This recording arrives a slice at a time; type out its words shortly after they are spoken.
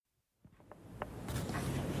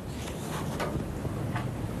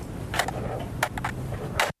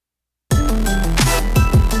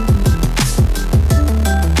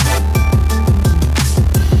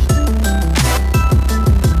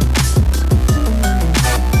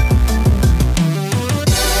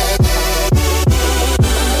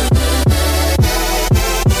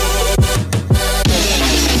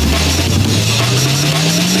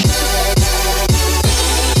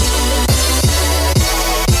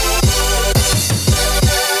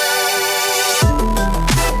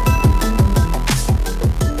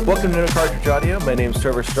Welcome to No Cartridge Audio. My name is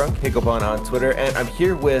Trevor Strunk, Higglebon on Twitter, and I'm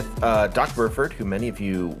here with Doc Burford, who many of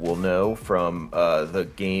you will know from the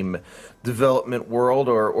game development world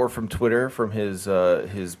or from Twitter, from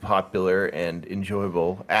his popular and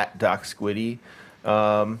enjoyable @DocSquiddy,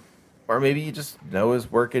 or maybe you just know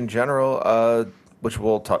his work in general, which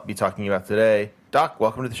we'll be talking about today. Doc,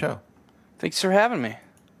 welcome to the show. Thanks for having me.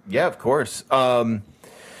 Yeah, of course.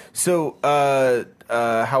 So,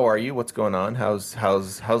 how are you? What's going on?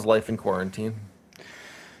 How's life in quarantine?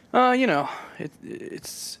 It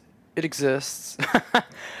exists.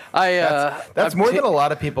 That's more than a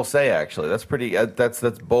lot of people say. Actually, that's pretty. That's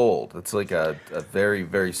bold. It's like a very,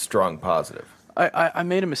 very strong positive. I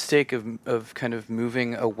made a mistake of kind of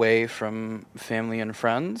moving away from family and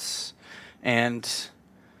friends, and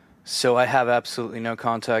so I have absolutely no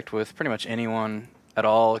contact with pretty much anyone at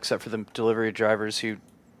all, except for the delivery drivers who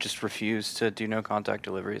just refuse to do no contact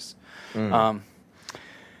deliveries. But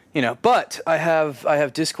I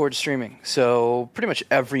have Discord streaming, so pretty much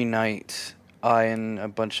every night I and a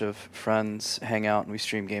bunch of friends hang out and we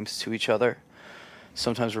stream games to each other.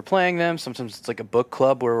 Sometimes we're playing them, sometimes it's like a book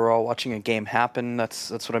club where we're all watching a game happen. That's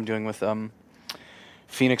what I'm doing with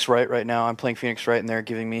Phoenix Wright right now. I'm playing Phoenix Wright and they're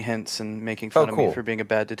giving me hints and making fun of me for being a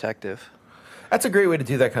bad detective. That's a great way to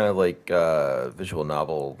do that kind of like visual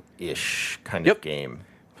novel-ish kind of game.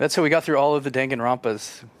 That's how we got through all of the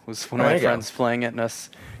Danganronpas, was one of my friends playing it and us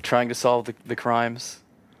trying to solve the crimes.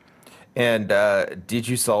 And did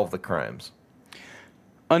you solve the crimes?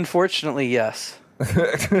 Unfortunately, yes.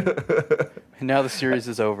 And now the series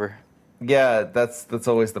is over. Yeah, that's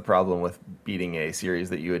always the problem with beating a series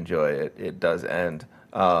that you enjoy. It does end.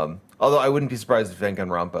 Although I wouldn't be surprised if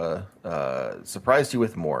Danganronpa surprised you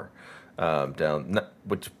with more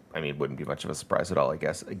which wouldn't be much of a surprise at all, I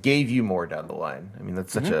guess. It gave you more down the line. I mean,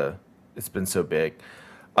 that's such it's been so big.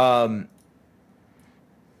 So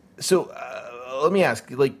let me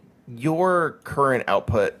ask, like, your current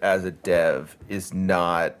output as a dev is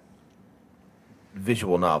not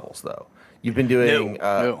visual novels, though. You've been doing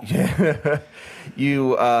no.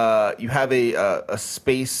 You have a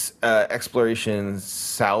space exploration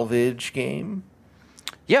salvage game.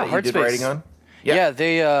 Yeah, Hard Space. Writing on. Yeah,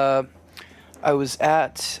 they. I was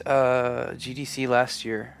at GDC last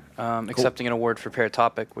year, accepting an award for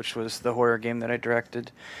Paratopic, which was the horror game that I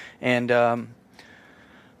directed, and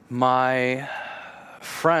my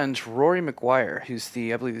friend Rory McGuire, who's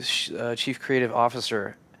the chief creative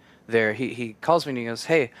officer there, he calls me and he goes,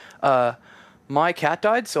 "Hey, my cat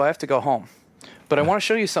died, so I have to go home, but I want to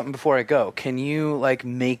show you something before I go. Can you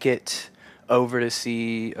make it over to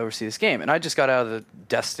see this game?" And I just got out of the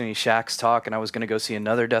Destiny Shaxx talk, and I was going to go see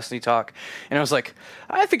another Destiny talk, and I was like,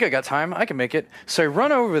 I think I got time, I can make it. So I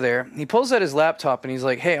run over there, he pulls out his laptop and he's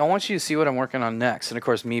like, "Hey, I want you to see what I'm working on next." And of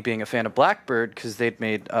course, me being a fan of Blackbird, because they'd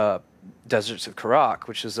made Deserts of Karak,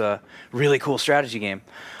 which is a really cool strategy game,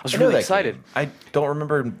 I was really excited. Game. I don't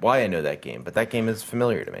remember why I know that game, but that game is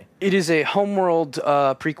familiar to me. It is a Homeworld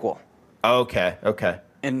prequel. Okay.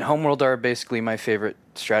 And Homeworld are basically my favorite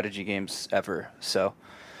strategy games ever. So,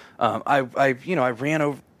 I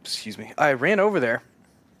ran over there,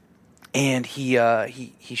 and he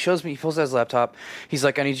shows me. He pulls out his laptop. He's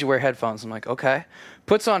like, "I need you to wear headphones." I'm like, "Okay."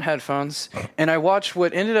 Puts on headphones, and I watch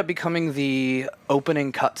what ended up becoming the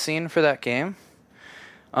opening cutscene for that game.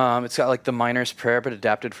 It's got like the Miner's Prayer, but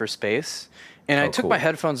adapted for space. And I took my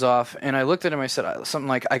headphones off, and I looked at him. I said something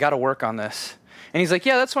like, "I got to work on this." And he's like,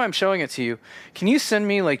 "Yeah, that's why I'm showing it to you. Can you send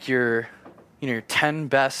me like your 10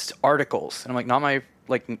 best articles?" And I'm like, "Not my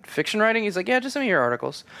fiction writing?" He's like, "Yeah, just send me your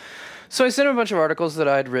articles." So I sent him a bunch of articles that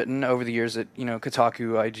I'd written over the years at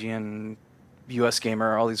Kotaku, IGN, US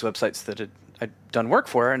Gamer, all these websites that I'd done work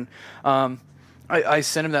for, and I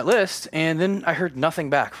sent him that list, and then I heard nothing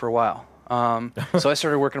back for a while. So I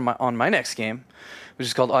started working on my next game, which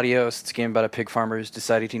is called Adios. It's a game about a pig farmer who's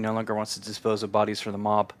decided he no longer wants to dispose of bodies for the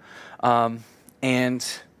mob. And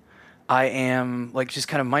I am just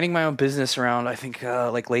kind of minding my own business around, I think,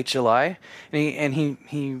 late July. And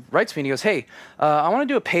he writes me and he goes, "Hey, I want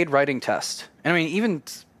to do a paid writing test." And I mean, even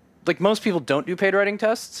most people don't do paid writing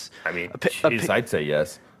tests. I mean, I'd say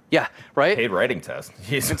yes. Yeah, right? Paid writing test.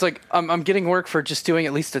 It's like, I'm getting work for just doing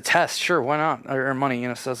at least a test. Sure, why not? Or money,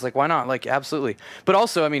 so it's like, why not? Absolutely. But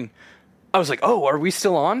also, I mean, I was like, oh, are we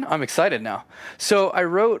still on? I'm excited now. So I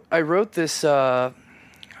wrote this...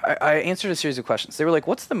 I answered a series of questions. They were like,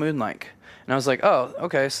 "What's the moon like?" And I was like, "Oh,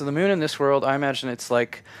 okay. So the moon in this world, I imagine it's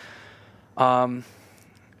like," and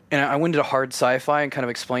I went into hard sci-fi and kind of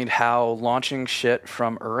explained how launching shit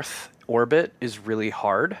from Earth orbit is really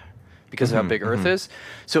hard because of how big Earth is.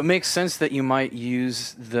 So it makes sense that you might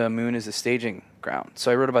use the moon as a staging ground.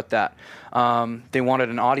 So I wrote about that. They wanted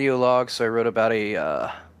an audio log, so I wrote about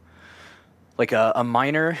a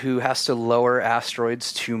miner who has to lower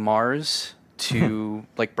asteroids to Mars to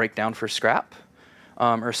like break down for scrap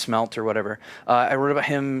or smelt or whatever. I wrote about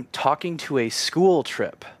him talking to a school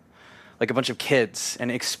trip, like a bunch of kids,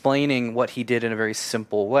 and explaining what he did in a very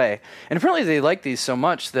simple way. And apparently they like these so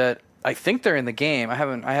much that I think they're in the game. I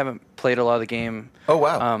haven't played a lot of the game. Oh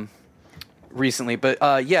wow. Recently, but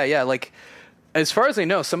yeah, like as far as I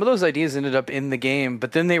know, some of those ideas ended up in the game,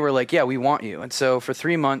 but then they were like, yeah, we want you. And so for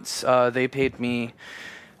 3 months, they paid me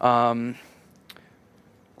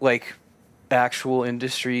like actual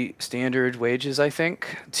industry standard wages, I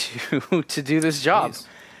think, to do this job. Jeez.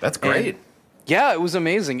 That's great. And yeah, it was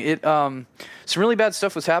amazing. Some really bad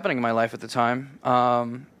stuff was happening in my life at the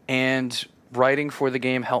time, and writing for the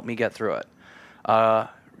game helped me get through it.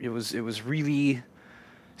 It was really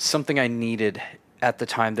something I needed at the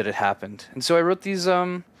time that it happened. And so I wrote these,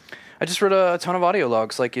 I just wrote a ton of audio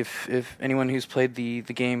logs. Like if anyone who's played the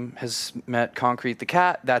game has met Concrete the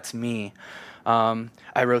Cat, that's me.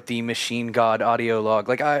 I wrote the Machine God audio log.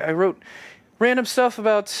 Like I wrote random stuff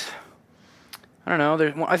about, I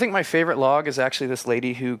don't know. I think my favorite log is actually this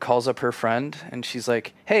lady who calls up her friend and she's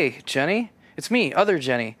like, "Hey, Jenny, it's me, other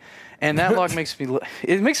Jenny." And that log makes me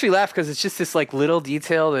laugh because it's just this like little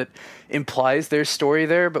detail that implies there's story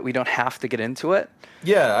there, but we don't have to get into it.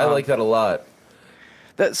 Yeah, I like that a lot.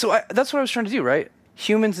 That's what I was trying to do, right?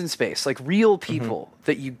 Humans in space, like real people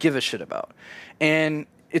that you give a shit about. And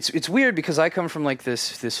it's weird because I come from like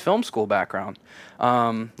this film school background.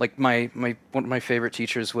 Like one of my favorite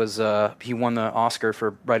teachers was he won the Oscar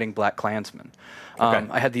for writing Black Klansman. Okay.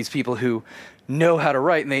 I had these people who know how to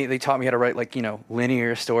write, and they taught me how to write like,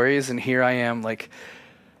 linear stories, and here I am like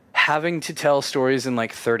having to tell stories in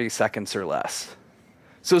like 30 seconds or less.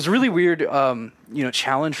 So it's a really weird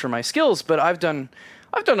challenge for my skills, but I've done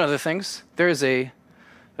other things. There is a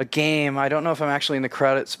game, I don't know if I'm actually in the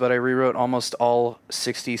credits, but I rewrote almost all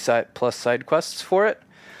 60 plus side quests for it.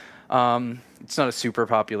 It's not a super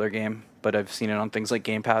popular game, but I've seen it on things like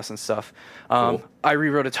Game Pass and stuff. Cool. I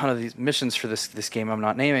rewrote a ton of these missions for this game I'm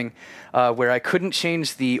not naming, where I couldn't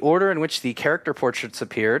change the order in which the character portraits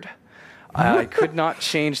appeared. I could not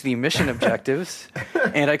change the mission objectives,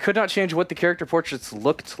 and I could not change what the character portraits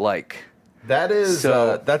looked like. That is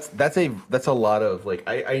So- that's a lot of like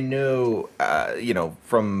I know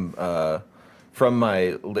from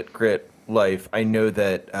my lit crit life, I know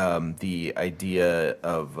that the idea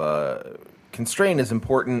of constraint is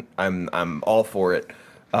important. I'm all for it.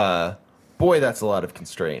 Boy, that's a lot of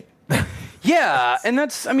constraint. Yeah, and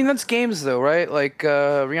that's games though, right? Like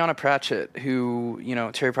Rihanna Pratchett, who,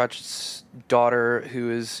 Terry Pratchett's daughter, who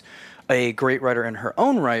is a great writer in her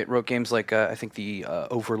own right, wrote games like I think the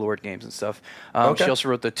Overlord games and stuff. Okay. She also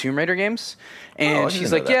wrote the Tomb Raider games, I and didn't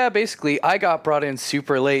she's know like, that. yeah, basically, I got brought in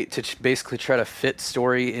super late to basically try to fit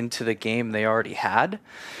story into the game they already had.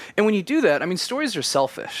 And when you do that, stories are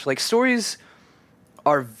selfish. Like stories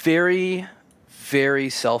are very, very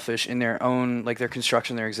selfish in their own, like their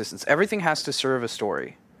construction, their existence. Everything has to serve a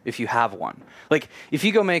story if you have one. Like if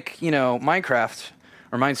you go make, Minecraft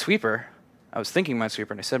or Minesweeper, I was thinking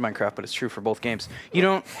Minesweeper and I said Minecraft, but it's true for both games. You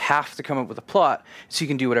don't have to come up with a plot, so you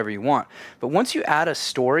can do whatever you want. But once you add a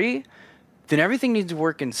story, then everything needs to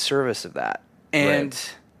work in service of that. And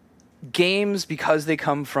games, because they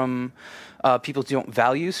come from people who don't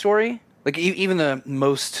value story, like even the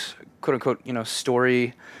most quote unquote,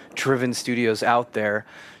 story-driven studios out there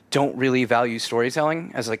don't really value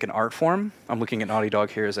storytelling as like an art form. I'm looking at Naughty Dog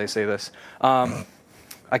here as I say this. I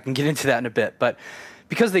can get into that in a bit, but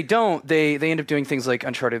because they don't, they end up doing things like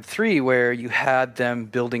Uncharted 3, where you had them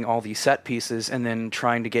building all these set pieces and then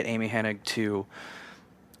trying to get Amy Hennig to,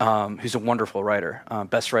 who's a wonderful writer,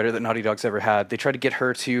 best writer that Naughty Dog's ever had. They tried to get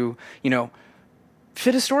her to,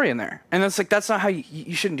 fit a story in there. And that's not how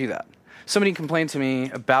you shouldn't do that. Somebody complained to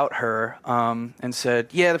me about her and said,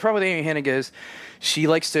 yeah, the problem with Amy Hennig is she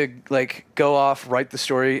likes to like go off, write the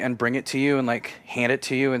story, and bring it to you and like hand it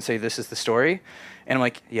to you and say, this is the story. And I'm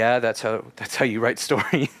like, yeah, that's how you write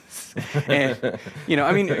stories. And,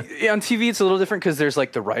 on TV it's a little different because there's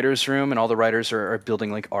like the writer's room and all the writers are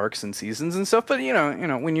building like arcs and seasons and stuff. But,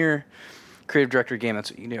 when you're creative director of a game,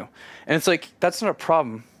 that's what you do. And it's like, that's not a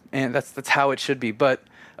problem. And that's how it should be. But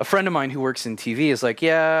a friend of mine who works in TV is like,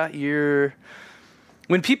 yeah,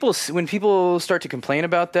 when people start to complain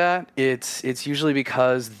about that, it's usually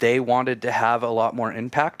because they wanted to have a lot more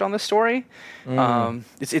impact on the story.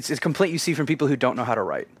 It's a complaint you see from people who don't know how to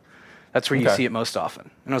write. That's where you see it most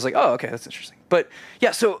often. And I was like, oh, okay, that's interesting. But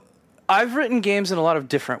yeah, so I've written games in a lot of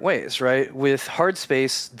different ways, right? With Hard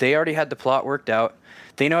Space, they already had the plot worked out.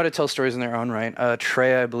 They know how to tell stories in their own right.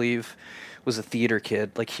 Trey, I believe, was a theater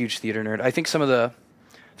kid, like huge theater nerd. I think some of the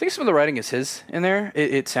writing is his in there.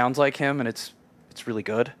 It sounds like him, and it's really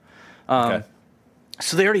good. Okay.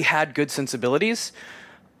 So they already had good sensibilities.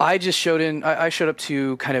 I just I showed up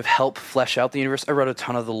to kind of help flesh out the universe. I wrote a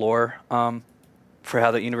ton of the lore for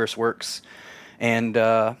how the universe works, and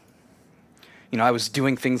I was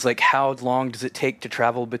doing things like how long does it take to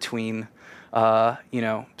travel between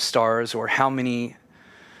stars, or how many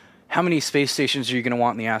space stations are you going to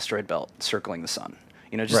want in the asteroid belt circling the sun?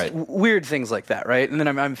 Just Right. weird things like that, right? And then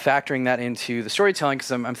I'm factoring that into the storytelling,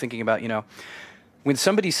 because I'm thinking about, when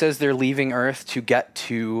somebody says they're leaving Earth to get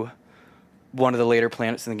to one of the later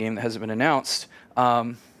planets in the game that hasn't been announced,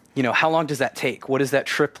 how long does that take? What is that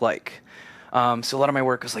trip like? So a lot of my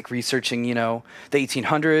work was like researching, the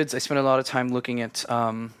 1800s. I spent a lot of time looking at,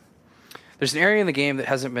 there's an area in the game that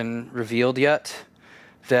hasn't been revealed yet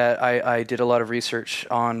that I did a lot of research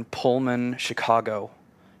on. Pullman, Chicago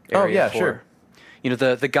area. Oh, yeah, for,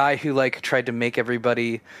 sure. The guy who like tried to make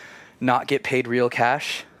everybody not get paid real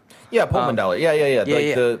cash. Yeah, Pullman Dollar. Yeah. yeah, Like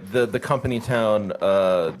yeah. the company town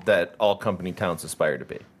that all company towns aspire to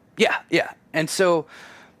be. Yeah. And so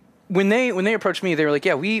when they approached me, they were like,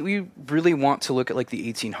 yeah, we really want to look at like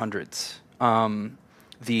the 1800s,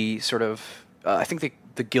 the sort of I think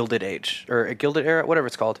the Gilded Age or a Gilded Era, whatever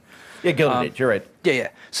it's called. Yeah, Gilded Age. You're right. Yeah.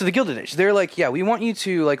 So the Gilded Age, they're like, yeah, we want you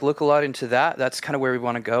to like look a lot into that. That's kind of where we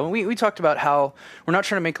want to go. And we talked about how we're not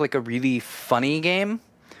trying to make like a really funny game.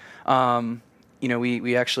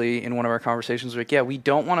 We actually, in one of our conversations, were like, yeah, we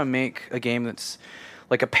don't want to make a game that's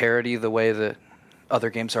like a parody the way that other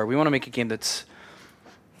games are. We want to make a game it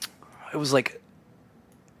was like,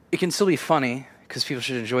 it can still be funny because people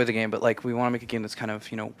should enjoy the game, but like we want to make a game that's kind of,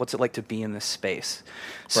 what's it like to be in this space?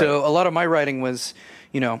 So Right. a lot of my writing was,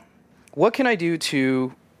 what can I do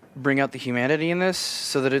to bring out the humanity in this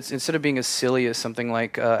so that it's, instead of being as silly as something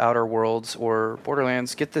like Outer Worlds or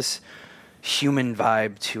Borderlands, get this human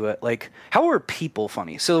vibe to it. Like, how are people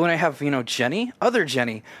funny? So when I have, Jenny,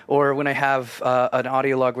 or when I have an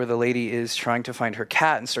audio log where the lady is trying to find her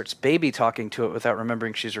cat and starts baby talking to it without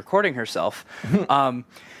remembering she's recording herself,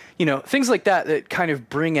 things like that kind of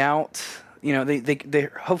bring out, they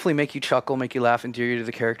hopefully make you chuckle, make you laugh, endear you to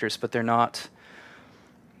the characters, but they're not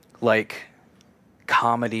like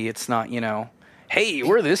comedy. It's not, hey,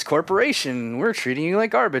 we're this corporation, we're treating you like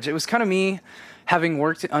garbage. It was kind of me having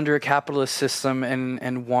worked under a capitalist system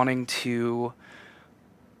and wanting to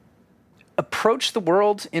approach the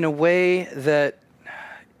world in a way that,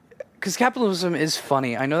 because capitalism is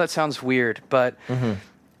funny. I know that sounds weird, but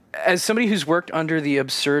as somebody who's worked under the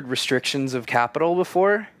absurd restrictions of capital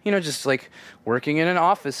before, just like working in an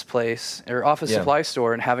office place or office supply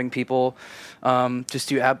store and having people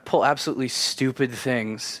just pull absolutely stupid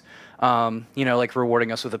things, like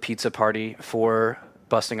rewarding us with a pizza party for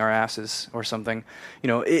busting our asses or something.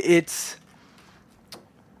 It's...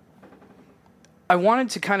 I wanted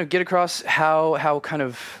to kind of get across how kind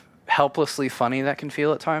of helplessly funny that can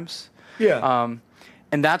feel at times. Yeah.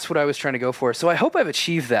 And that's what I was trying to go for. So I hope I've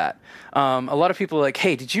achieved that. A lot of people are like,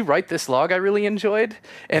 hey, did you write this log I really enjoyed?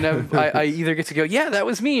 And I either get to go, yeah, that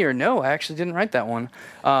was me, or no, I actually didn't write that one.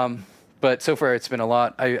 But so far it's been a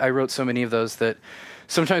lot. I wrote so many of those that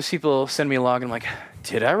sometimes people send me a log and I'm like,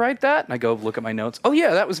 did I write that? And I go look at my notes. Oh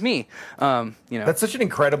yeah, that was me. That's such an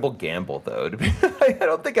incredible gamble, though. To be,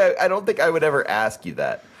 I don't think I would ever ask you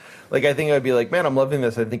that. Like, I think I'd be like, man, I'm loving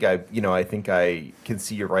this. I think I can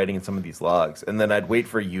see your writing in some of these logs, and then I'd wait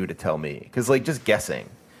for you to tell me, because like just guessing,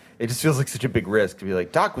 it just feels like such a big risk to be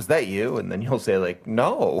like, Doc, was that you? And then you'll say like,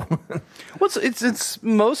 no. Well, it's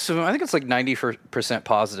most of them. I think it's like 90%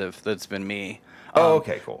 positive that it's been me. Oh,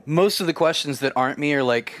 okay, cool. Most of the questions that aren't me are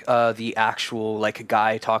like the actual like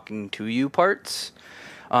guy talking to you parts.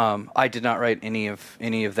 I did not write any of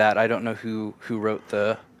that. I don't know who wrote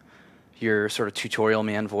your sort of tutorial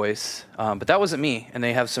man voice, but that wasn't me. And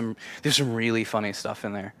there's some really funny stuff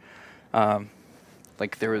in there.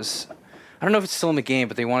 Like there was, I don't know if it's still in the game,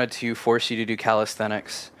 but they wanted to force you to do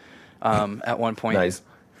calisthenics at one point. Nice.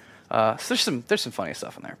 So there's some funny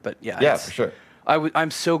stuff in there. But Yeah, for sure.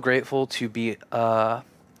 I'm so grateful to be.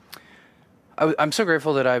 I'm so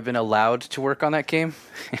grateful that I've been allowed to work on that game,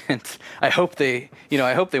 and I hope they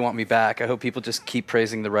want me back. I hope people just keep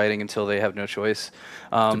praising the writing until they have no choice.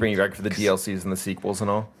 To bring you back for the DLCs and the sequels and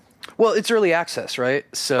all. Well, it's early access, right?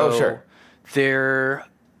 So sure. They're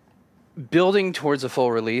building towards a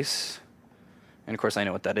full release, and of course I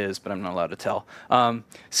know what that is, but I'm not allowed to tell.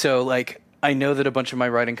 So like I know that a bunch of my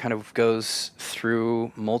writing kind of goes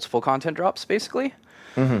through multiple content drops, basically.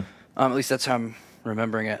 At least that's how I'm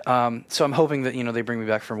remembering it. So I'm hoping that they bring me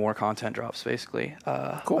back for more content drops. Basically,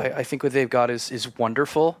 Cool. I think what they've got is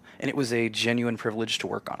wonderful, and it was a genuine privilege to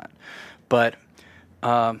work on it. But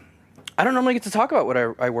I don't normally get to talk about what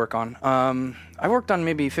I work on. I worked on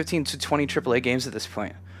maybe 15 to 20 AAA games at this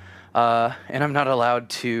point, and I'm not allowed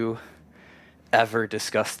to ever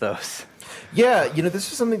discuss those. Yeah,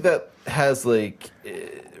 this is something that has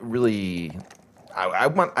really. I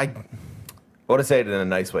want to say it in a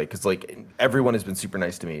nice way because everyone has been super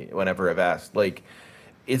nice to me whenever I've asked.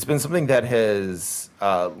 It's been something that has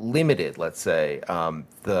limited, let's say,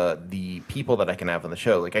 the people that I can have on the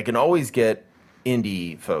show. I can always get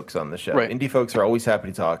indie folks on the show. Right. Indie folks are always happy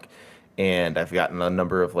to talk, and I've gotten a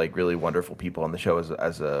number of really wonderful people on the show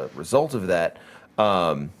as a result of that.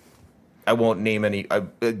 I won't name any.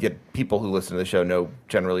 People who listen to the show know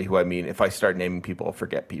generally who I mean. If I start naming people, I'll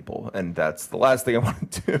forget people, and that's the last thing I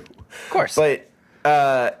want to do. Of course. But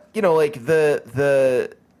I've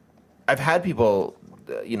had people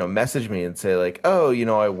message me and say oh,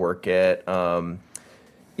 I work at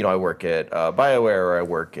I work at BioWare, or I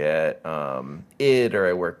work at id, or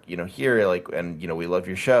I work here, and we love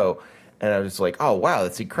your show. And I was like, oh, wow,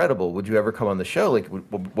 that's incredible. Would you ever come on the show?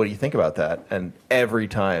 What do you think about that? And every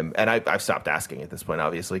time, and I've stopped asking at this point,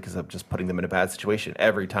 obviously, because I'm just putting them in a bad situation.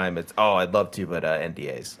 Every time it's, oh, I'd love to, but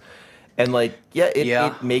NDAs. And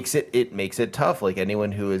it makes it tough.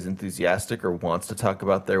 Anyone who is enthusiastic or wants to talk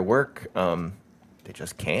about their work, they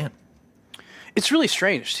just can't. It's really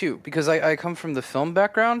strange, too, because I come from the film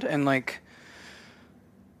background, and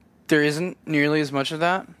there isn't nearly as much of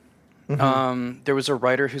that. Mm-hmm. There was a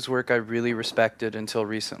writer whose work I really respected until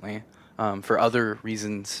recently, for other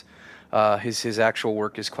reasons. His actual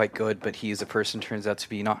work is quite good, but he as a person turns out to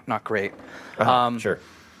be not great. Sure.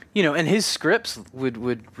 And his scripts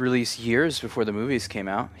would release years before the movies came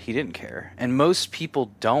out. He didn't care. And most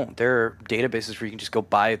people don't. There are databases where you can just go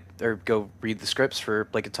buy or go read the scripts for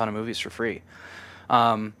a ton of movies for free.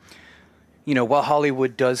 While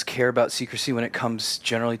Hollywood does care about secrecy when it comes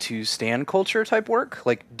generally to stan culture type work,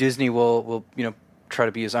 Disney will try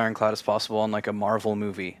to be as ironclad as possible on a Marvel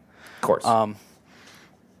movie. Of course.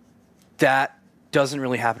 That doesn't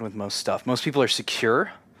really happen with most stuff. Most people are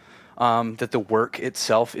secure that the work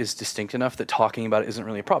itself is distinct enough that talking about it isn't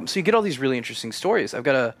really a problem. So you get all these really interesting stories. I've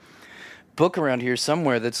got a book around here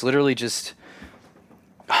somewhere that's literally just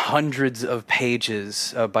hundreds of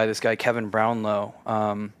pages by this guy, Kevin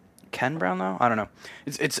Brownlow. Ken Brownlow? I don't know.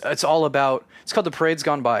 It's all about, it's called The Parade's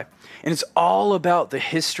Gone By. And it's all about the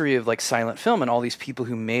history of silent film and all these people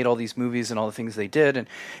who made all these movies and all the things they did. And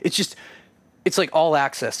it's all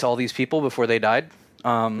access to all these people before they died.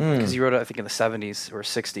 Because he wrote it, I think, in the 70s or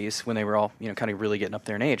 60s when they were all, kind of really getting up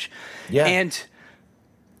there in age. Yeah. And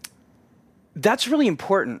that's really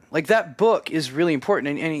important. That book is really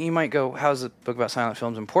important. And you might go, how's a book about silent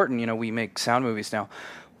films important? We make sound movies now.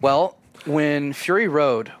 Well, when Fury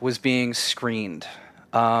Road was being screened,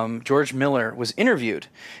 George Miller was interviewed,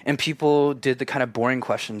 and people did the kind of boring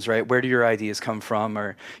questions, right? Where do your ideas come from?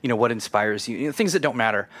 Or, what inspires you? Things that don't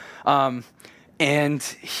matter. And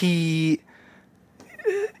he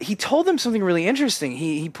told them something really interesting.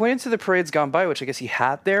 He pointed to The Parade's Gone By, which I guess he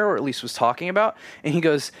had there, or at least was talking about, and he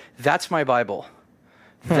goes, that's my Bible.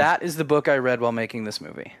 That is the book I read while making this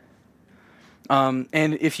movie. And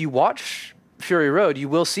if you watch Fury Road, you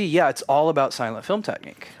will see, it's all about silent film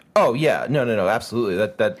technique. Oh yeah, no, absolutely.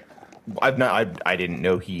 I didn't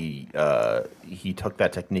know he took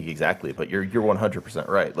that technique exactly, but you're 100%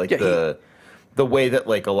 right. The way that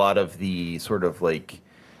a lot of the sort of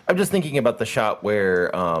I'm just thinking about the shot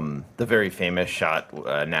where the very famous shot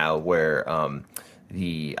now where I'm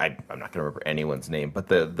not gonna remember anyone's name, but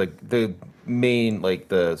the main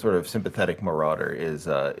the sort of sympathetic marauder is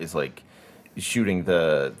shooting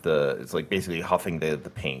the it's basically huffing the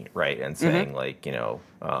paint, right, and saying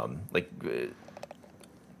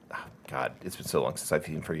God, it's been so long since I've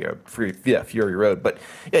seen Fury Road, but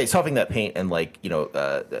yeah, he's huffing that paint and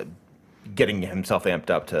getting himself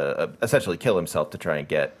amped up to essentially kill himself to try and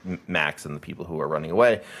get Max and the people who are running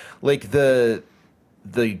away. The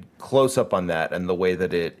close up on that and the way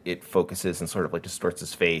that it focuses and sort of distorts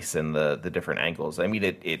his face and the different angles. I mean,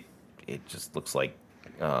 it just looks like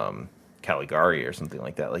Caligari or something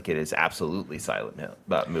like that. It is absolutely Silent Hill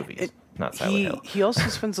movies, not Silent Hill. He also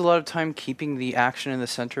spends a lot of time keeping the action in the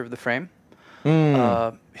center of the frame.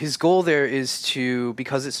 His goal there is to,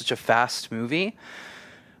 because it's such a fast movie,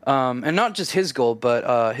 and not just his goal,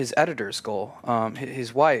 but his editor's goal.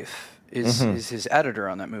 His wife is his editor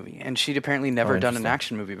on that movie, and she'd apparently never done an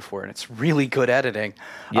action movie before, and it's really good editing.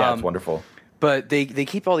 Yeah, it's wonderful. but they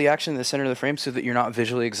keep all the action in the center of the frame so that you're not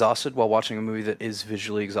visually exhausted while watching a movie that is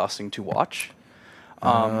visually exhausting to watch.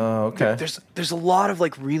 Okay. There's a lot of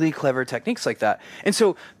like really clever techniques like that. And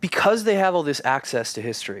so because they have all this access to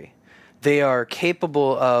history, they are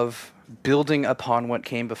capable of building upon what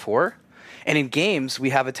came before. And in games,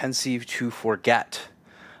 we have a tendency to forget.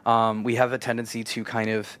 We have a tendency to kind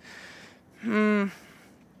of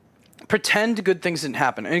pretend good things didn't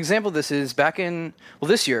happen. An example of this is back in,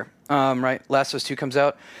 this year, right? Last of Us 2 comes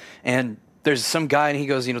out, and there's some guy, and he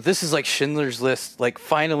goes, this is like Schindler's List. Like,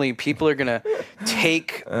 finally, people are going to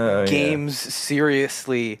take games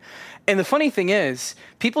seriously. And the funny thing is,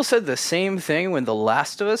 people said the same thing when The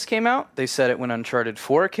Last of Us came out. They said it when Uncharted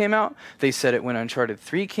 4 came out. They said it when Uncharted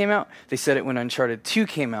 3 came out. They said it when Uncharted 2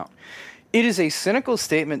 came out. It is a cynical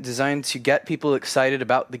statement designed to get people excited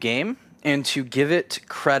about the game and to give it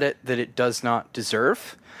credit that it does not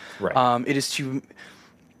deserve. Right.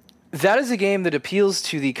 That is a game that appeals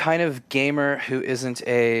to the kind of gamer who isn't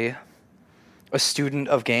a student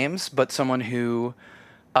of games, but someone who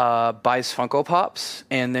buys Funko Pops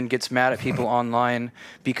and then gets mad at people online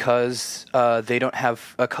because they don't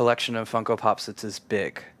have a collection of Funko Pops that's as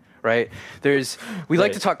big, right? We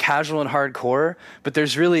like to talk casual and hardcore, but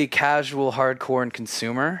there's really casual, hardcore, and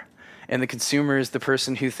consumer. And the consumer is the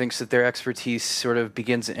person who thinks that their expertise sort of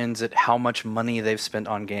begins and ends at how much money they've spent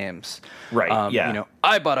on games. Right, yeah.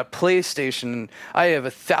 I bought a PlayStation. I have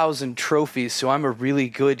 1,000 trophies, so I'm a really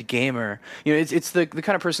good gamer. It's the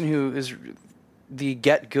kind of person who is the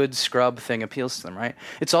get good scrub thing appeals to them, right?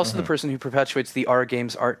 It's also the person who perpetuates the our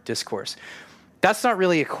games art discourse. That's not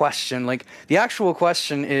really a question. Like, the actual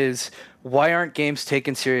question is, why aren't games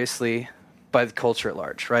taken seriously by the culture at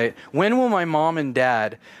large, right? When will my mom and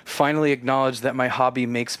dad finally acknowledge that my hobby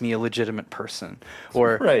makes me a legitimate person?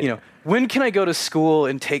 Or, when can I go to school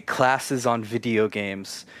and take classes on video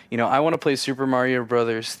games? I want to play Super Mario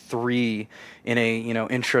Brothers 3 in a,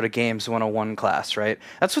 Intro to Games 101 class, right?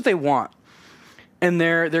 That's what they want. And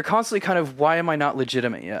they're constantly kind of, why am I not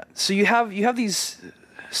legitimate yet? So you have these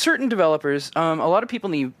certain developers, a lot of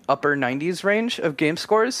people in the upper 90s range of game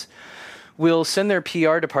scores will send their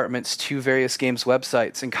PR departments to various games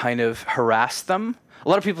websites and kind of harass them. A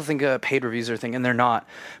lot of people think paid reviews are a thing, and they're not.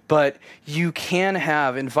 But you can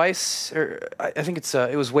have, in Vice, or I think it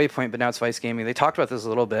was Waypoint, but now it's Vice Gaming. They talked about this a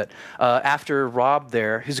little bit. After Rob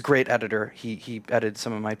there, who's a great editor, he edited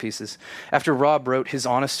some of my pieces. After Rob wrote his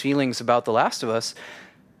honest feelings about The Last of Us,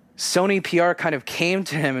 Sony PR kind of came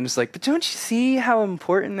to him and was like, but don't you see how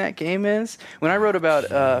important that game is? When I wrote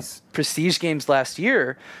about Prestige games last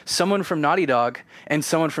year, someone from Naughty Dog and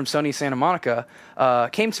someone from Sony Santa Monica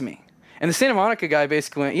came to me. And the Santa Monica guy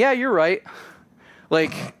basically went, yeah, you're right.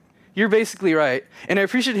 Like, you're basically right. And I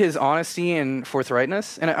appreciate his honesty and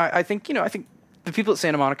forthrightness. And I think the people at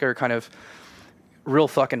Santa Monica are kind of real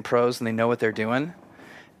fucking pros and they know what they're doing.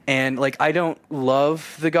 And, like, I don't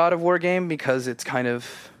love the God of War game because it's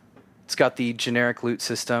got the generic loot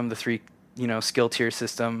system, the 3, skill tier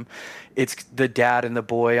system. It's the dad and the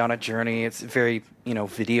boy on a journey. It's very,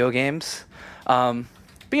 video games. But,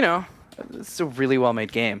 it's a really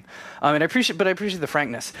well-made game. And I appreciate the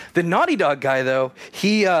frankness. The Naughty Dog guy, though,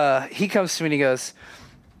 he comes to me and he goes,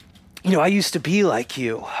 I used to be like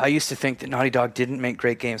you. I used to think that Naughty Dog didn't make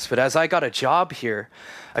great games. But as I got a job here,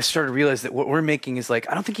 I started to realize that what we're making is like,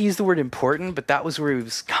 I don't think he used the word important, but that was where he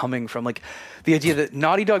was coming from. Like, the idea that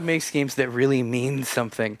Naughty Dog makes games that really mean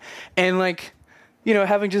something. And like,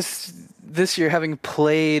 having just this year, having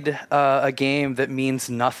played a game that means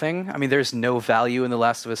nothing. I mean, there's no value in The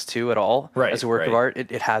Last of Us 2 at all as a work of art.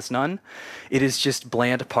 It has none. It is just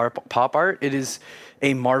bland pop art. It is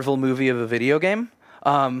a Marvel movie of a video game.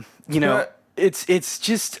 It's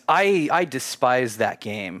just I despise that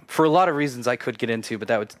game for a lot of reasons I could get into, but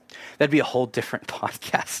that'd be a whole different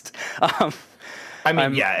podcast. I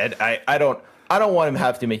don't want him to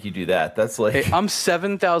have to make you do that. That's like, hey, I'm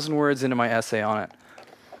 7,000 words into my essay on it.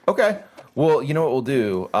 Okay. Well, you know what we'll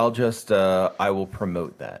do? I'll just I will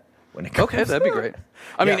promote that when it comes. Okay, that'd be great.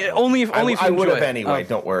 I mean, only if I you would enjoy have it. anyway.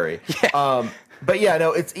 Don't worry. Yeah. But yeah,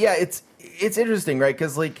 no, it's interesting, right?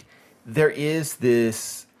 Because like there's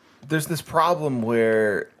this problem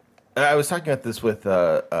where I was talking about this with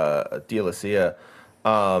Dialessia,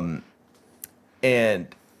 and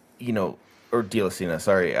or Dialessina,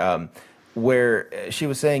 sorry. Where she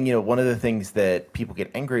was saying, one of the things that people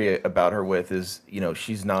get angry about her with is,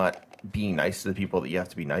 she's not being nice to the people that you have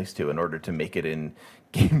to be nice to in order to make it in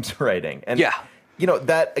games writing. And,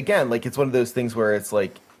 that, again, like, it's one of those things where it's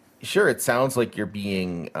like, sure, it sounds like you're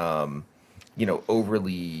being,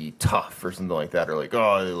 overly tough or something like that. Or like,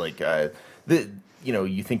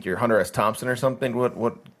 you think you're Hunter S. Thompson or something.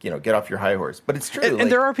 What get off your high horse. But it's true.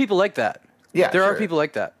 And there are people like that. Yeah, there sure. are people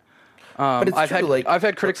like that. But it's I've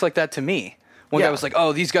had critics like that to me. One guy was like,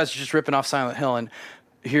 "Oh, these guys are just ripping off Silent Hill," and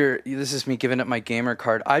here, this is me giving up my gamer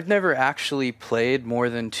card. I've never actually played more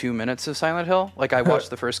than 2 minutes of Silent Hill. Like, I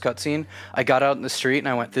watched the first cutscene, I got out in the street, and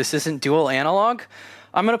I went, "This isn't dual analog.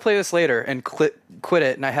 I'm gonna play this later," and quit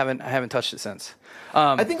it. And I haven't touched it since.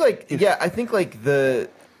 I think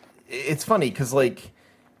it's funny because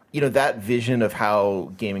that vision of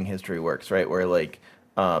how gaming history works, right? Where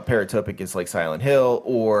Paratopic is like Silent Hill,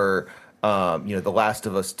 or The Last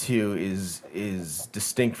of Us 2 is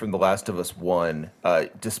distinct from The Last of Us 1,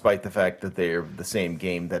 despite the fact that they're the same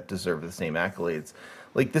game that deserve the same accolades.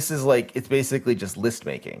 This is it's basically just list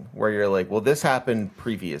making, where you're like, well, this happened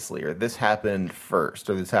previously, or this happened first,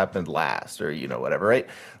 or this happened last, or whatever, right?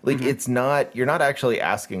 It's not, you're not actually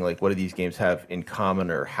asking what do these games have in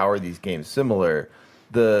common, or how are these games similar?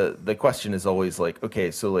 The question is always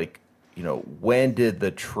okay, so when did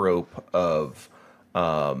the trope of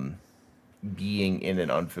being in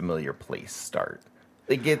an unfamiliar place start?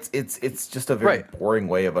 It's just a very boring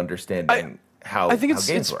way of understanding how I think how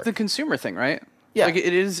games work. The consumer thing, right? Yeah.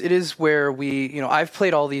 It is where I've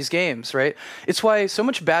played all these games, right? It's why so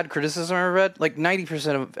much bad criticism I've read,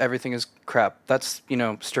 90% of everything is crap. That's,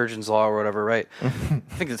 Sturgeon's Law or whatever, right? I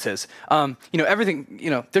think it's his.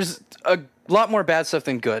 Everything, there's a lot more bad stuff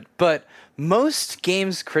than good, but most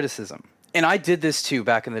games criticism, and I did this too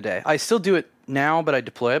back in the day. I still do it now, but I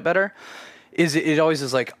deploy it better. It always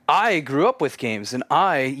is I grew up with games, and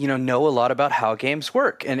I know a lot about how games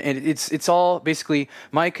work, and it's all basically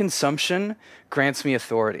my consumption grants me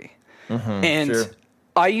authority. And sure.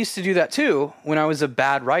 I used to do that too when I was a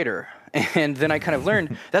bad writer, and then I kind of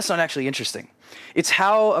learned that's not actually interesting. It's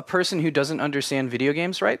how a person who doesn't understand video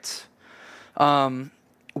games writes.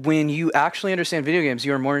 When you actually understand video games,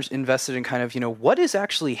 you are more invested in kind of what is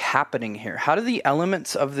actually happening here. How do the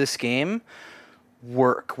elements of this game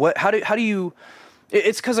work? How do you?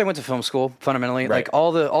 It's because I went to film school fundamentally. Right.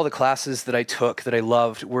 All the classes that I took that I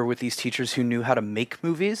loved were with these teachers who knew how to make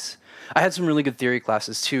movies. I had some really good theory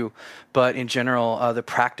classes too, but in general, the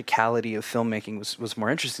practicality of filmmaking was more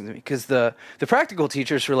interesting to me, because the practical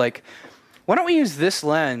teachers were like, why don't we use this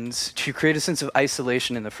lens to create a sense of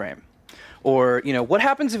isolation in the frame? Or, what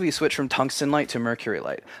happens if we switch from tungsten light to mercury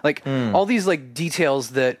light? All these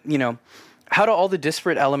details that, how do all the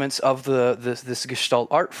disparate elements of this Gestalt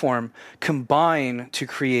art form combine to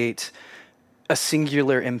create a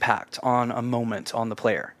singular impact on a moment on the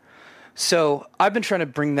player? So I've been trying to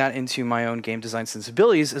bring that into my own game design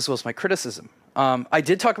sensibilities as well as my criticism. I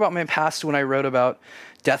did talk about my past when I wrote about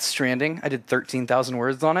Death Stranding. I did 13,000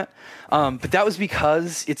 words on it. But that was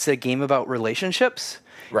because it's a game about relationships.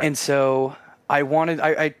 Right. And so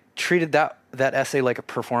I treated that essay like a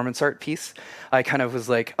performance art piece. I kind of was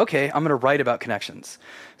like, okay, I'm going to write about connections.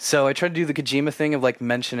 So I tried to do the Kojima thing of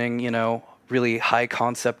mentioning, really high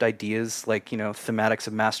concept ideas, thematics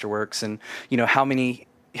of masterworks, and,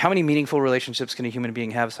 how many meaningful relationships can a human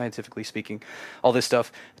being have, scientifically speaking, all this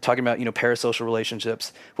stuff, talking about, parasocial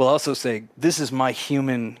relationships. We'll also say, this is my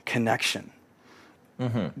human connection.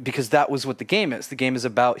 Because that was what the game is. The game is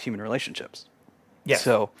about human relationships. Yeah.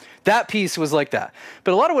 So that piece was like that.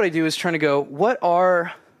 But a lot of what I do is trying to go,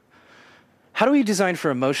 how do we design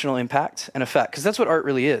for emotional impact and effect? Because that's what art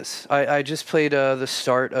really is. I just played the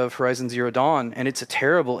start of Horizon Zero Dawn, and it's a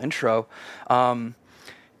terrible intro.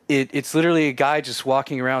 It's literally a guy just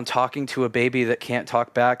walking around talking to a baby that can't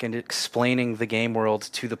talk back and explaining the game world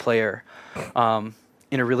to the player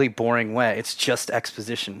in a really boring way. It's just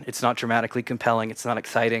exposition. It's not dramatically compelling. It's not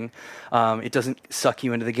exciting. It doesn't suck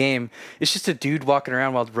you into the game. It's just a dude walking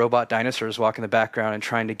around while robot dinosaurs walk in the background and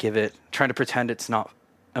trying to pretend it's not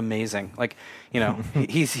amazing.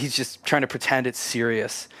 He's just trying to pretend it's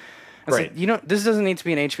serious. Right. This doesn't need to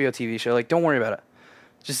be an HBO TV show. Don't worry about it.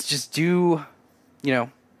 Just do,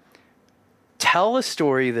 tell a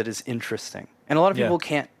story that is interesting. And a lot of people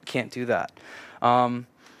can't do that.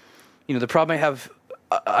 The problem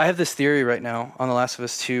I have this theory right now on The Last of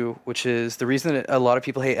Us 2, which is the reason that a lot of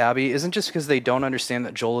people hate Abby isn't just because they don't understand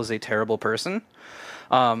that Joel is a terrible person.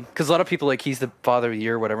 Because a lot of people he's the father of the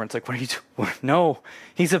year or whatever. And it's what are you doing? No,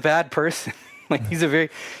 he's a bad person.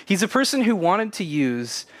 He's a person who wanted to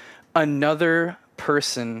use another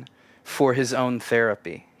person for his own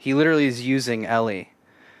therapy. He literally is using Ellie.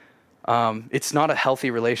 It's not a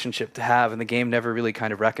healthy relationship to have, and the game never really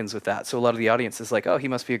kind of reckons with that. So a lot of the audience is oh, he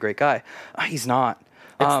must be a great guy. He's not.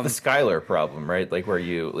 It's the Skylar problem, right? Where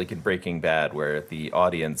you, in Breaking Bad, where the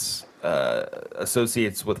audience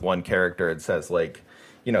associates with one character and says,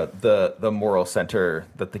 the moral center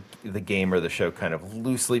that the game or the show kind of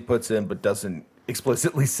loosely puts in, but doesn't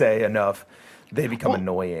explicitly say enough, they become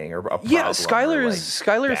annoying or a problem. Yeah,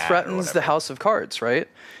 Skylar bad threatens the House of Cards, right?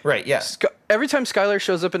 Right. Yeah. Every time Skylar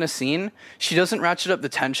shows up in a scene, she doesn't ratchet up the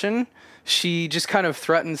tension. She just kind of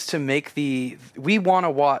threatens to make we want to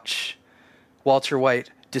watch Walter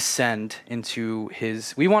White descend into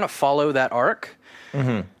his. We want to follow that arc.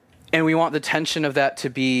 Mm-hmm. And we want the tension of that to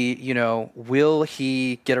be, will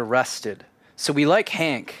he get arrested? So we like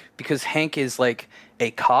Hank because Hank is like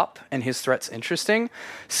a cop and his threat's interesting.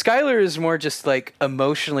 Skylar is more just like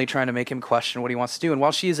emotionally trying to make him question what he wants to do. And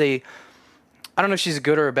while she's I don't know if she's a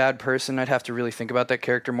good or a bad person. I'd have to really think about that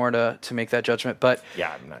character more to make that judgment. But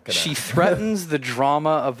yeah, I'm not gonna. She threatens the drama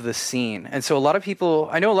of the scene. And so I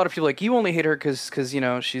know a lot of people like, you only hate her because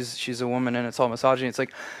she's a woman and it's all misogyny. It's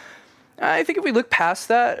like, I think if we look past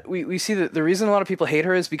that, we see that the reason a lot of people hate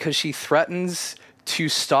her is because she threatens to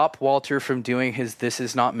stop Walter from doing his "this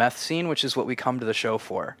is not meth" scene, which is what we come to the show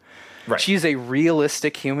for. Right. She's a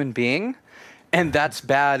realistic human being, and that's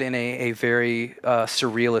bad in a very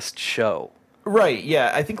surrealist show. Right.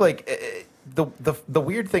 Yeah. I think like the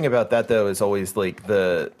weird thing about that though is always like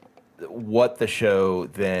what the show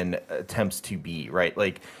then attempts to be. Right.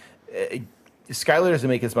 Like Skylar doesn't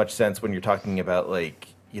make as much sense when you're talking about like,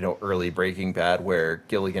 early Breaking Bad, where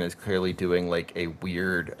Gilligan is clearly doing like a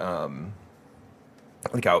weird,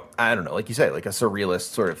 like I don't know, like you say, like a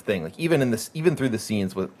surrealist sort of thing. Like even through the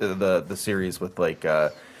scenes with the series with like,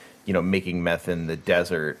 making meth in the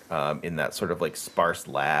desert, in that sort of like sparse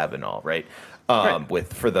lab and all, right? Right.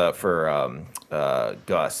 For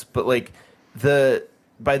Gus, but like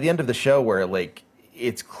by the end of the show, where like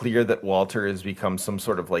it's clear that Walter has become some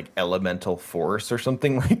sort of like elemental force or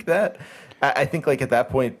something like that. I think, like, at that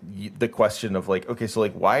point, the question of, like, okay, so,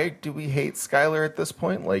 like, why do we hate Skylar at this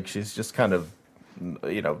point? Like, she's just kind of,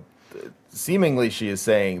 seemingly she is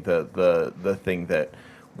saying the thing that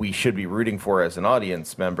we should be rooting for as an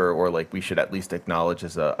audience member, or, like, we should at least acknowledge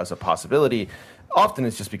as a possibility. Often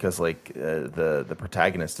it's just because, like, the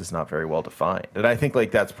protagonist is not very well defined. And I think, like,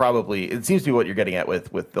 that's probably, it seems to be what you're getting at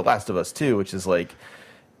with The Last of Us, too, which is, like,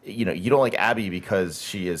 you don't like Abby because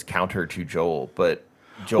she is counter to Joel, but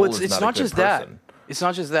Joel is not a good person. It's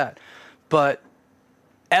not just that, but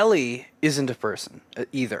Ellie isn't a person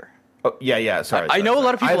either. Oh, yeah. Sorry. I know a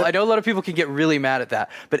lot of people can get really mad at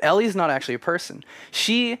that, but Ellie's not actually a person.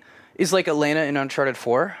 She is like Elena in Uncharted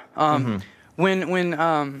 4. When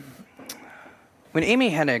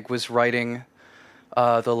Amy Hennig was writing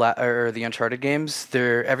the Uncharted games,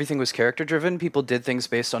 everything was character driven. People did things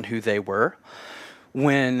based on who they were.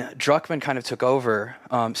 When Druckmann kind of took over,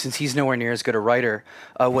 since he's nowhere near as good a writer,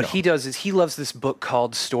 he does is he loves this book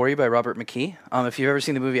called Story by Robert McKee. If you've ever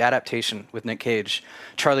seen the movie Adaptation with Nick Cage,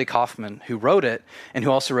 Charlie Kaufman, who wrote it, and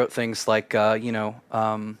who also wrote things like, that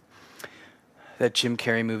Jim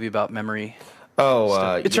Carrey movie about memory.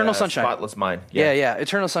 Eternal Sunshine. Spotless Mind. Yeah.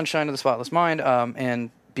 Eternal Sunshine of the Spotless Mind,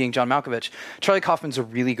 and being John Malkovich. Charlie Kaufman's a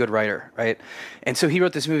really good writer, right? And so he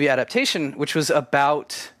wrote this movie Adaptation, which was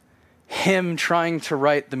about him trying to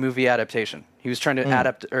write the movie adaptation. He was trying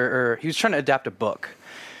to he was trying to adapt a book.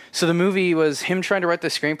 So the movie was him trying to write the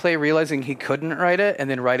screenplay, realizing he couldn't write it, and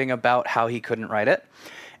then writing about how he couldn't write it.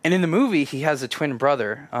 And in the movie, he has a twin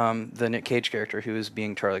brother, the Nick Cage character, who is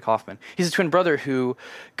being Charlie Kaufman. He's a twin brother who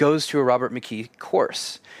goes to a Robert McKee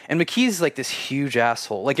course. And McKee's like this huge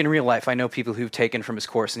asshole. Like in real life, I know people who've taken from his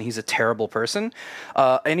course, and he's a terrible person.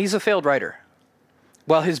 And he's a failed writer.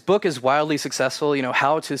 While his book is wildly successful,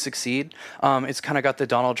 How to Succeed, it's kind of got the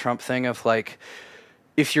Donald Trump thing of like,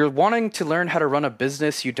 if you're wanting to learn how to run a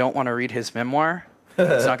business, you don't want to read his memoir.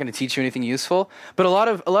 It's not going to teach you anything useful. But a lot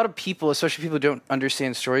of people, especially people who don't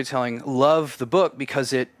understand storytelling, love the book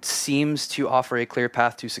because it seems to offer a clear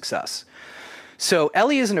path to success. So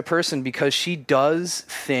Ellie isn't a person because she does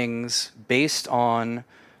things based on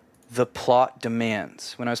the plot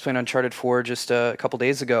demands. When I was playing Uncharted 4 just a couple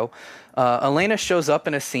days ago, Elena shows up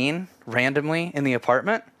in a scene randomly in the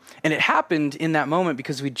apartment, and it happened in that moment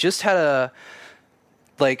because we just had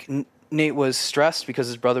Nate was stressed because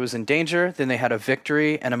his brother was in danger. Then they had a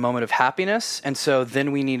victory and a moment of happiness. And so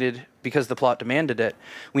then we needed, because the plot demanded it,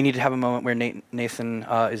 we needed to have a moment where Nathan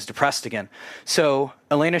is depressed again. So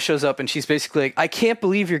Elena shows up and she's basically like, I can't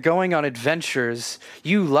believe you're going on adventures.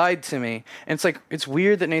 You lied to me. And it's like, it's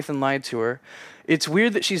weird that Nathan lied to her. It's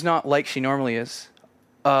weird that she's not like she normally is.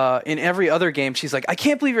 In every other game, she's like, I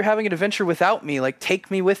can't believe you're having an adventure without me. Like,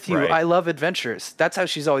 take me with you. Right. I love adventures. That's how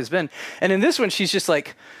she's always been. And in this one, she's just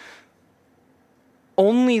like,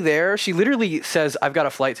 only there. She literally says, I've got a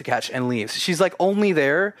flight to catch, and leaves. She's like only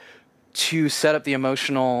there to set up the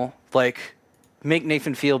emotional, like, make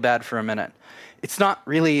Nathan feel bad for a minute. It's not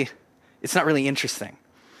really interesting.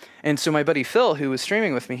 And so my buddy Phil, who was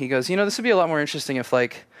streaming with me, he goes, this would be a lot more interesting if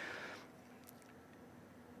like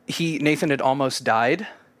Nathan had almost died,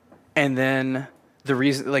 and then the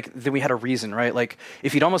reason, like, then we had a reason, right? Like,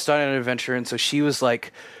 if he'd almost died on an adventure, and so she was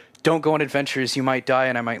like, don't go on adventures, you might die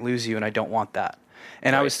and I might lose you, and I don't want that.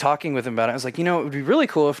 And I was talking with him about it. I was like, it would be really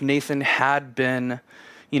cool if Nathan had been,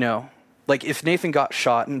 like if Nathan got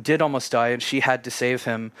shot and did almost die and she had to save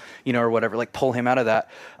him, or whatever, like pull him out of that.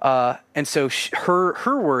 And so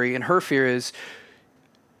her worry and her fear is,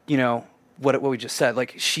 what we just said,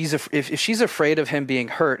 like if she's afraid of him being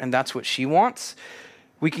hurt and that's what she wants,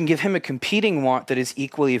 we can give him a competing want that is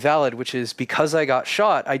equally valid, which is because I got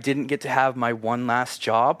shot, I didn't get to have my one last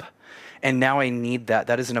job. And now I need that.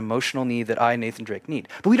 That is an emotional need that I, Nathan Drake, need.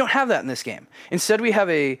 But we don't have that in this game. Instead, we have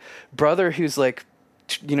a brother who's like,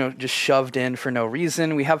 just shoved in for no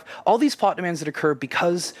reason. We have all these plot demands that occur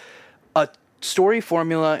because a story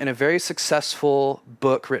formula in a very successful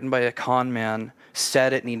book written by a con man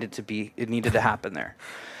said it needed to happen there.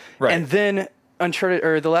 Right. And then Uncharted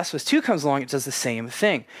or The Last of Us 2 comes along, it does the same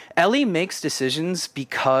thing. Ellie makes decisions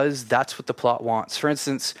because that's what the plot wants. For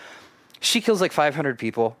instance, she kills like 500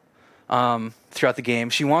 people throughout the game.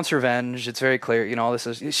 She wants revenge. It's very clear, all this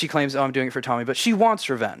is, she claims, I'm doing it for Tommy, but she wants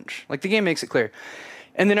revenge. Like the game makes it clear.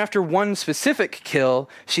 And then after one specific kill,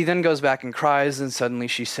 she then goes back and cries, and suddenly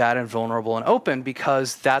she's sad and vulnerable and open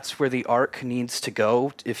because that's where the arc needs to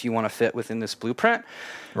go if you want to fit within this blueprint.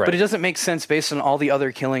 Right. But it doesn't make sense based on all the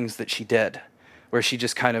other killings that she did, where she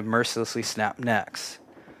just kind of mercilessly snapped necks.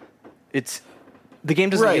 The game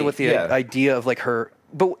doesn't deal with the idea of like her,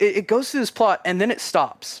 but it goes through this plot and then it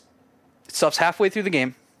stops. It stops halfway through the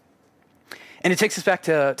game. And it takes us back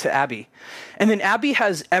to Abby. And then Abby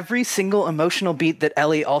has every single emotional beat that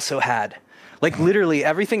Ellie also had. Like literally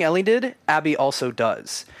everything Ellie did, Abby also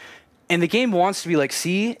does. And the game wants to be like,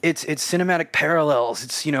 see, it's cinematic parallels.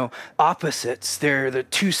 It's, opposites. They're the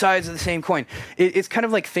two sides of the same coin. It's kind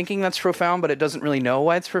of like thinking that's profound, but it doesn't really know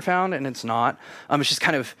why it's profound, and it's not. It's just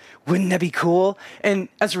kind of, wouldn't that be cool? And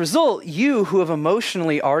as a result, you who have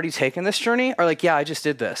emotionally already taken this journey are like, yeah, I just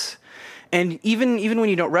did this. And even when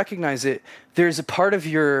you don't recognize it, there's a part of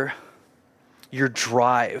your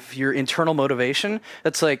drive, your internal motivation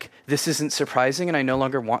that's like, this isn't surprising and I no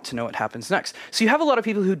longer want to know what happens next. So you have a lot of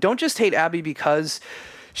people who don't just hate Abby because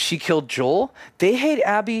she killed Joel. They hate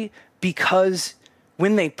Abby because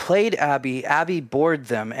when they played Abby, Abby bored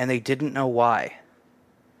them and they didn't know why.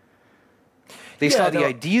 They saw the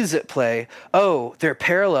ideas at play. Oh, they're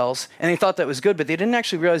parallels. And they thought that was good, but they didn't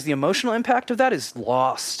actually realize the emotional impact of that is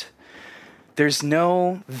lost. There's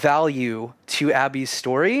no value to Abby's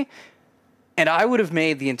story. And I would have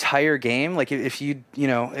made the entire game, like if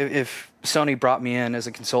Sony brought me in as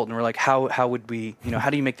a consultant and were like, how would we, how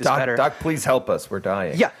do you make this better? Doc, please help us. We're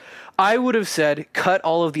dying. Yeah. I would have said, cut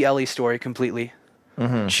all of the Ellie story completely.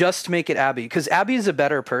 Mm-hmm. Just make it Abby. Because Abby is a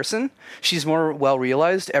better person. She's more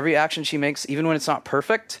well-realized. Every action she makes, even when it's not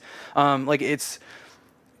perfect,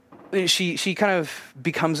 she kind of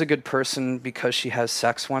becomes a good person because she has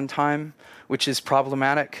sex one time, which is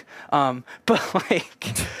problematic. But like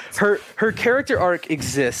her character arc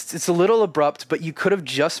exists. It's a little abrupt, but you could have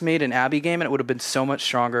just made an Abby game and it would have been so much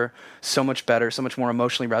stronger, so much better, so much more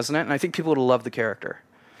emotionally resonant. And I think people would have loved the character.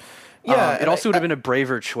 Yeah. It also would have been a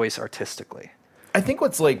braver choice artistically. I think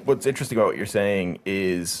what's interesting about what you're saying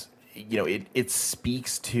is, it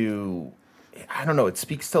speaks to, it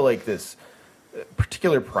speaks to like this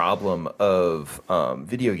particular problem of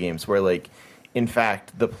video games where like, in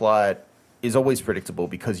fact, the plot is always predictable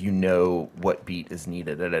because you know what beat is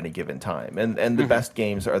needed at any given time. And the best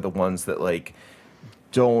games are the ones that like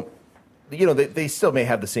don't, they still may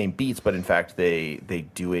have the same beats, but in fact they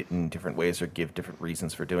do it in different ways or give different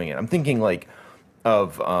reasons for doing it. I'm thinking like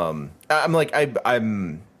of I'm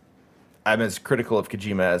as critical of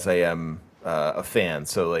Kojima as I am a fan.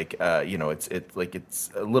 So like it's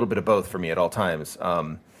a little bit of both for me at all times.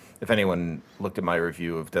 If anyone looked at my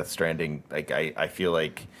review of Death Stranding, like I feel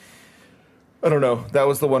like, I don't know, that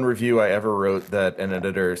was the one review I ever wrote that an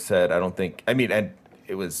editor said, and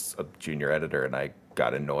it was a junior editor and I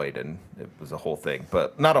got annoyed and it was a whole thing,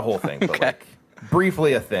 but not a whole thing, but like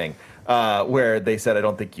briefly a thing, where they said, I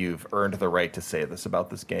don't think you've earned the right to say this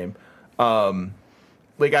about this game.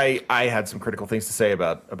 Like I had some critical things to say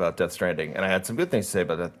about Death Stranding, and I had some good things to say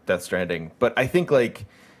about Death Stranding, but I think like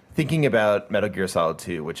thinking about Metal Gear Solid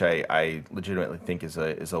 2, which I legitimately think is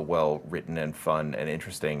a well written and fun and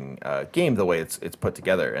interesting game, the way it's put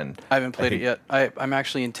together. And I haven't played it yet. I'm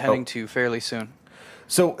actually intending to fairly soon.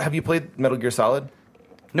 So have you played Metal Gear Solid?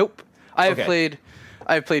 Nope. I have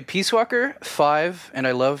I played Peace Walker 5, and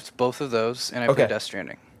I loved both of those, and I Okay. played Death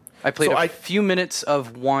Stranding. I played a few minutes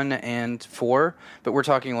of 1 and 4, but we're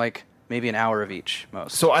talking like maybe an hour of each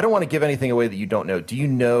most. So I don't want to give anything away that you don't know. Do you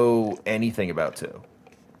know anything about 2?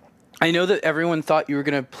 I know that everyone thought you were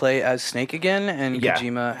going to play as Snake again, and Yeah.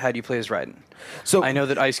 Kojima had you play as Raiden. So I know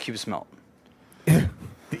that ice cubes melt.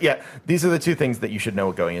 yeah, these are the 2 things that you should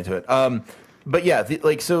know going into it. But yeah, the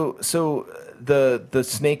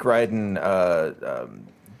Snake Raiden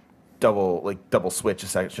double switch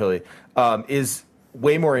essentially is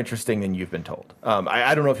way more interesting than you've been told.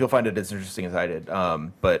 I don't know if you'll find it as interesting as I did,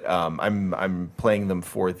 but I'm playing them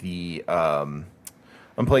for the I'm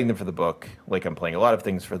playing them for the book. Like I'm playing a lot of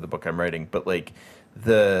things for the book I'm writing, but like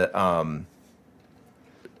the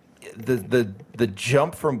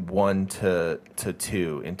jump from 1 to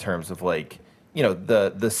 2 in terms of like, you know,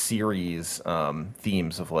 the series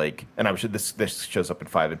themes of like, and I'm sure this shows up in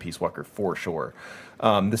 5 and Peace Walker for sure.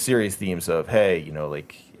 The series themes of, hey, you know,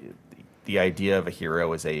 like the idea of a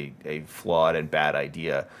hero is a flawed and bad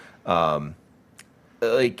idea.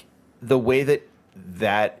 Like the way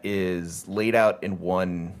that is laid out in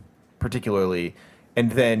 1 particularly,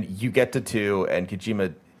 and then you get to 2 and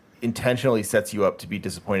Kojima intentionally sets you up to be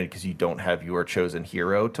disappointed because you don't have your chosen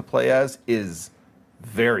hero to play as is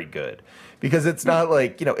very good. Because it's not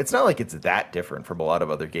like, you know, it's not like it's that different from a lot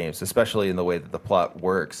of other games, especially in the way that the plot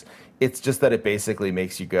works. It's just that it basically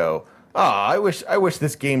makes you go, I wish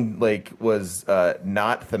this game like was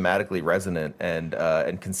not thematically resonant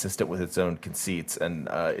and consistent with its own conceits, and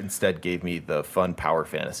instead gave me the fun power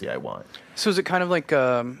fantasy I want. So is it kind of like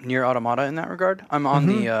Nier Automata in that regard? I'm on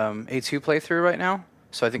the A2 playthrough right now,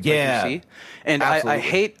 so I think Yeah, like you see. And I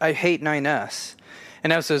hate 9S.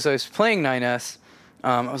 And as I was playing 9S,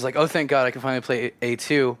 I was like, oh, thank God I can finally play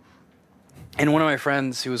A2. And one of my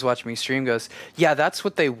friends who was watching me stream goes, yeah, that's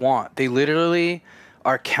what they want. They literally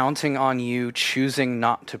are counting on you choosing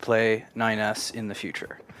not to play 9S in the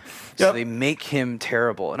future. So Yep. they make him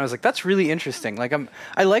terrible. And I was like, that's really interesting. Like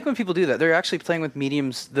I like when people do that. They're actually playing with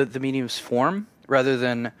mediums, the medium's form, rather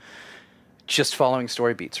than just following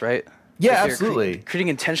story beats, right? Yeah, Like they're absolutely. creating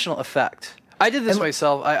intentional effect. I did this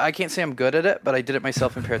myself. I can't say I'm good at it, but I did it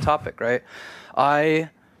myself in Paratopic, right? I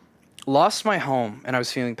lost my home and I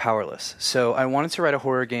was feeling powerless. So I wanted to write a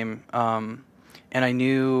horror game, and I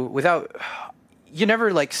knew without... You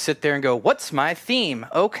never like sit there and go, what's my theme?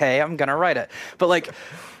 Okay, I'm going to write it. But like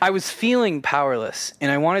I was feeling powerless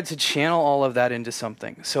and I wanted to channel all of that into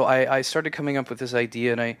something. So I started coming up with this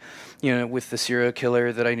idea, and I, you know, with the serial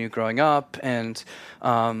killer that I knew growing up, and,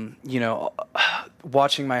 you know,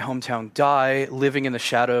 watching my hometown die, living in the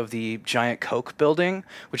shadow of the giant Coke building,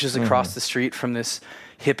 which is across the street from this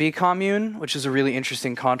hippie commune, which is a really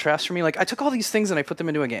interesting contrast for me. Like, I took all these things and I put them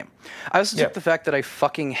into a game. I also took the fact that I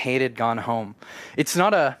fucking hated Gone Home. It's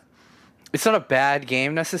not a bad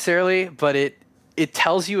game necessarily, but it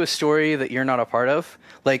tells you a story that you're not a part of.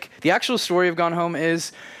 Like, the actual story of Gone Home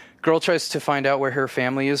is girl tries to find out where her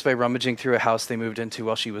family is by rummaging through a house they moved into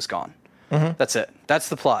while she was gone. That's it. That's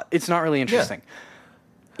the plot. It's not really interesting.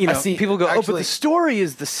 You know, people go, oh, but the story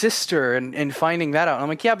is the sister and finding that out. And I'm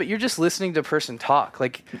like, yeah, but you're just listening to a person talk.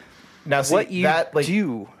 Like, now, see, what you that, like,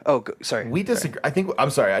 do. Oh, sorry. We disagree. I think. I'm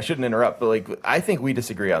sorry. I shouldn't interrupt, but like, I think we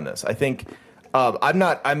disagree on this. I think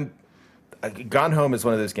Gone Home is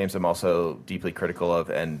one of those games I'm also deeply critical of,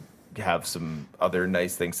 and have some other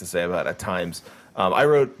nice things to say about at times. I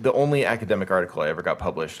wrote the only academic article I ever got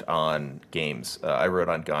published on games. I wrote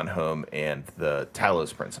on Gone Home and the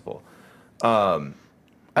Talos Principle.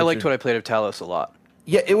 I liked what I played of Talos a lot.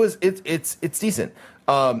 Yeah, it's decent.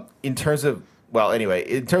 In terms of, well, anyway,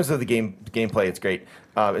 in terms of the gameplay, it's great.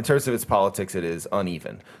 In terms of its politics, it is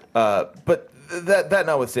uneven. But that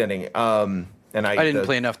notwithstanding, and I didn't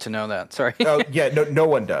play enough to know that. Sorry. Oh yeah, no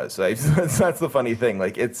one does. Like, that's the funny thing.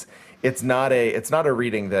 Like it's not a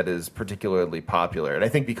reading that is particularly popular, and I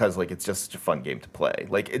think because like it's just such a fun game to play.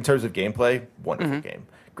 Like in terms of gameplay, wonderful game,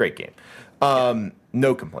 great game,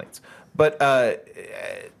 no complaints. But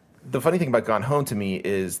the funny thing about Gone Home to me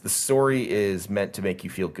is the story is meant to make you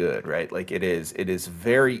feel good, right? Like it is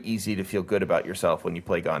very easy to feel good about yourself when you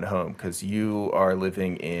play Gone Home because you are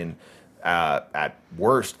living in at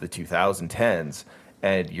worst the 2010s,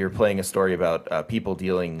 and you're playing a story about people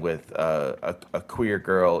dealing with a queer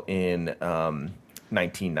girl in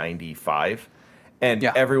 1995, and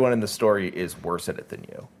everyone in the story is worse at it than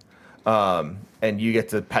you. And you get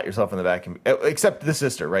to pat yourself on the back, except the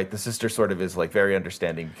sister, right? The sister sort of is like very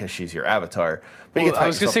understanding because she's your avatar. But Well, I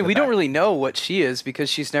was going to say, we don't really know what she is because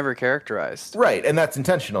she's never characterized. Right, and that's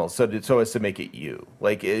intentional, so as to make it you.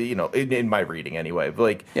 Like, in my reading anyway. But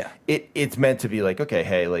like, Yeah. it's meant to be like, okay,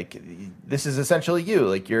 hey, like, this is essentially you.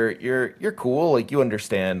 Like, you're cool. Like, you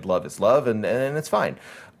understand love is love, and it's fine.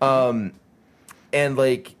 And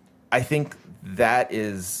like, I think that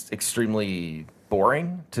is extremely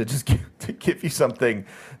boring to just give you something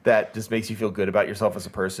that just makes you feel good about yourself as a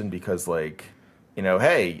person because, like,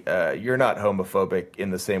 hey, you're not homophobic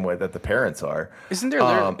in the same way that the parents are. Isn't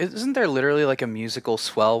there literally like a musical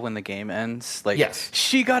swell when the game ends? Like, yes,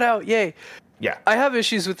 she got out, yay. Yeah. I have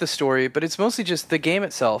issues with the story, but it's mostly just the game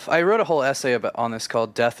itself. I wrote a whole essay on this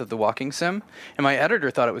called Death of the Walking Sim, and my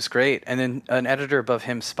editor thought it was great, and then an editor above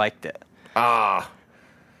him spiked it.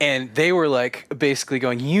 And they were like basically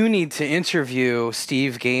going, you need to interview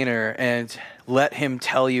Steve Gaynor and let him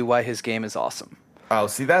tell you why his game is awesome. Oh,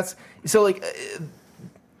 see,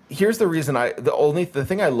 here's the reason the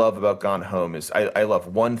thing I love about Gone Home is I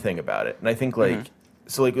love one thing about it. And I think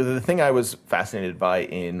the thing I was fascinated by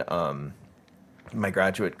in my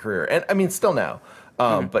graduate career, and I mean still now,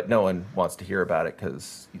 but no one wants to hear about it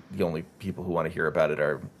because the only people who want to hear about it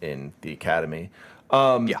are in the academy.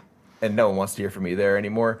 And no one wants to hear from me there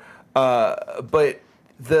anymore. But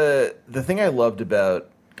the thing I loved about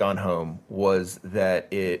Gone Home was that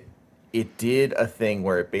it did a thing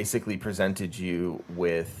where it basically presented you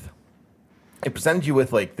with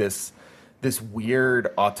like this weird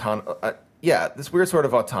this weird sort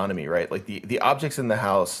of autonomy, right? Like the objects in the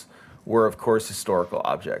house were of course historical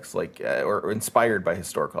objects, like or inspired by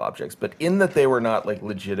historical objects, but in that they were not like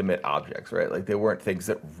legitimate objects, right? Like they weren't things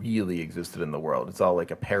that really existed in the world. It's all like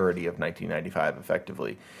a parody of 1995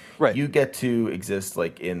 effectively. Right. You get to exist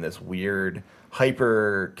like in this weird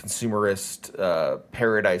hyper consumerist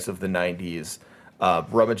paradise of the 90s,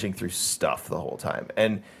 rummaging through stuff the whole time.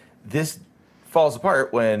 And this falls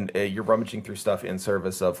apart when you're rummaging through stuff in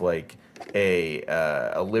service of like a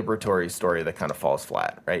liberatory story that kind of falls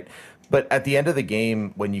flat, right? But at the end of the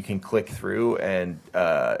game, when you can click through and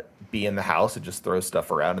be in the house and just throw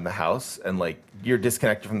stuff around in the house, and like you're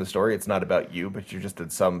disconnected from the story, it's not about you, but you're just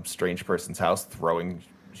at some strange person's house throwing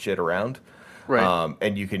shit around. Right.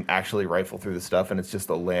 And you can actually rifle through the stuff, and it's just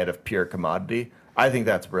a land of pure commodity. I think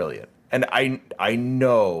that's brilliant. And I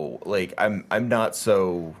know, like, I'm not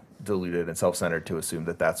so deluded and self-centered to assume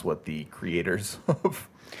that that's what the creators of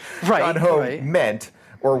Gone Home meant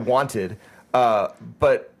or wanted.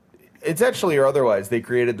 But intentionally or otherwise, they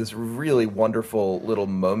created this really wonderful little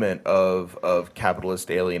moment of capitalist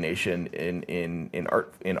alienation in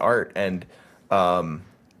art. And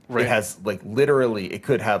it has like literally, it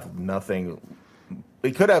could have nothing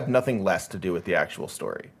less to do with the actual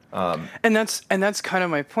story. And that's kind of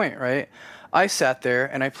my point, right? I sat there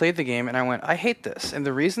and I played the game and I went, I hate this. And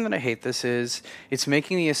the reason that I hate this is it's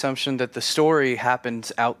making the assumption that the story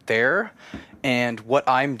happens out there and what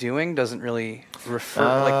I'm doing doesn't really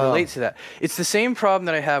relate to that. It's the same problem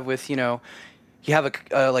that I have with, you have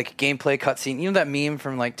a like gameplay cutscene. You know that meme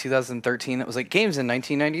from like 2013 that was like games in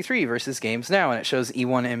 1993 versus games now, and it shows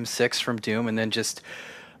E1 M6 from Doom and then just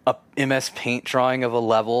a MS Paint drawing of a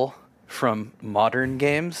level from modern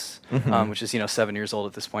games, which is 7 years old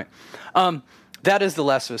at this point. That is The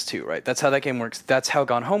Last of Us 2, right? That's how that game works. That's how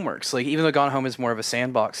Gone Home works. Like, even though Gone Home is more of a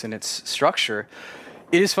sandbox in its structure,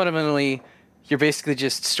 it is fundamentally, you're basically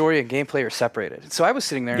just story and gameplay are separated. So I was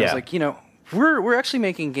sitting there and I was like, we're actually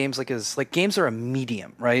making games like games are a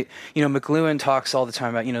medium, right? McLuhan talks all the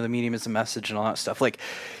time about, the medium is the message and all that stuff. Like,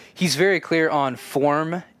 he's very clear on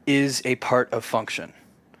form is a part of function.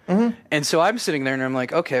 Mm-hmm. And so I'm sitting there and I'm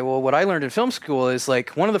like, okay, well, what I learned in film school is like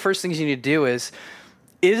one of the first things you need to do is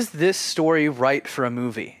this story right for a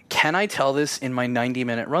movie? Can I tell this in my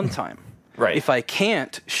 90-minute runtime? Right. If I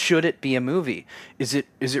can't, should it be a movie? Is it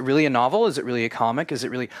really a novel? Is it really a comic? Is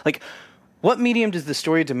it really like what medium does the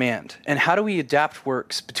story demand? And how do we adapt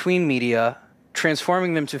works between media,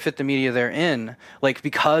 transforming them to fit the media they're in? Like,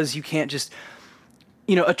 because you can't just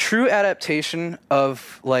a true adaptation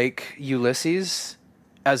of like Ulysses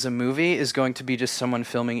as a movie is going to be just someone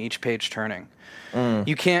filming each page turning.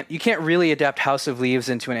 You can't really adapt House of Leaves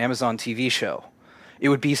into an Amazon TV show. It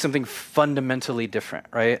would be something fundamentally different,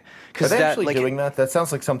 right? Because actually doing that? That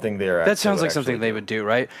sounds like something that sounds like something they would do,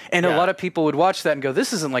 right? And a lot of people would watch that and go,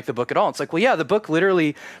 "This isn't like the book at all." It's like, well, yeah, the book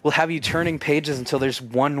literally will have you turning pages until there's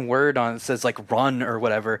one word on it that says like "run" or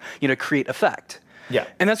whatever, to create effect. Yeah.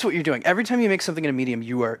 And that's what you're doing. Every time you make something in a medium,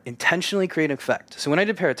 you are intentionally creating effect. So when I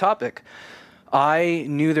did Paratopic, I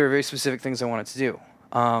knew there were very specific things I wanted to do.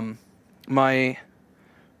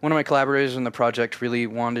 one of my collaborators in the project really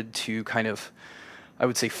wanted to kind of, I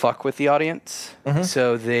would say, fuck with the audience.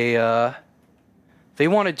 So they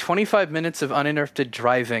wanted 25 minutes of uninterrupted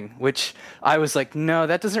driving, which I was like, no,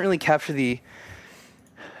 that doesn't really capture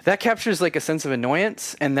that captures like a sense of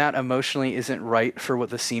annoyance, and that emotionally isn't right for what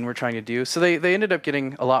the scene we're trying to do. So they ended up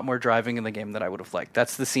getting a lot more driving in the game than I would have liked.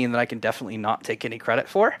 That's the scene that I can definitely not take any credit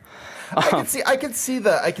for. I can see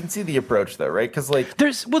the approach though, right? Because like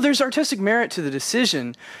there's artistic merit to the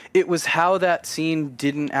decision. It was how that scene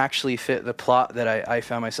didn't actually fit the plot that I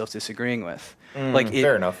found myself disagreeing with.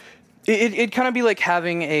 Fair enough. It'd kind of be like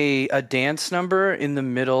having a dance number in the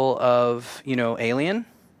middle of, Alien.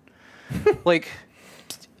 Like,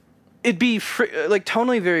 it'd be like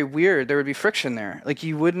tonally very weird. There would be friction there. Like,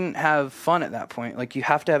 you wouldn't have fun at that point. Like, you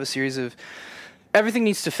have to have a series of, everything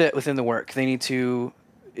needs to fit within the work. It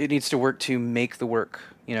needs to work to make the work,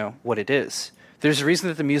 what it is. There's a reason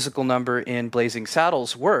that the musical number in Blazing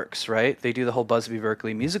Saddles works, right? They do the whole Busby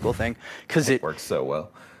Berkeley musical thing because it works so well.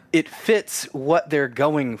 It fits what they're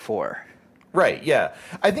going for. Right. Yeah.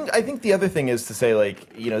 I think the other thing is to say,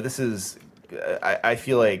 like, this is. I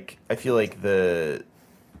feel like the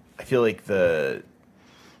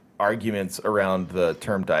arguments around the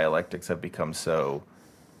term dialectics have become so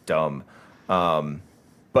dumb.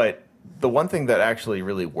 But the one thing that actually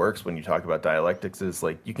really works when you talk about dialectics is,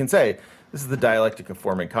 like, you can say this is the dialectic of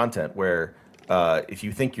form and content, where if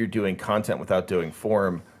you think you're doing content without doing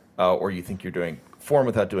form, or you think you're doing form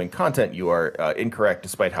without doing content, you are incorrect,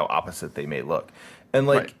 despite how opposite they may look. And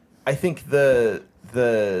like, right. I think the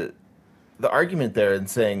argument there in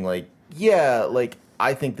saying, like, yeah, like,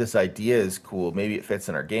 I think this idea is cool, maybe it fits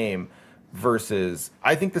in our game, versus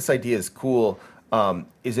I think this idea is cool,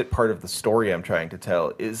 is it part of the story I'm trying to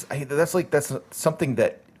tell? That's something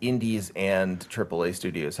that indies and AAA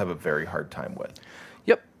studios have a very hard time with.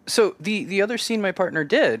 Yep. So the other scene my partner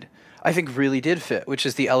did, I think really did fit, which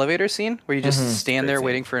is the elevator scene where you just stand there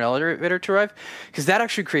waiting for an elevator to arrive, because that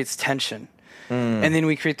actually creates tension. And then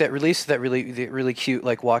we create that release, that really cute,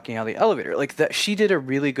 like, walking out of the elevator. Like, that, she did a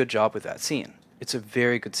really good job with that scene. It's a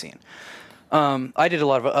very good scene. I did a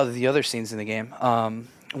lot of the other scenes in the game.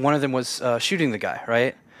 One of them was shooting the guy,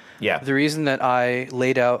 right? Yeah. The reason that I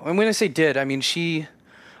laid out, and when I say did, I mean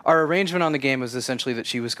our arrangement on the game was essentially that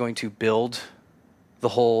she was going to build the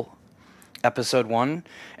whole episode 1,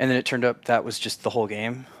 and then it turned up that was just the whole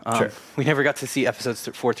game. Sure. We never got to see episodes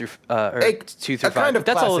 4 through 2 through 5. Kind of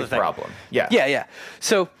that's all classic problem. Yeah. Yeah.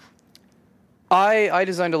 So I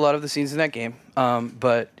designed a lot of the scenes in that game,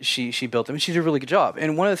 but she built them, and she did a really good job.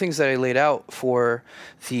 And one of the things that I laid out for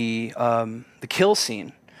the kill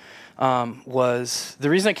scene was, the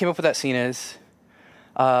reason I came up with that scene is,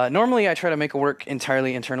 normally I try to make a work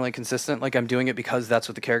entirely internally consistent, like I'm doing it because that's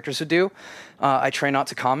what the characters would do. I try not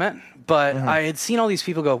to comment, but I had seen all these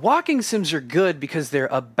people go, walking sims are good because they're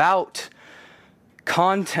about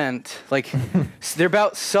content, like they're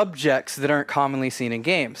about subjects that aren't commonly seen in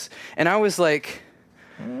games. And I was like,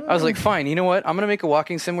 fine, you know what? I'm gonna make a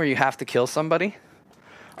walking sim where you have to kill somebody,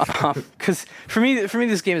 because for me,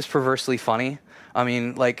 this game is perversely funny. I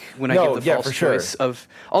mean, like, when I give the false choice of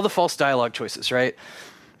all the false dialogue choices, right?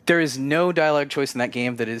 There is no dialogue choice in that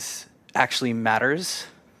game that actually matters.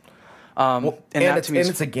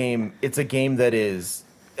 It's a game that is.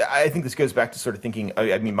 I think this goes back to sort of thinking.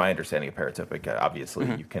 I mean, my understanding of Paratypic.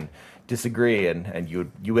 Obviously, you can disagree, and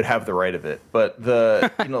you would have the right of it. But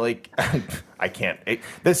like, I can't.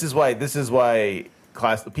 This is why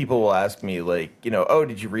people will ask me, like, oh,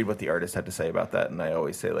 did you read what the artist had to say about that? And I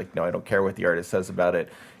always say, like, no, I don't care what the artist says about it,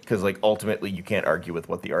 because, like, ultimately you can't argue with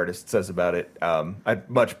what the artist says about it. I'd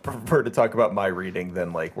much prefer to talk about my reading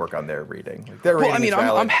than, like, work on their reading. Like, their reading is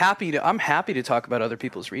valid. I'm happy to talk about other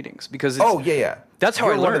people's readings, because that's how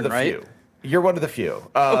I learn, right? Few. You're one of the few.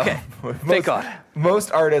 Okay, thank God.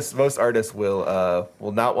 Most artists will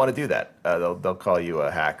not want to do that. They'll call you a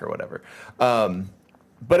hack or whatever.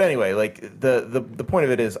 But anyway, like, the point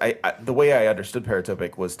of it is, the way I understood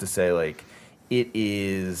Paratypic was to say, like, it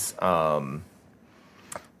is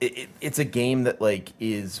it's a game that, like,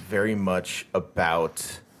 is very much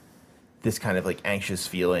about this kind of, like, anxious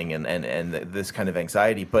feeling and this kind of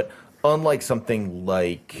anxiety, but unlike something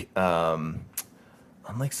like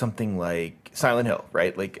Silent Hill,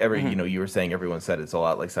 right? Like, you were saying everyone said it's a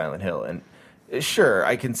lot like Silent Hill, and sure,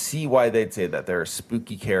 I can see why they'd say that. There are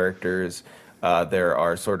spooky characters. There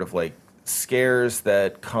are sort of, like, scares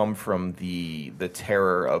that come from the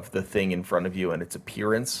terror of the thing in front of you and its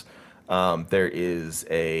appearance. There is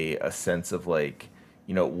a sense of, like,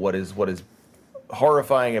 what is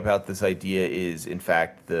horrifying about this idea is, in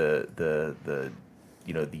fact, the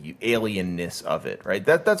the alienness of it, right?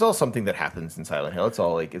 That's all something that happens in Silent Hill. It's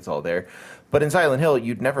all there. But in Silent Hill,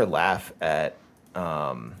 you'd never laugh at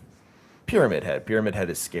Pyramid Head. Pyramid Head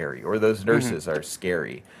is scary, or those nurses are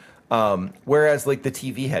scary. Whereas like the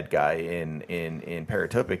TV head guy in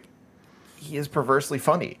Paratopic, he is perversely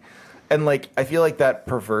funny. And like I feel like that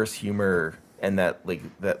perverse humor and that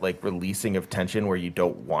releasing of tension where you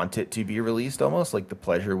don't want it to be released, almost like the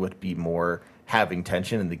pleasure would be more having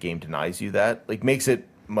tension and the game denies you that, like makes it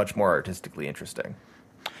much more artistically interesting.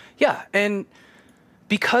 Yeah, and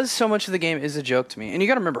because so much of the game is a joke to me, and you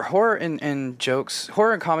got to remember, horror and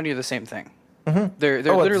comedy are the same thing. Mm-hmm. They're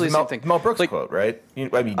literally the same thing. Mel Brooks quote, right? We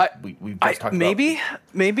just talked maybe.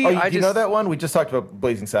 Oh, you know that one? We just talked about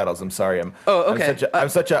Blazing Saddles. I'm sorry. Okay. I'm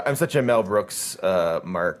such a Mel Brooks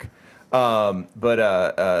mark.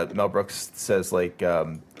 But Mel Brooks says like,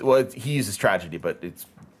 he uses tragedy, but it's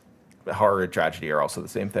horror and tragedy are also the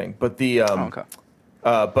same thing. But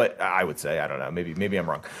but I would say, I don't know, maybe I'm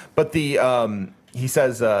wrong. But he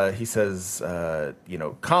says,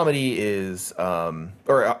 comedy is,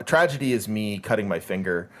 tragedy is me cutting my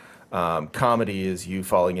finger. Comedy is you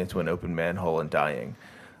falling into an open manhole and dying.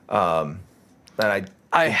 And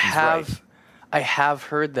I have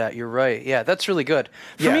heard that. You're right. Yeah, that's really good.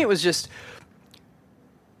 For me, it was just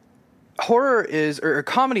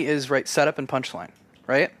comedy is right setup and punchline,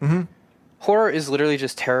 right? Mm-hmm. Horror is literally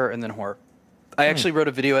just terror and then horror. I actually wrote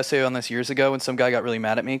a video essay on this years ago, and some guy got really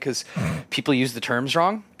mad at me because people use the terms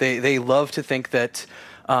wrong. They love to think that,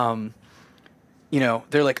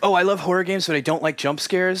 they're like, oh, I love horror games, but I don't like jump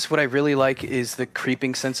scares. What I really like is the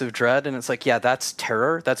creeping sense of dread. And it's like, yeah, that's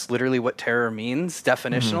terror. That's literally what terror means,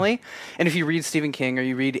 definitionally. Mm-hmm. And if you read Stephen King or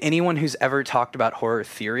you read anyone who's ever talked about horror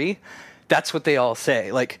theory, that's what they all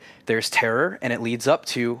say. Like, there's terror, and it leads up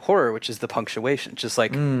to horror, which is the punctuation, just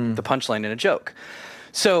like the punchline in a joke.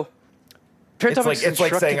 So it's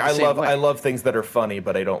like saying I love things that are funny,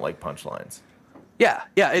 but I don't like punchlines. Yeah,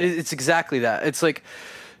 it's exactly that. It's like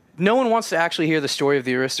no one wants to actually hear the story of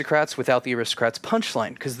the aristocrats without the aristocrats'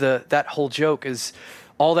 punchline, because that whole joke is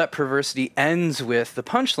all that perversity ends with the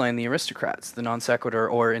punchline, the aristocrats, the non sequitur,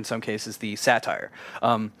 or in some cases the satire.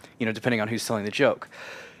 Depending on who's telling the joke.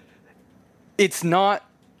 It's not.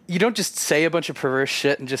 You don't just say a bunch of perverse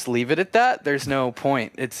shit and just leave it at that. There's no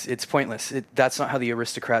point. It's pointless. That's not how the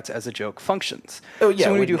aristocrats as a joke functions. Oh yeah.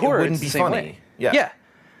 So when we do horror, it wouldn't it's be the same funny. way. Yeah.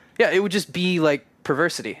 It would just be like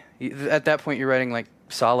perversity. At that point, you're writing like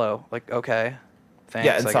Salo. Like, okay, thanks.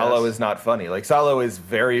 Yeah, and Salo is not funny. Like Salo is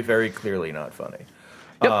very, very clearly not funny.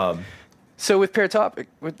 Yep. So with Paratopic,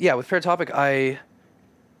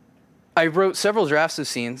 I wrote several drafts of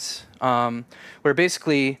scenes where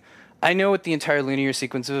basically I know what the entire linear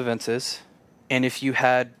sequence of events is, and if you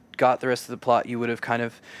had got the rest of the plot, you would have kind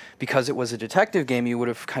of, because it was a detective game, you would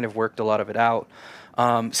have kind of worked a lot of it out.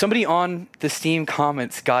 Somebody on the Steam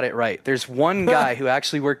comments got it right. There's one guy who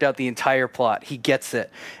actually worked out the entire plot. He gets it,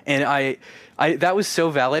 and I that was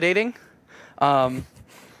so validating.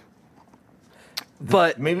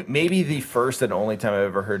 But maybe the first and only time I've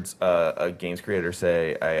ever heard a games creator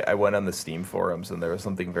say, I went on the Steam forums and there was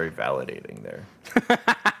something very validating there.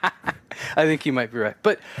 I think you might be right.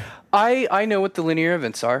 But I know what the linear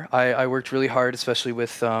events are. I worked really hard, especially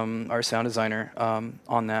with our sound designer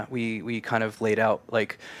on that. We kind of laid out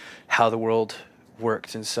like how the world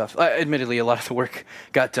worked and stuff. Admittedly, a lot of the work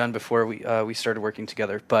got done before we started working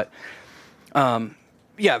together. But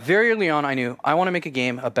very early on, I knew I want to make a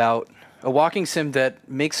game about a walking sim that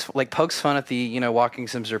pokes fun at the, walking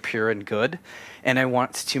sims are pure and good. And I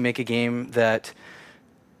want to make a game that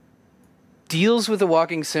deals with the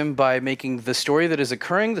walking sim by making the story that is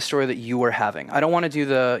occurring the story that you are having. I don't want to do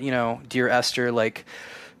the, Dear Esther, like,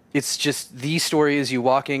 it's just the story is you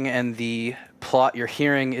walking and the plot you're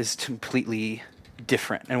hearing is completely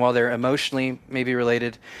different. And while they're emotionally maybe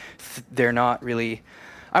related, they're not really.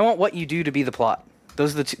 I want what you do to be the plot.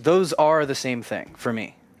 Those are the same thing for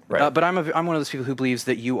me. Right. But I'm one of those people who believes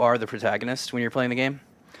that you are the protagonist when you're playing the game.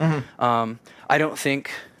 Mm-hmm. I don't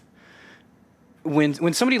think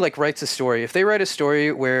when somebody like writes a story, if they write a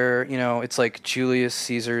story where it's like Julius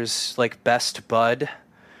Caesar's like best bud,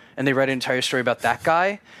 and they write an entire story about that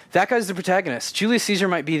guy's the protagonist. Julius Caesar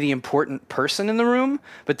might be the important person in the room,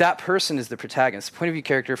 but that person is the protagonist. The point of view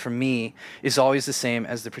character for me is always the same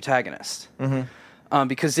as the protagonist. Mm-hmm.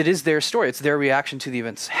 Because it is their story. It's their reaction to the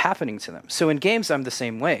events happening to them. So in games, I'm the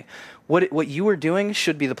same way. What you are doing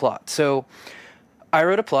should be the plot. So I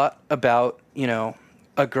wrote a plot about,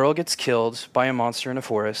 a girl gets killed by a monster in a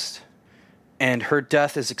forest, and her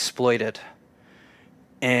death is exploited.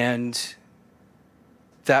 And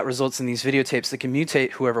that results in these videotapes that can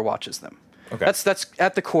mutate whoever watches them. Okay. That's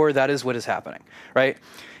at the core. That is what is happening, right?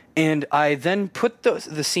 And I then put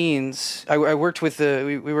the scenes. I worked with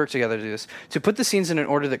we worked together to do this, to put the scenes in an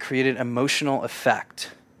order that created emotional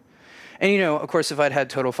effect. And, of course, if I'd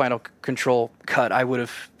had total Final Control cut, I would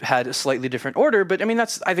have had a slightly different order. But I mean, I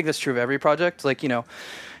think that's true of every project. Like,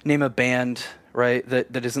 name a band, right,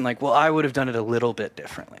 that isn't like, well, I would have done it a little bit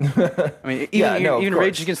differently. I mean, even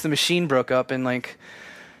Rage Against the Machine broke up, and like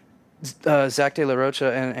Zach De La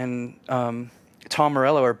Rocha and Tom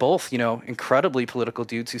Morello are both, incredibly political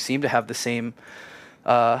dudes who seem to have the same,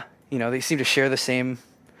 they seem to share the same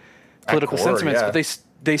political sentiments, but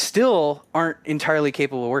they still aren't entirely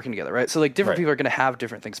capable of working together, right? So like different people are going to have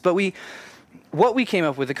different things. But what we came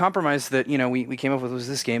up with, the compromise that, we came up with was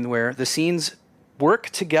this game where the scenes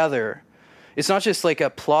work together. It's not just like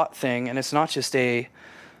a plot thing, and it's not just we're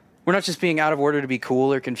not just being out of order to be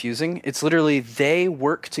cool or confusing. It's literally they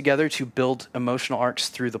work together to build emotional arcs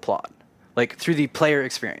through the plot, like through the player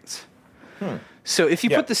experience. So if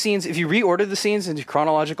you put the scenes, if you reorder the scenes into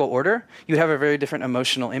chronological order, you'd have a very different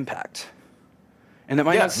emotional impact. And that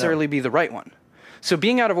might not necessarily be the right one. So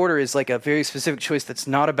being out of order is like a very specific choice that's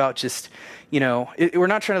not about just, we're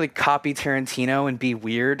not trying to like copy Tarantino and be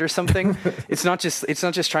weird or something. It's not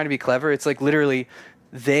just trying to be clever. It's like literally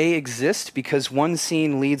they exist because one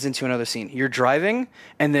scene leads into another scene. You're driving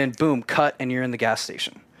and then boom, cut, and you're in the gas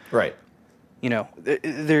station. Right.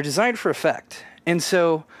 They're designed for effect. And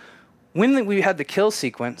so when we had the kill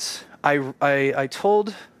sequence, I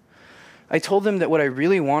told them that what I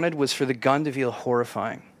really wanted was for the gun to feel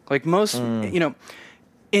horrifying. Like most,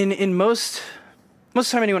 in most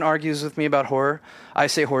time anyone argues with me about horror, I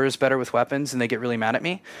say horror is better with weapons, and they get really mad at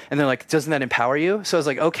me. And they're like, doesn't that empower you? So I was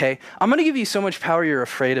like, okay, I'm going to give you so much power you're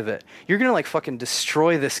afraid of it. You're going to like fucking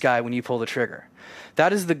destroy this guy when you pull the trigger.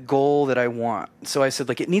 That is the goal that I want. So I said,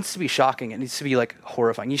 like, it needs to be shocking. It needs to be like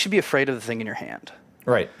horrifying. You should be afraid of the thing in your hand.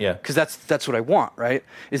 Right, yeah. Because that's what I want, right?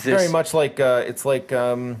 Is this very much like it's like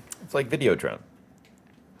Videodrome.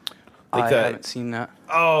 I haven't seen that.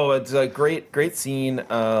 Oh, it's a great scene.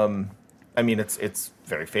 I mean, it's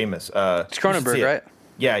very famous. It's Cronenberg, right?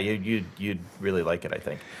 Yeah, you'd really like it, I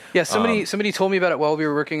think. Yeah, somebody told me about it while we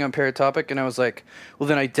were working on Paratopic, and I was like, well,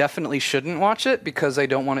 then I definitely shouldn't watch it because I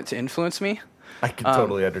don't want it to influence me. I can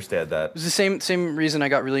totally understand that. It's the same reason I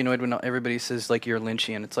got really annoyed when everybody says like you're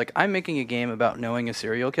Lynchian. It's like I'm making a game about knowing a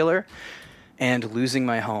serial killer and losing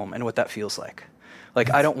my home and what that feels like. Like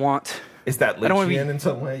I don't want. Is that Lynchian in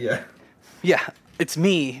some way? Yeah. Yeah, it's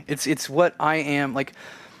me. It's what I am. Like,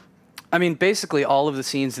 I mean, basically all of the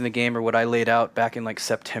scenes in the game are what I laid out back in like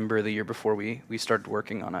September the year before we started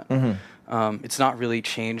working on it. Mm-hmm. It's not really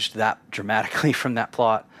changed that dramatically from that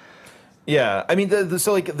plot. Yeah, I mean,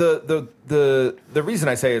 the reason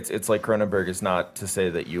I say it's like Cronenberg is not to say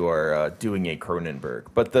that you are doing a Cronenberg,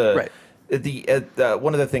 but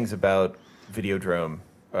one of the things about Videodrome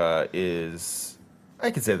is I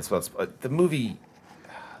could say this about the movie.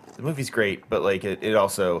 The movie's great, but like it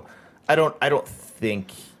also, I don't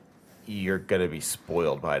think you're gonna be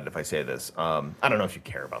spoiled by it if I say this. I don't know if you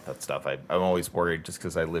care about that stuff. I'm always worried just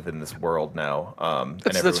because I live in this world now.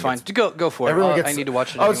 That's fine. Go for it. I need to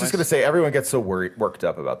watch it. I was just gonna say everyone gets so worked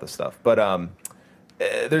up about this stuff, but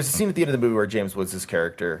there's a scene at the end of the movie where James Woods'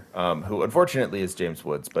 character, who unfortunately is James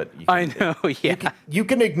Woods, but I know, yeah, you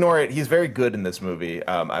can ignore it. He's very good in this movie,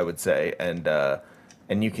 I would say,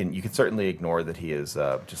 and you can certainly ignore that he is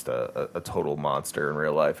just a total monster in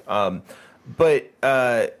real life. But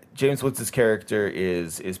James Woods' character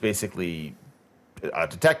is basically a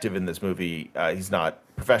detective in this movie. He's not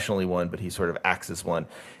professionally one, but he sort of acts as one.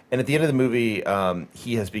 And at the end of the movie,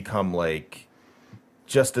 he has become like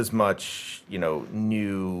just as much,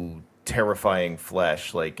 new terrifying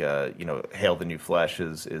flesh, like hail the new flesh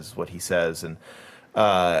is what he says, and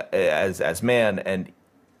as man. And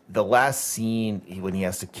the last scene when he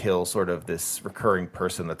has to kill sort of this recurring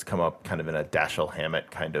person that's come up kind of in a Dashiell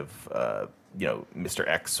Hammett kind of Mr.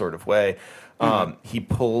 X sort of way, he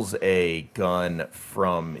pulls a gun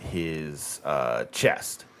from his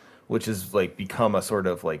chest, which has like become a sort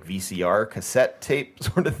of like VCR cassette tape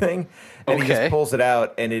sort of thing, and he just pulls it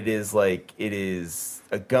out, and it is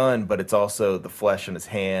a gun, but it's also the flesh in his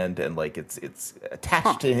hand, and like it's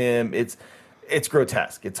attached to him. It's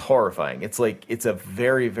grotesque. It's horrifying. It's like it's a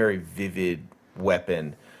very, very vivid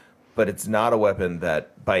weapon, but it's not a weapon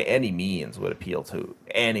that by any means would appeal to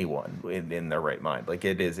anyone in their right mind. Like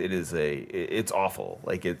it's awful.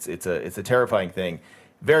 Like it's a terrifying thing,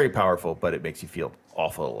 very powerful, but it makes you feel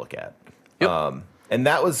awful to look at. Yep. And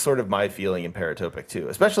that was sort of my feeling in Paratopic too,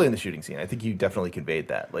 especially in the shooting scene. I think you definitely conveyed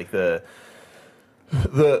that. Like the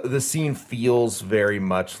scene feels very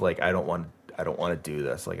much like I don't want I don't want to do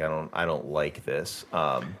this. Like I don't like this.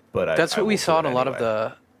 But That's I what we will do saw it in a lot of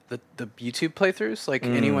anyway. the YouTube playthroughs. Like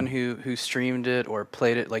anyone who streamed it or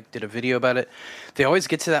played it, like did a video about it, they always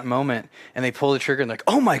get to that moment and they pull the trigger and like,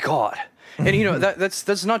 oh my god. And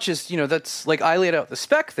that's not just that's like I laid out the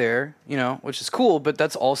spec there, which is cool, but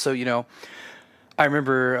that's also I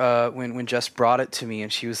remember when Jess brought it to me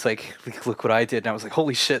and she was like, look what I did, and I was like,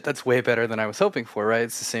 holy shit, that's way better than I was hoping for, right?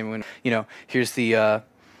 It's the same when here's the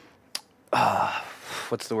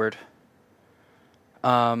what's the word?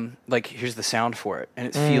 Like here's the sound for it, and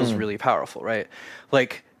it feels really powerful, right?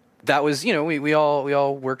 Like that was, we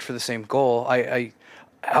all worked for the same goal. I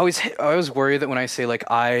always worry that when I say like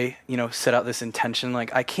I set out this intention,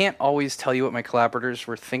 like I can't always tell you what my collaborators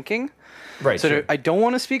were thinking. Right. So sure. I don't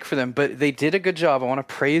want to speak for them, but they did a good job. I want to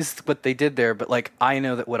praise what they did there, but like I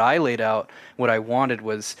know that what I laid out, what I wanted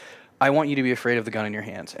was, I want you to be afraid of the gun in your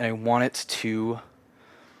hands, and I want it to.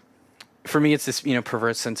 For me, it's this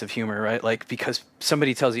perverse sense of humor, right? Like because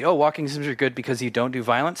somebody tells you, "Oh, walking sims are good because you don't do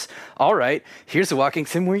violence." All right, here's a walking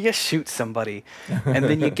sim where you shoot somebody, and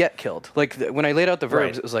then you get killed. Like when I laid out the verbs,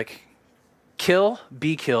 Right. it was like, kill,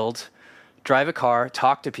 be killed, drive a car,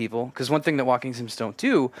 talk to people. Because one thing that walking sims don't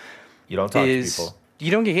do You don't talk to is people.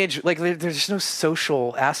 you don't engage. Like there's no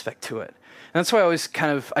social aspect to it. And that's why I always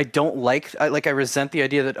I don't like I resent the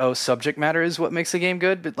idea that subject matter is what makes a game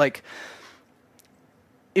good, but like.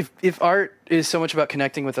 If art is so much about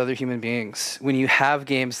connecting with other human beings, when you have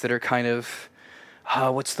games that are kind of,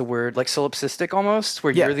 what's the word, like solipsistic almost,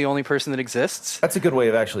 where Yeah. you're the only person that exists. That's a good way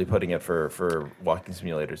of actually putting it for walking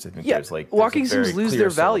simulators. I think Yeah, there's walking there's a very sims lose clear their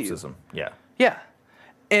value. solipsism. Yeah. Yeah,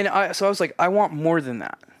 and so I was like, I want more than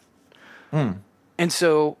that. And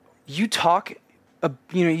so you talk,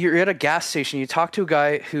 you're at a gas station. You talk to a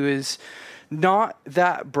guy who is not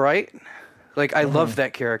that bright. Like I love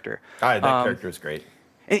that character. That character is great.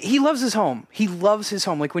 And he loves his home. He loves his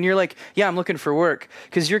home. Like when you're like, yeah, I'm looking for work,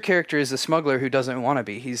 because your character is a smuggler who doesn't want to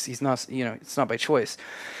be. He's not, it's not by choice.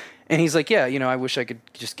 And he's like, yeah, I wish I could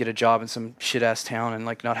just get a job in some shit ass town and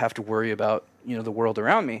like not have to worry about the world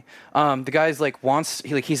around me. The guy's like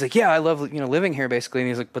he's like, yeah, I love living here basically. And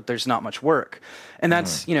he's like, but there's not much work. And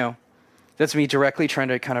that's that's me directly trying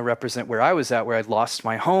to kind of represent where I was at, where I'd lost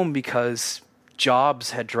my home because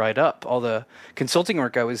jobs had dried up. All the consulting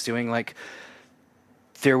work I was doing, like.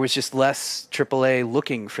 There was just less AAA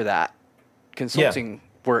looking for that consulting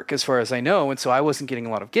work as far as I know. And so I wasn't getting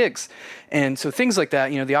a lot of gigs. And so things like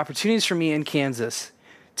that, the opportunities for me in Kansas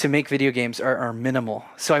to make video games are minimal.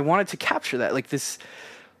 So I wanted to capture that, like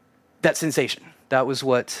that sensation. That was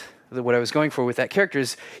what I was going for with that character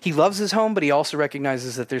is he loves his home, but he also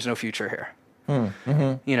recognizes that there's no future here.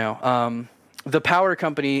 The power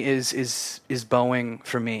company is Boeing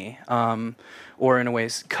for me. Or in a way,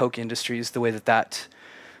 Koch Industries, the way that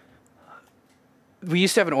we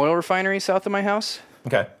used to have an oil refinery south of my house.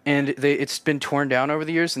 Okay. And it's been torn down over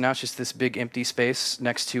the years, and now it's just this big empty space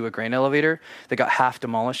next to a grain elevator that got half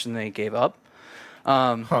demolished and they gave up.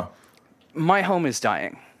 My home is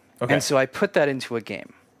dying. Okay. And so I put that into a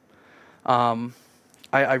game.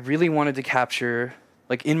 I really wanted to capture,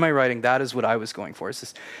 like in my writing, that is what I was going for. It's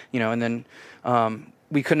just, and then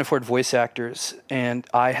we couldn't afford voice actors, and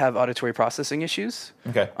I have auditory processing issues.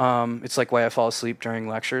 Okay. It's like why I fall asleep during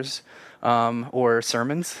lectures or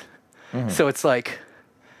sermons. So it's like,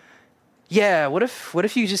 yeah, what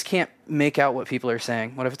if you just can't make out what people are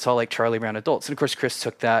saying? What if it's all like Charlie Brown adults? And of course, Chris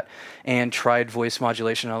took that and tried voice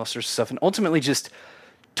modulation and all this sort of stuff, and ultimately just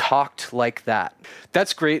talked like that.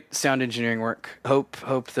 That's great sound engineering work. Hope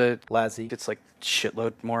that Lazzy. it's like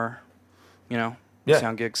shitload more,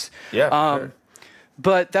 sound gigs. Yeah. Sure.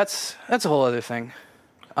 But that's a whole other thing.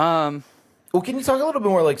 Well, can you talk a little bit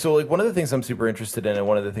more? Like one of the things I'm super interested in, and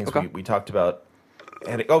one of the things we talked about.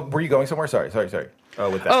 Were you going somewhere? Sorry.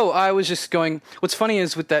 With that. Oh, I was just going. What's funny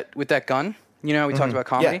is with that gun. We talked about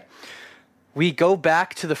comedy. Yeah. We go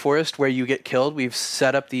back to the forest where you get killed. We've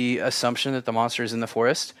set up the assumption that the monster is in the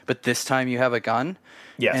forest, but this time you have a gun.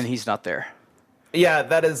 Yes. And he's not there. Yeah,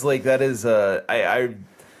 that is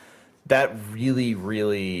that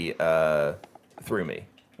really threw me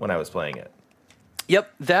when I was playing it.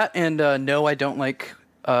 Yep, that and No, I Don't Like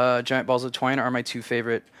Giant Balls of Twine are my two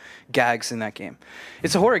favorite gags in that game.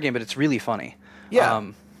 It's a horror game, but it's really funny.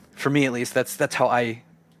 Yeah. For me, at least, that's how I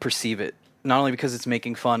perceive it. Not only because it's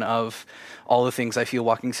making fun of all the things I feel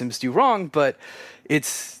walking sims do wrong, but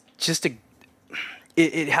it's just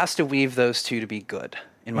it has to weave those two to be good,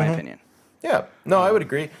 in my opinion. Yeah. No, I would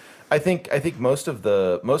agree. I think most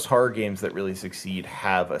horror games that really succeed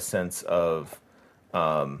have a sense of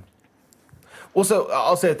well, so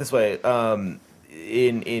I'll say it this way.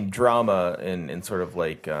 In drama, in sort of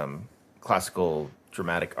like classical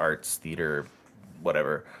dramatic arts, theater,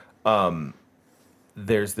 whatever,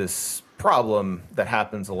 there's this problem that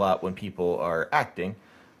happens a lot when people are acting,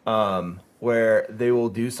 where they will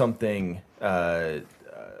do something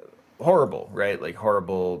horrible, right? Like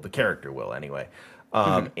horrible, the character will anyway,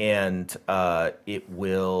 and it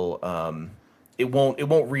will. It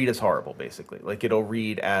won't read as horrible, basically. Like it'll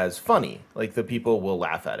read as funny. Like the people will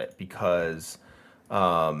laugh at it because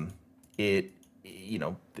it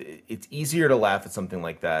it's easier to laugh at something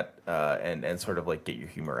like that and sort of like get your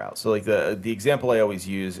humor out. So like the example I always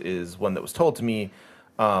use is one that was told to me,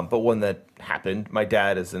 but one that happened. My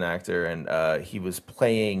dad is an actor, and he was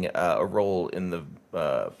playing a role in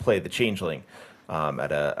the play The Changeling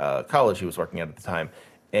at a college he was working at the time.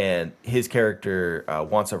 And his character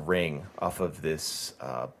wants a ring off of this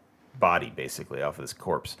body, basically, off of this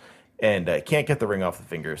corpse. And can't get the ring off the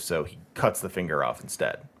finger, so he cuts the finger off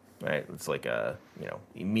instead. Right? It's like a,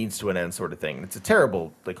 means to an end sort of thing. And it's a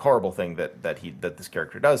terrible, like horrible thing that this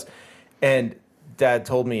character does. And Dad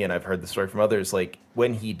told me, and I've heard the story from others, like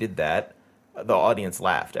when he did that, the audience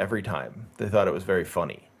laughed every time. They thought it was very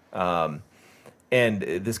funny. And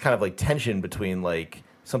this kind of like tension between like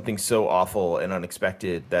something so awful and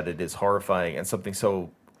unexpected that it is horrifying, and something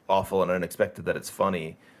so awful and unexpected that it's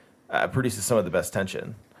funny, produces some of the best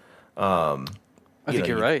tension. I think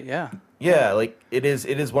you're right. Yeah. Yeah, like it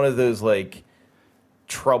is one of those like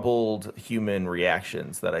troubled human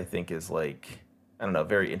reactions that I think is like, I don't know,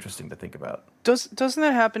 very interesting to think about. Doesn't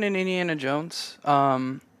that happen in Indiana Jones?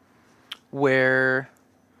 Where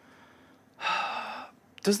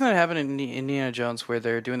doesn't that happen in Indiana Jones where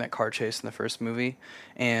they're doing that car chase in the first movie,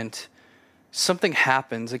 and something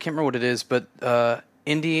happens? I can't remember what it is, but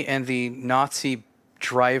Indy and the Nazi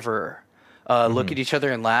driver look at each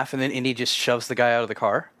other and laugh, and then Indy just shoves the guy out of the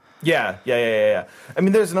car. Yeah. I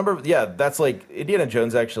mean, there's a number of, that's like Indiana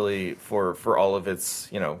Jones actually for all of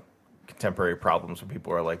its, contemporary problems where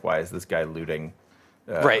people are like, why is this guy looting,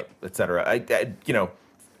 right, et cetera.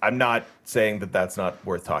 I'm not saying that that's not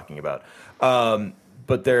worth talking about.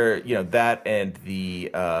 But there, that and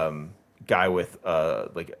the guy with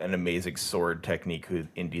like an amazing sword technique who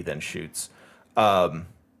Indy then shoots,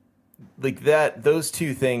 like that. Those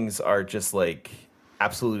two things are just like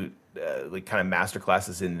absolute like kind of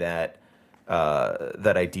masterclasses in that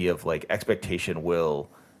that idea of like expectation will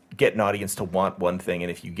get an audience to want one thing,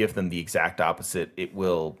 and if you give them the exact opposite, it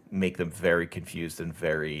will make them very confused and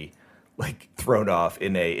very like thrown off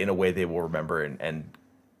in a way they will remember and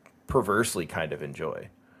perversely kind of enjoy.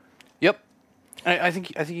 Yep, I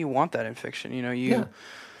think you want that in fiction.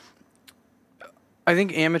 I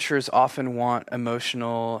think amateurs often want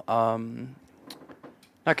emotional,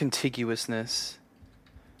 not contiguousness.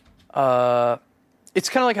 It's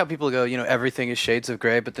kind of like how people go, everything is shades of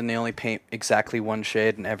gray, but then they only paint exactly one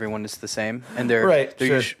shade, and everyone is the same. And their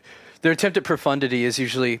attempt at profundity is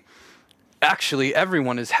usually, actually,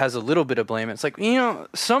 everyone has a little bit of blame. It's like,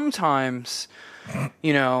 sometimes,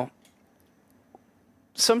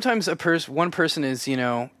 sometimes one person is,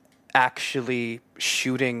 actually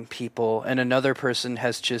shooting people, and another person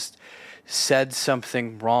has just said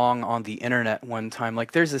something wrong on the internet one time.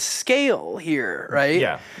 Like, there's a scale here, right?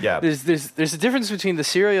 Yeah. There's a difference between the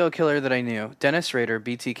serial killer that I knew, Dennis Rader,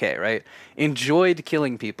 BTK, right? Enjoyed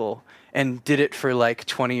killing people and did it for like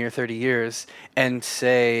 20 or 30 years, and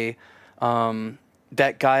say,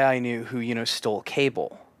 that guy I knew who, stole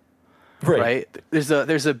cable. Right? There's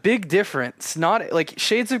a big difference. Not like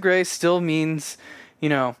shades of gray still means,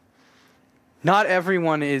 not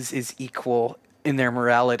everyone is equal in their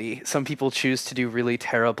morality. Some people choose to do really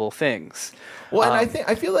terrible things. Well, and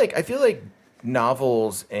I feel like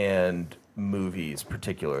novels and movies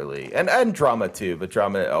particularly, and drama too, but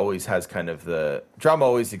drama always has drama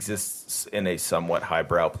always exists in a somewhat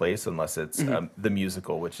highbrow place, unless it's the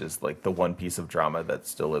musical, which is like the one piece of drama that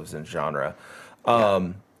still lives in genre.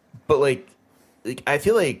 But like I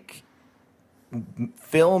feel like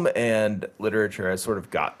film and literature has sort of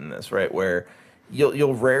gotten this, right, where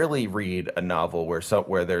you'll rarely read a novel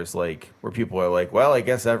where there's like where people are like, well, I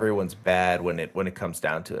guess everyone's bad when it comes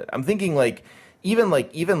down to it. I'm thinking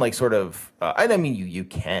even sort of and I mean you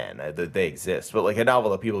can they exist, but like a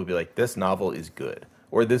novel that people would be like, this novel is good,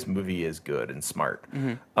 or this movie is good and smart.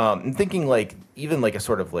 I'm thinking like even like a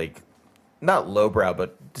sort of like not lowbrow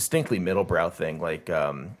but distinctly middlebrow thing, like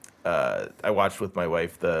I watched with my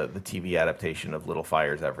wife the TV adaptation of Little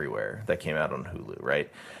Fires Everywhere that came out on Hulu,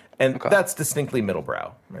 right? And that's distinctly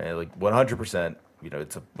middlebrow, right? Like 100%.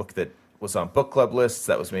 It's a book that was on book club lists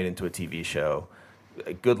that was made into a TV show.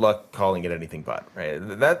 Good luck calling it anything but, right?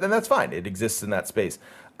 And that's fine. It exists in that space.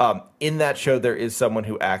 In that show, there is someone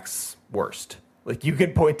who acts worst, Like you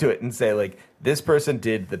can point to it and say like this person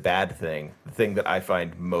did the bad thing, the thing that I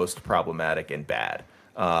find most problematic and bad.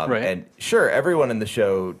 Right. And sure, everyone in the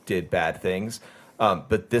show did bad things,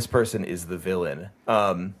 but this person is the villain.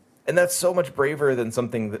 And that's so much braver than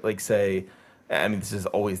something that, like, say, I mean, this is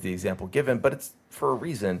always the example given, but it's for a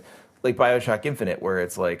reason, like BioShock Infinite, where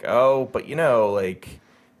it's like, oh, but you know, like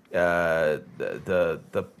the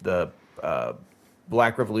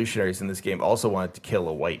black revolutionaries in this game also wanted to kill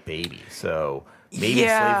a white baby, so maybe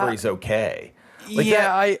slavery's okay.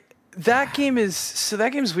 Like that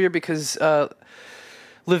game's weird because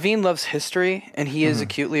Levine loves history, and he is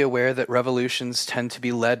acutely aware that revolutions tend to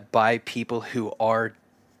be led by people who are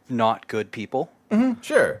not good people.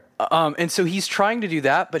 Sure. And so he's trying to do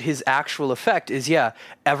that, but his actual effect is,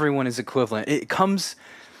 everyone is equivalent. It comes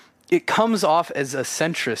off as a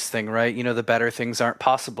centrist thing, right? You know, the better things aren't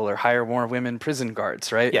possible, or hire more women prison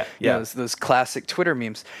guards, right? Yeah. You know, those classic Twitter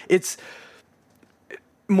memes.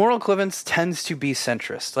 Moral equivalence tends to be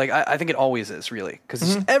centrist. Like, I think it always is, really,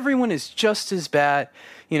 because everyone is just as bad.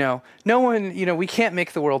 You know, no one, you know, we can't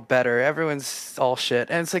make the world better. Everyone's all shit.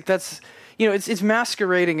 And it's like, that's, you know, it's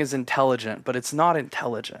masquerading as intelligent, but it's not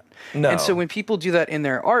intelligent. No. And so when people do that in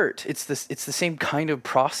their art, it's the same kind of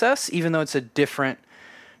process, even though it's a different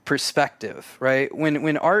perspective, right?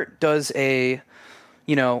 When art does we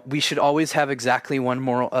should always have exactly one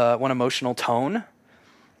emotional tone,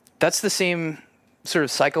 that's the same sort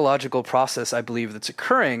of psychological process, I believe, that's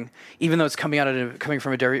occurring, even though it's coming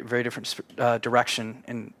from a very different direction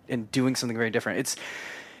and doing something very different.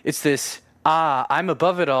 It's this, I'm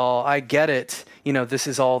above it all, I get it, you know, this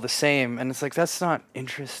is all the same. And it's like, that's not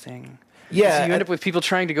interesting. Yeah. So you end up with people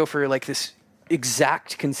trying to go for like this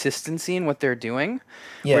exact consistency in what they're doing,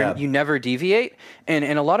 where you never deviate. And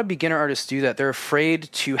a lot of beginner artists do that. They're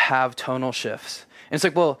afraid to have tonal shifts. And it's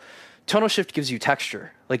like, well, tonal shift gives you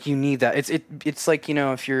texture. Like, you need that. It's like, you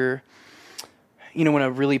know, if you're, you know, when a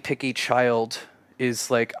really picky child is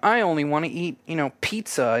like, I only want to eat, you know,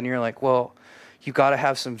 pizza, and you're like, well, you got to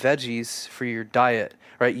have some veggies for your diet,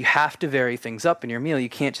 right? You have to vary things up in your meal. You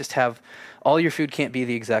can't just have, all your food can't be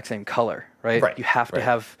the exact same color, right? You have to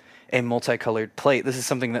have a multicolored plate. This is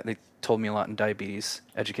something that they told me a lot in diabetes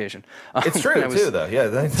education. It's true too, though.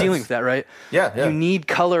 Yeah, dealing with that, right? Yeah. You need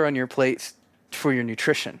color on your plate for your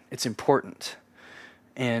nutrition. It's important.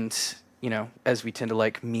 And, you know, as we tend to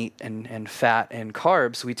like meat and fat and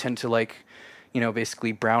carbs, we tend to like, you know,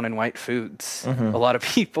 basically brown and white foods. A lot of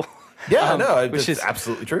people. Yeah, which is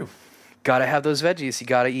absolutely true. Gotta have those veggies. You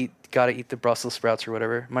gotta eat the Brussels sprouts or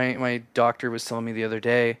whatever. My doctor was telling me the other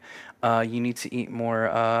day, you need to eat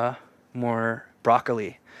more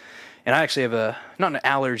broccoli. And I actually have not an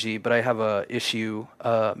allergy, but I have a issue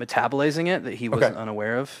metabolizing it that he wasn't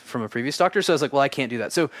unaware of from a previous doctor. So I was like, well, I can't do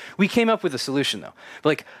that. So we came up with a solution, though. But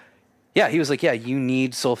like, yeah, he was like, yeah, you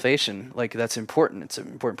need sulfation. Like, that's important. It's an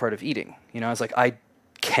important part of eating. You know, I was like, I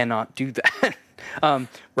cannot do that.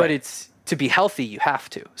 But it's, to be healthy, you have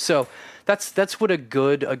to. So that's what a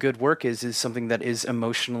good work is something that is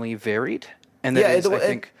emotionally varied, and that is, I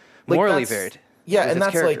think, morally varied. Yeah, and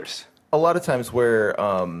that's characters. Like a lot of times where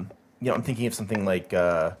you know, I'm thinking of something like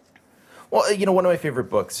well, you know, one of my favorite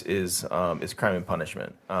books is Crime and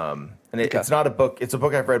Punishment. And it's not a book. It's a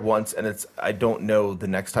book I've read once, and I don't know the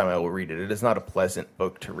next time I will read it. It is not a pleasant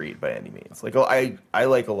book to read by any means. Like, I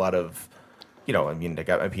like a lot of, you know, I mean, I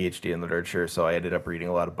got my PhD in literature, so I ended up reading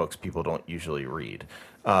a lot of books people don't usually read.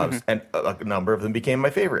 And a number of them became my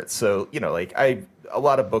favorites. So, you know, like a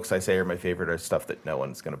lot of books I say are my favorite are stuff that no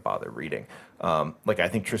one's going to bother reading. Like, I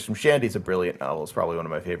think Tristram Shandy is a brilliant novel. It's probably one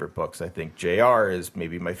of my favorite books. I think JR is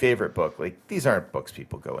maybe my favorite book. Like, these aren't books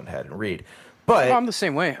people go ahead and read. But I'm the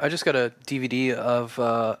same way. I just got a DVD of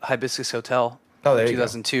Hibiscus Hotel,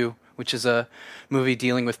 2002, which is a movie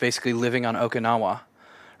dealing with basically living on Okinawa.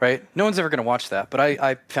 Right? No one's ever going to watch that, but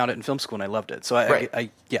I found it in film school and I loved it. So I know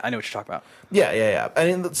what you're talking about. Yeah. I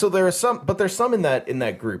mean, so there's some in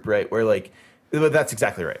that group, right? Where like, but that's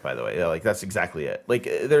exactly right, by the way. Yeah, like, that's exactly it. Like,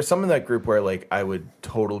 there's some in that group where like I would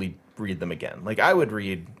totally read them again. Like, I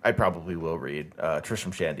probably will read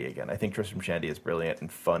Tristram Shandy again. I think Tristram Shandy is brilliant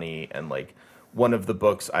and funny, and like one of the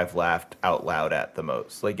books I've laughed out loud at the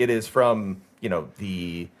most. Like, it is from, you know,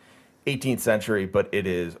 the 18th century, but it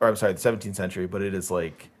is, or I'm sorry, the 17th century, but it is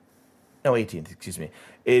like, no, 18th, excuse me.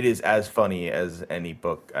 It is as funny as any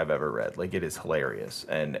book I've ever read. Like, it is hilarious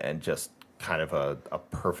and just kind of a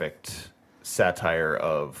perfect satire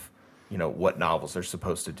of, you know, what novels are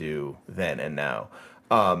supposed to do then and now.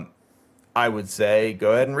 I would say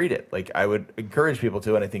go ahead and read it. Like, I would encourage people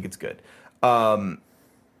to, and I think it's good. Crime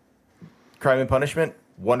and Punishment,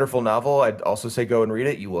 wonderful novel. I'd also say go and read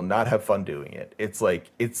it. You will not have fun doing it.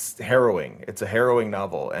 It's harrowing. It's a harrowing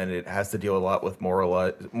novel, and it has to deal a lot with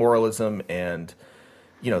moralism and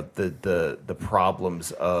the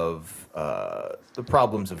problems of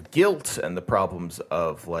guilt and the problems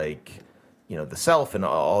of the self and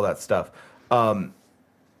all that stuff.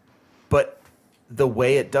 But the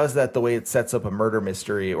way it does that, the way it sets up a murder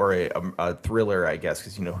mystery or a thriller, I guess,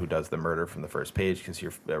 because you know who does the murder from the first page, because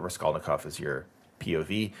Raskolnikov is your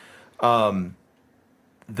POV.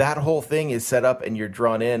 That whole thing is set up and you're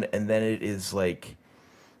drawn in, and then it is like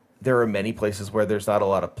there are many places where there's not a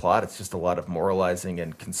lot of plot. It's just a lot of moralizing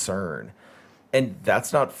and concern. And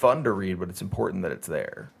that's not fun to read, but it's important that it's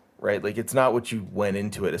there, right? Like, it's not what you went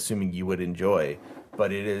into it assuming you would enjoy,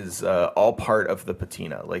 but it is all part of the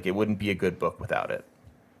patina. Like, it wouldn't be a good book without it.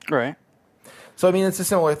 Right. So, I mean, it's a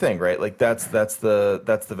similar thing, right? Like, that's the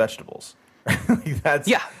vegetables. That's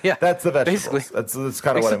the vegetables. Basically. That's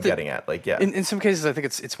kind of what I'm getting at. Like, yeah. In some cases, I think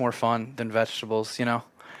it's more fun than vegetables, you know?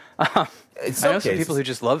 I know some people who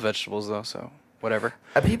just love vegetables, though, so whatever.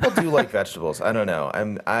 People do like vegetables. I don't know.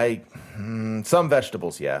 Some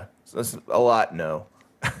vegetables, yeah. A lot, no.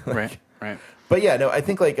 Right. But yeah, no, I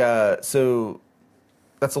think so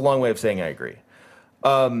that's a long way of saying I agree.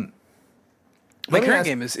 My current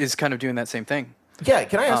game is kind of doing that same thing. Yeah,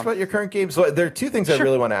 can I ask about your current game? So there are two things I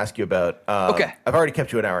really want to ask you about. Okay. I've already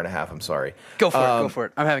kept you an hour and a half. I'm sorry. Go for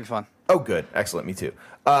it. I'm having fun. Oh, good. Excellent. Me too.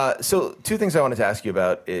 So two things I wanted to ask you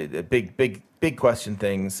about, big question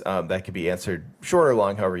things that could be answered short or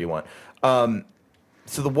long, however you want.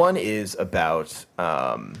 So the one is about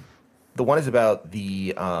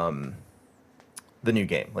the new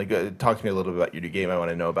game. Like, talk to me a little bit about your new game. I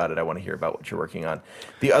want to know about it. I want to hear about what you're working on.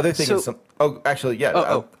 The other thing is actually,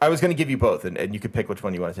 yeah. I was going to give you both, and you could pick which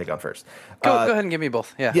one you want to take on first. Go ahead and give me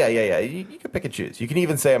both. Yeah. Yeah. You can pick and choose. You can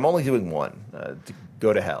even say I'm only doing one. To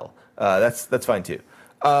go to hell. That's fine too.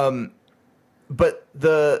 But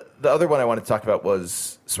the other one I wanted to talk about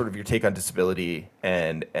was sort of your take on disability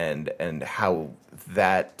and how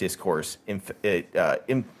that discourse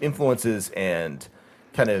influences and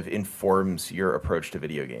kind of informs your approach to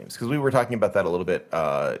video games. Because we were talking about that a little bit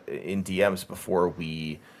in DMs before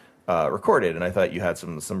we recorded, and I thought you had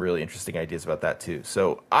some really interesting ideas about that too.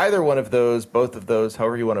 So either one of those, both of those,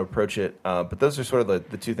 however you want to approach it. But those are sort of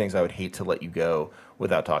the two things I would hate to let you go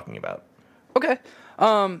without talking about. Okay.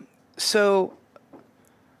 So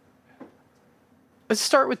let's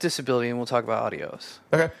start with disability, and we'll talk about audios.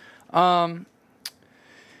 Okay.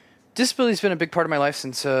 Disability has been a big part of my life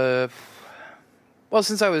since I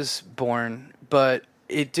was born, but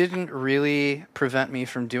it didn't really prevent me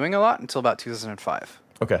from doing a lot until about 2005.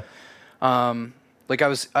 Okay. Like I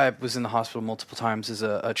was in the hospital multiple times as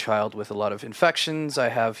a child with a lot of infections. I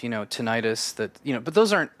have, tinnitus but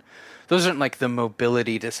those aren't like the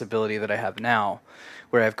mobility disability that I have now,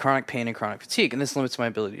 where I have chronic pain and chronic fatigue, and this limits my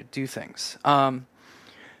ability to do things.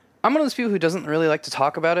 I'm one of those people who doesn't really like to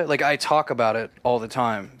talk about it. Like, I talk about it all the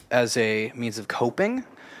time as a means of coping,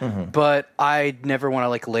 but I never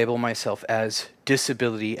want to label myself as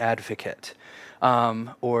disability advocate.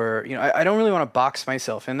 Or I don't really want to box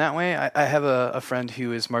myself in that way. I have a friend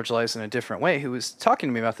who is marginalized in a different way who was talking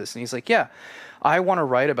to me about this, and he's like, yeah, I want to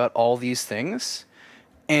write about all these things,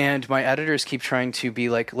 and my editors keep trying to be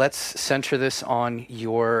like, let's center this on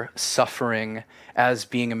your suffering as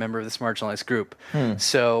being a member of this marginalized group.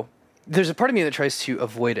 So there's a part of me that tries to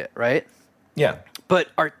avoid it, right? Yeah. But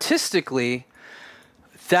artistically,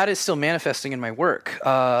 that is still manifesting in my work.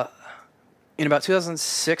 In about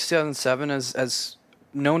 2006, 2007, as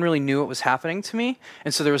no one really knew what was happening to me,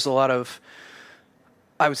 and so there was a lot of,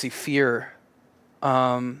 I would say, fear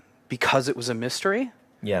because it was a mystery.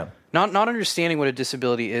 Yeah. Not understanding what a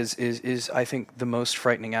disability is I think the most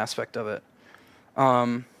frightening aspect of it.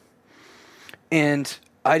 And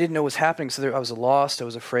I didn't know what was happening, so I was lost, I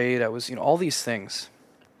was afraid, I was, all these things.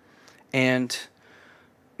 And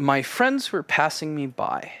my friends were passing me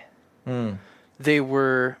by. They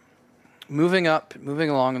were moving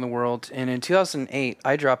along in the world, and in 2008,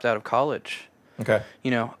 I dropped out of college. Okay.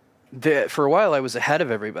 For a while, I was ahead of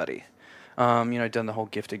everybody. I'd done the whole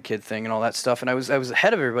gifted kid thing and all that stuff, and I was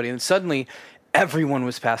ahead of everybody, and suddenly everyone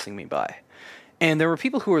was passing me by. And there were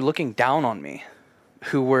people who were looking down on me,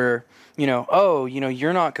 who were,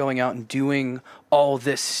 you're not going out and doing all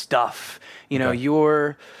this stuff. Okay.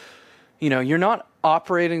 You're not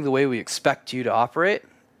operating the way we expect you to operate.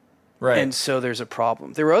 Right. And so there's a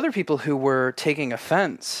problem. There were other people who were taking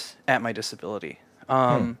offense at my disability.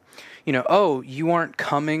 You aren't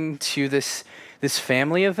coming to this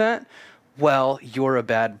family event? Well, you're a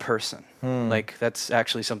bad person. Like, that's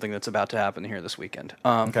actually something that's about to happen here this weekend.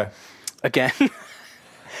 Okay. Again.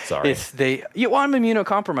 Sorry. Well, I'm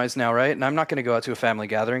immunocompromised now, right? And I'm not going to go out to a family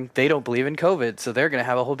gathering. They don't believe in COVID, so they're going to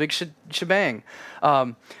have a whole big shebang.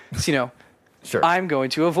 So, Sure. I'm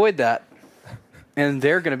going to avoid that. And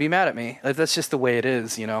they're going to be mad at me. Like, that's just the way it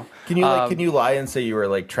is, Can you lie and say you were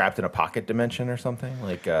like trapped in a pocket dimension or something?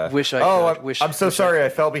 Like, wish I could. I'm so sorry. I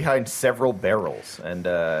fell behind several barrels, and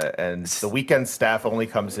the weekend staff only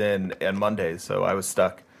comes in on Mondays, so I was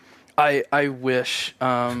stuck. I wish,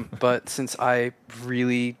 but since I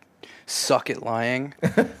really suck at lying,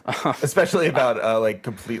 Especially about like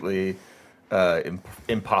completely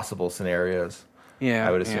impossible scenarios. yeah,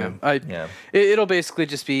 I would assume. Yeah. It'll basically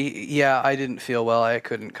just be, I didn't feel well, I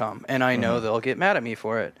couldn't come, and I know they'll get mad at me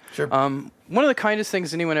for it. Sure. One of the kindest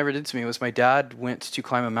things anyone ever did to me was my dad went to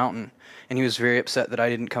climb a mountain, and he was very upset that I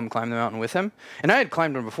didn't come climb the mountain with him. And I had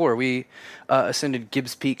climbed one before. We ascended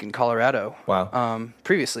Gibbs Peak in Colorado. Wow.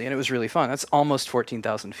 Previously, and it was really fun. That's almost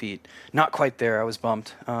 14,000 feet. Not quite there. I was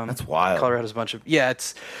bummed. That's wild. Colorado has a bunch of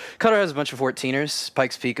 14ers.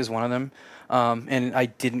 Pikes Peak is one of them. And I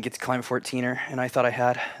didn't get to climb a 14er, and I thought I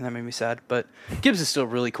had, and that made me sad. But Gibbs is still a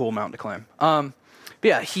really cool mountain to climb. But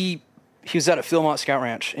yeah, he was at a Philmont Scout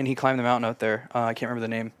Ranch, and he climbed the mountain out there. I can't remember the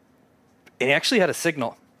name. And he actually had a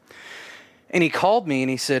signal. And he called me, and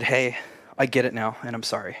he said, "Hey, I get it now, and I'm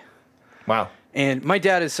sorry." Wow. And my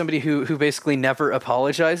dad is somebody who basically never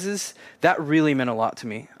apologizes. That really meant a lot to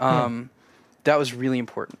me. That was really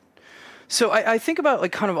important. So I think about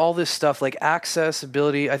like kind of all this stuff, like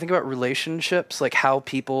accessibility. I think about relationships, like how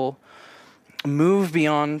people move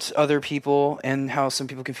beyond other people and how some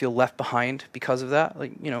people can feel left behind because of that.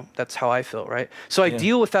 Like, that's how I feel, right? So I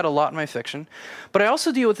deal with that a lot in my fiction. But I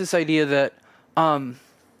also deal with this idea that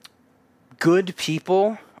good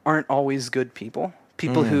people aren't always good people.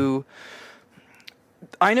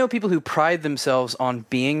 I know people who pride themselves on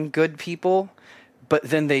being good people, but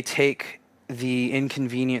then they take the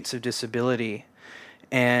inconvenience of disability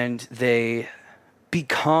and they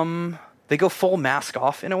go full mask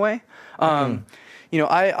off in a way.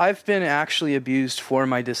 I've been actually abused for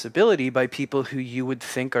my disability by people who you would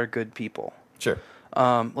think are good people. Sure.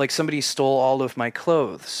 Like somebody stole all of my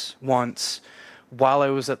clothes once while I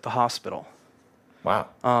was at the hospital.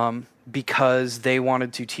 Wow. Because they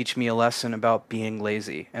wanted to teach me a lesson about being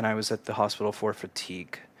lazy, and I was at the hospital for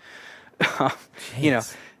fatigue.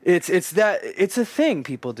 It's a thing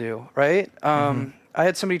people do, right? I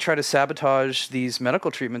had somebody try to sabotage these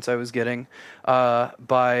medical treatments I was getting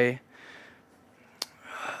by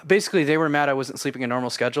basically they were mad I wasn't sleeping a normal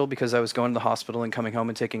schedule because I was going to the hospital and coming home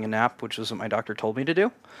and taking a nap, which was what my doctor told me to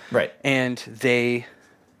do. Right. And they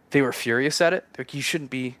were furious at it. Like, you shouldn't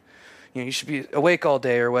be, you should be awake all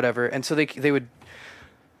day or whatever. And so they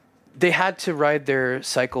had to ride their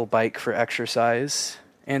cycle bike for exercise.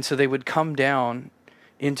 And so they would come down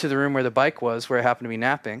into the room where the bike was, where I happened to be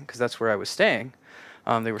napping, because that's where I was staying.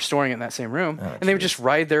 They were storing it in that same room. And they would just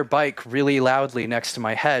ride their bike really loudly next to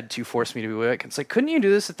my head to force me to be awake. It's like, couldn't you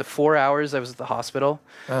do this at the 4 hours I was at the hospital?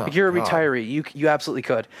 Like, you're a retiree. You absolutely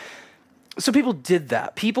could. So people did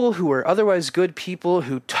that. People who were otherwise good people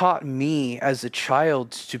who taught me as a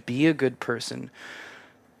child to be a good person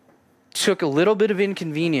took a little bit of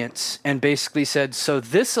inconvenience and basically said, so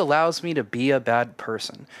this allows me to be a bad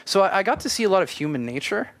person. So I got to see a lot of human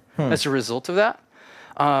nature as a result of that.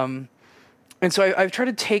 And so I've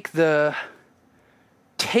tried to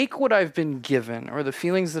take what I've been given, or the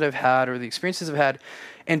feelings that I've had, or the experiences I've had,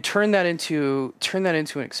 and turn that into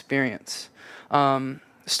an experience.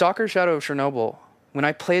 Stalker: Shadow of Chernobyl. When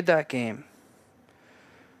I played that game,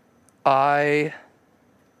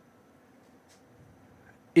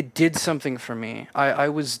 it did something for me. I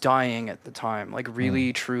was dying at the time, like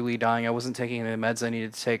really, truly dying. I wasn't taking the meds I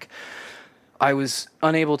needed to take. I was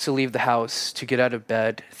unable to leave the house, to get out of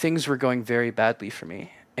bed. Things were going very badly for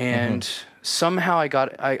me. And somehow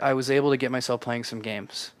I was able to get myself playing some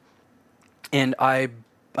games. And I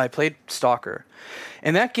played Stalker.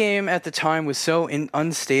 And that game at the time was so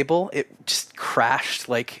unstable, it just crashed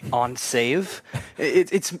like on save.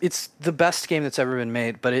 It's the best game that's ever been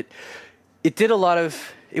made, but it did a lot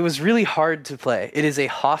of... It was really hard to play. It is a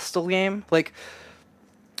hostile game. Like,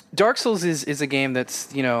 Dark Souls is a game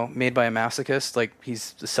that's, made by a masochist. Like,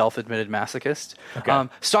 he's a self-admitted masochist. Okay.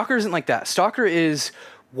 Stalker isn't like that. Stalker is,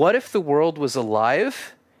 what if the world was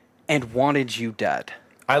alive and wanted you dead?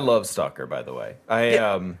 I love Stalker, by the way. I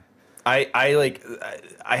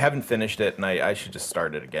haven't finished it, and I should just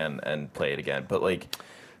start it again and play it again. But like,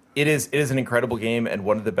 it is an incredible game, and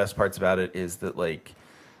one of the best parts about it is that like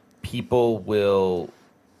people will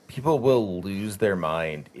lose their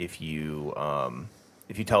mind if you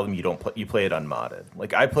tell them you play it unmodded.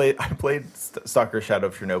 Like I played Stalker: Shadow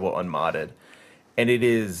of Chernobyl unmodded, and it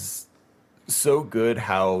is so good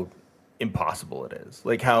how impossible it is.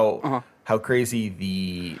 Like how crazy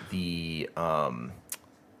the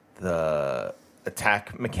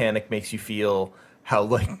attack mechanic makes you feel, how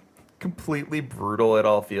like completely brutal it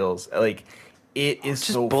all feels. Like it is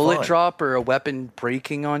Just so bullet fun. drop or a weapon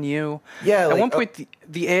breaking on you. Yeah, At like, one point,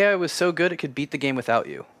 the AI was so good it could beat the game without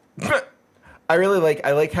you. I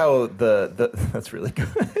like how the that's really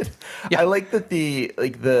good. Yeah. I like that the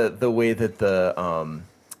way that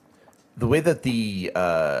the way that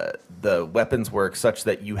the weapons work, such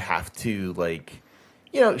that you have to, like,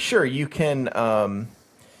 sure, you can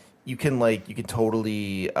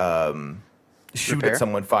totally shoot Repair? at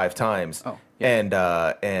someone 5 times, Oh,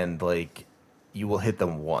 yeah. and like you will hit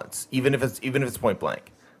them once, even if it's point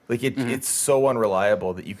blank. Like Mm-hmm. it's so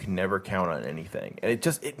unreliable that you can never count on anything, and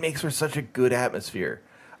it makes for such a good atmosphere.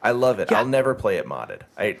 I love it. Yeah. I'll never play it modded.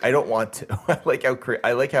 I don't want to.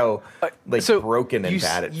 I like how like So broken and you,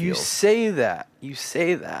 bad it you feels. you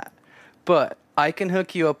say that, but I can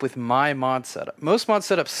hook you up with my mod setup. Most mod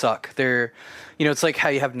setups suck. They're, it's like how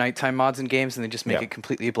you have nighttime mods in games and they just make Yeah. it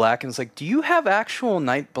completely black. And it's like, do you have actual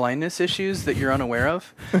night blindness issues that you're unaware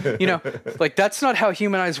of? Like that's not how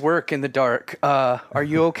human eyes work in the dark. Are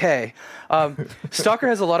you okay? Stalker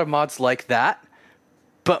has a lot of mods like that.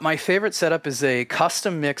 But my favorite setup is a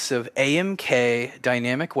custom mix of AMK,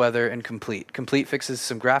 dynamic weather, and complete. Complete fixes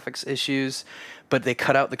some graphics issues, but they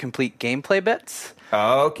cut out the complete gameplay bits.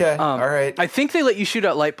 Oh, okay. All right. I think they let you shoot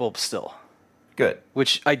out light bulbs still, Good.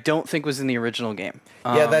 which I don't think was in the original game.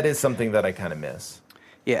 Yeah, that is something that I kind of miss.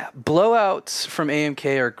 Yeah, blowouts from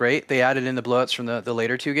AMK are great. They added in the blowouts from the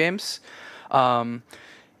later two games.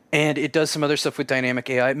 And it does some other stuff with dynamic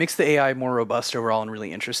AI. It makes the AI more robust overall and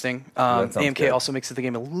really interesting. That sounds AMK good. also makes the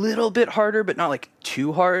game a little bit harder, but not like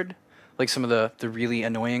too hard, like some of the really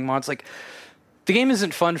annoying mods. Like the game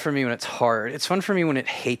isn't fun for me when it's hard. It's fun for me when it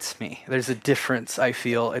hates me. There's a difference, I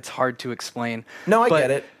feel. It's hard to explain. No, I But-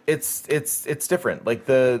 get it. It's different. Like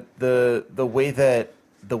the way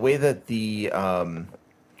that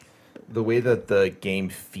the game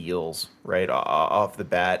feels right off the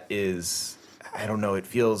bat is, I don't know, it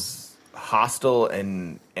feels hostile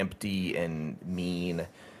and empty and mean,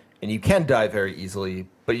 and you can die very easily,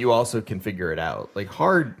 but you also can figure it out. Like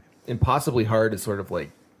hard, impossibly hard is sort of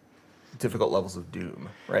like difficult levels of Doom,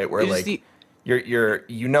 right? Where It is like the- you're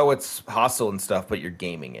it's hostile and stuff, but you're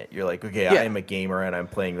gaming it. You're like, okay, Yeah. I am a gamer and I'm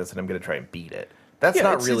playing this and I'm gonna try and beat it. That's Yeah,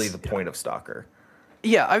 not it's- really it's- the point of Stalker.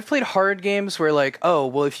 Yeah, I've played hard games where like, oh,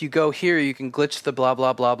 well, if you go here, you can glitch the blah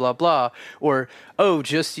blah blah blah blah, or oh,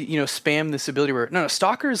 just spam this ability. Where no,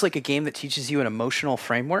 Stalker is like a game that teaches you an emotional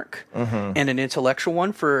framework and an intellectual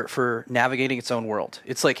one for navigating its own world.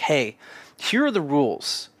 It's like, hey, here are the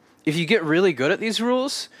rules. If you get really good at these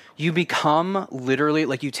rules, you become literally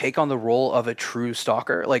like you take on the role of a true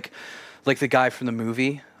stalker, like the guy from the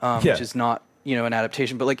movie, Yeah. which is not an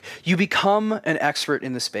adaptation, but like you become an expert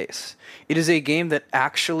in the space. It is a game that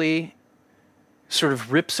actually sort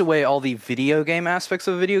of rips away all the video game aspects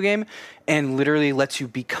of a video game and literally lets you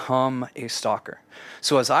become a stalker.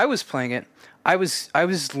 So as I was playing it, I was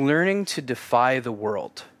learning to defy the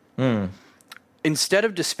world. Instead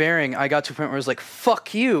of despairing, I got to a point where I was like,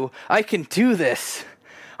 fuck you, I can do this.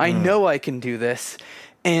 I know I can do this.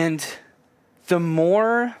 And the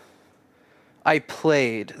more I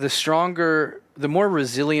played, the more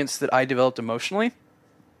resilience that I developed emotionally,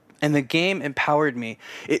 and the game empowered me.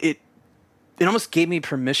 It almost gave me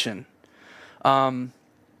permission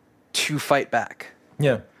to fight back.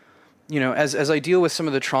 Yeah. As I deal with some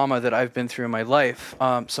of the trauma that I've been through in my life,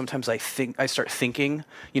 sometimes I start thinking,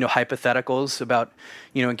 hypotheticals about,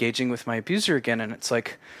 engaging with my abuser again, and it's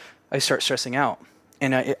like I start stressing out,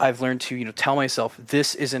 and I've learned to, tell myself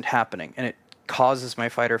this isn't happening, and it causes my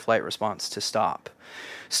fight or flight response to stop.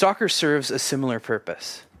 Stalker serves a similar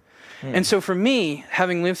purpose. And so for me,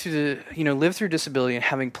 having lived through disability and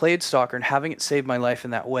having played Stalker and having it save my life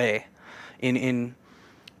in that way, in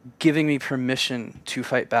giving me permission to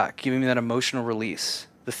fight back, giving me that emotional release,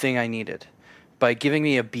 the thing I needed. By giving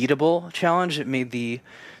me a beatable challenge, it made the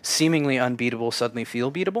seemingly unbeatable suddenly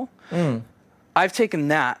feel beatable. I've taken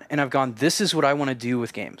that and I've gone, this is what I want to do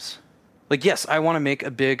with games. Like, yes, I want to make a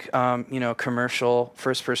big, commercial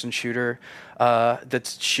first-person shooter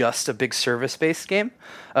that's just a big service-based game.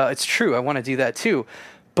 It's true, I want to do that too.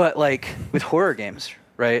 But like with horror games,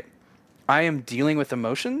 right? I am dealing with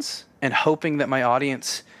emotions and hoping that my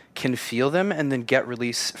audience can feel them and then get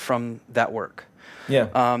release from that work.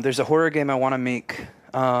 Yeah. There's a horror game I want to make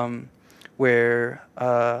where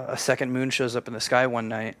a second moon shows up in the sky one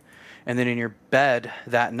night, and then in your bed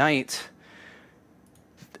that night,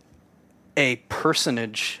 a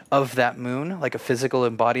personage of that moon, like a physical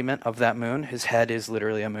embodiment of that moon. His head is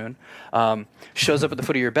literally a moon. Shows up at the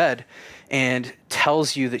foot of your bed and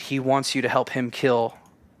tells you that he wants you to help him kill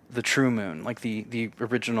the true moon, like the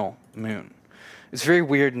original moon. It's very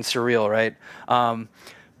weird and surreal, right?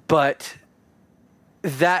 But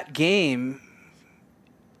that game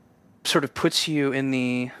sort of puts you in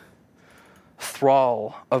the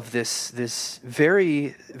thrall of this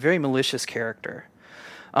very, very malicious character.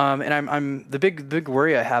 And I'm the big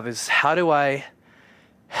worry I have is, how do I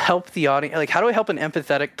help the audience? Like, how do I help an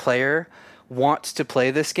empathetic player want to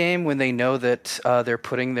play this game when they know that they're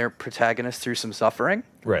putting their protagonist through some suffering?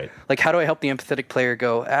 Right. Like, how do I help the empathetic player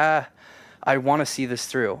go, I want to see this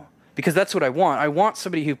through? Because that's what I want. I want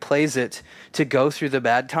somebody who plays it to go through the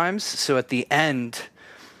bad times, so at the end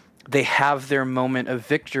they have their moment of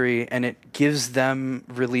victory, and it gives them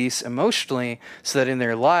release emotionally, so that in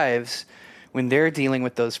their lives, when they're dealing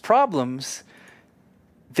with those problems,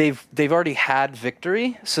 they've already had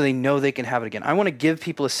victory, so they know they can have it again. I want to give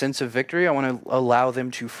people a sense of victory. I want to allow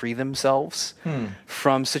them to free themselves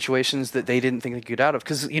from situations that they didn't think they could get out of.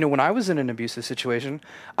 Because, when I was in an abusive situation,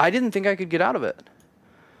 I didn't think I could get out of it.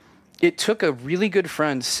 It took a really good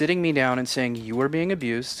friend sitting me down and saying, "You are being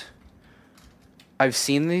abused. I've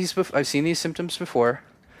seen these symptoms before.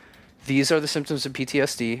 These are the symptoms of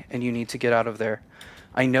PTSD, and you need to get out of there.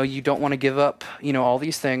 I know you don't want to give up, all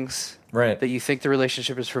these things that you think the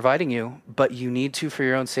relationship is providing you, but you need to for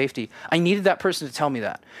your own safety." I needed that person to tell me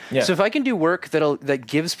that. Yeah. So if I can do work that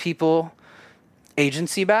gives people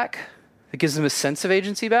agency back, that gives them a sense of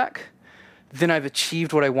agency back, then I've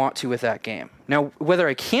achieved what I want to with that game. Now, whether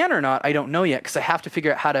I can or not, I don't know yet, because I have to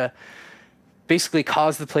figure out how to basically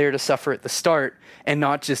cause the player to suffer at the start and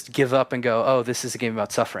not just give up and go, "Oh, this is a game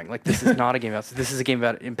about suffering." Like, this is not a game about, this is a game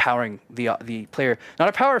about empowering the player. Not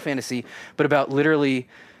a power fantasy, but about literally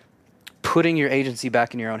putting your agency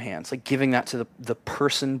back in your own hands, like giving that to the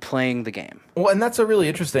person playing the game. Well, and that's a really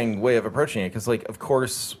interesting way of approaching it, because, like, of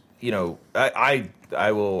course,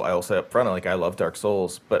 I will say up front, like, I love Dark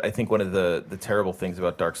Souls, but I think one of the terrible things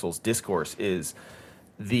about Dark Souls discourse is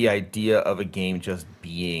the idea of a game just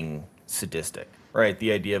being sadistic, right?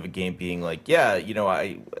 The idea of a game being like, yeah, you're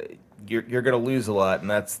going to lose a lot, and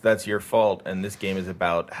that's your fault, and this game is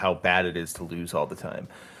about how bad it is to lose all the time.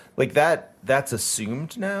 Like, that's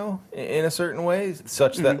assumed now in a certain way,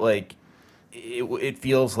 such that, like, it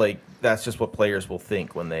feels like that's just what players will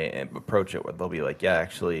think when they approach it, where they'll be like, yeah,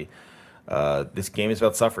 actually, this game is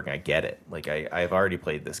about suffering. I get it. Like, I've already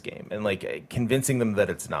played this game. And, like, convincing them that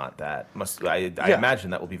it's not that I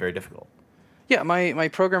imagine that will be very difficult. Yeah, my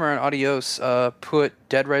programmer on Adios put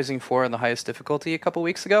Dead Rising 4 on the highest difficulty a couple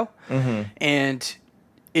weeks ago. And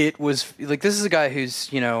it was, like, this is a guy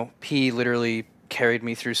who's, he literally carried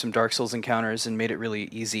me through some Dark Souls encounters and made it really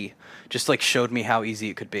easy. Just, like, showed me how easy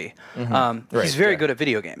it could be. He's very good at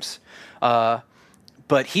video games.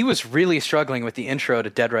 But he was really struggling with the intro to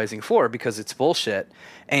Dead Rising 4 because it's bullshit.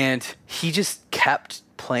 And he just kept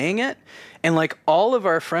playing it. And, like, all of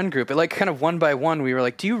our friend group, like, kind of one by one, we were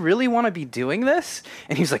like, "Do you really want to be doing this?"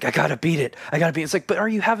 And he's like, "I gotta beat it. It's like, but are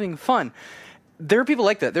you having fun? There are people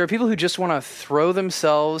like that. There are people who just want to throw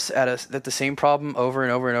themselves at the same problem over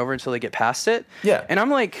and over and over until they get past it. Yeah. And I'm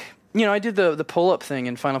like, I did the pull-up thing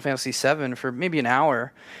in Final Fantasy VII for maybe an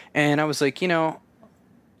hour. And I was like, I'm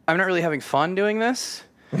not really having fun doing this.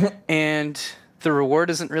 And the reward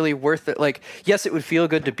isn't really worth it. Like, yes, it would feel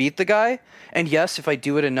good to beat the guy. And yes, if I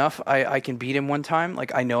do it enough, I can beat him one time.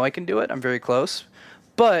 Like, I know I can do it. I'm very close.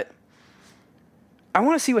 But I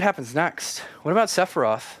want to see what happens next. What about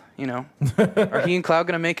Sephiroth? Are he and Cloud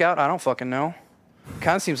going to make out? I don't fucking know.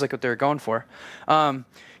 Kind of seems like what they're going for. And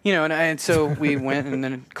so we went, and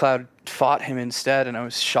then Cloud fought him instead, and I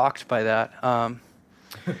was shocked by that.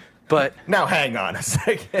 But now hang on a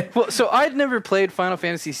second. Well, so I'd never played Final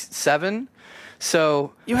Fantasy VII,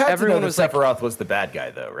 so you had everyone to know was that Sephiroth was the bad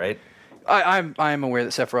guy, though, right? I'm aware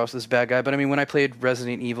that Sephiroth was the bad guy, but I mean, when I played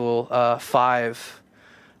Resident Evil 5,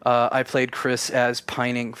 I played Chris as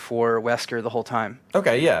pining for Wesker the whole time.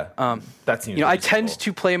 Okay, yeah. That seems. I tend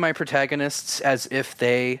to play my protagonists as if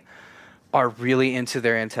they are really into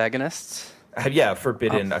their antagonists. Yeah,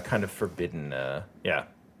 forbidden, a kind of forbidden. Yeah.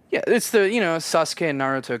 Yeah, it's the Sasuke and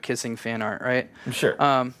Naruto kissing fan art, right? Sure.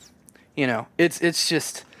 It's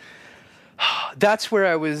just that's where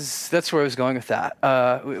I was going with that.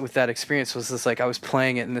 With that experience was just like I was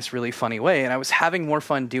playing it in this really funny way, and I was having more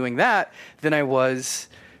fun doing that than I was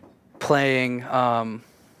playing,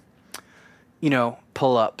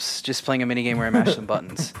 pull-ups, just playing a minigame where I mash some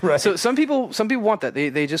buttons. Right. So some people want that.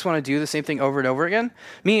 They just want to do the same thing over and over again.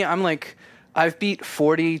 Me, I'm like, I've beat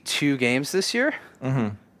 42 games this year.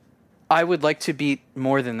 I would like to beat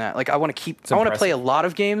more than that. Like I want to keep. It's I want to play a impressive. lot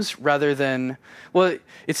of games rather than. Well,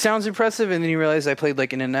 it sounds impressive, and then you realize I played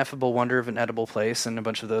like an Ineffable Wonder of an Edible Place and a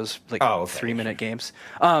bunch of those like Oh, okay. 3-minute games.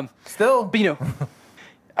 Still, But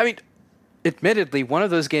I mean, admittedly, one of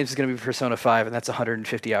those games is going to be Persona 5, and that's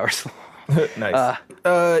 150 hours long. nice.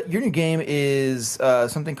 Your new game is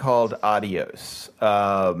something called Adios,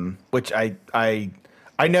 which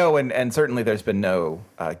I know, and certainly there's been no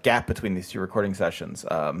gap between these two recording sessions.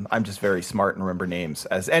 I'm just very smart and remember names,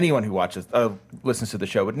 as anyone who listens to the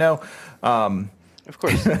show would know. Of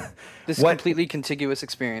course, this completely contiguous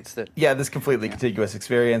experience that. Yeah, this completely contiguous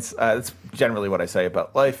experience. That's generally what I say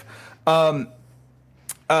about life. So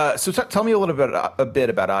tell me a bit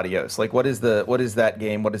about Adios. Like, what is that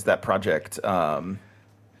game? What is that project?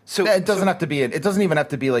 It doesn't have to be. It doesn't even have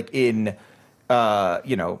to be like in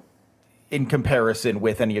comparison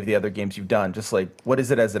with any of the other games you've done. Just like, what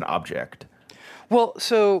is it as an object? Well,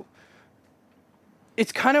 so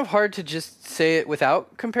it's kind of hard to just say it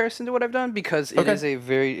without comparison to what I've done because it is a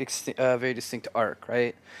very very distinct arc,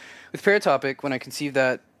 right? With Paratopic, when I conceived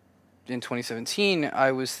that in 2017,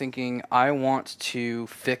 I was thinking I want to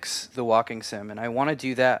fix the walking sim, and I want to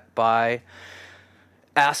do that by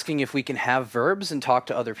asking if we can have verbs and talk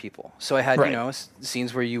to other people. So I had,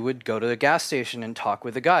 scenes where you would go to the gas station and talk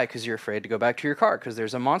with a guy because you're afraid to go back to your car because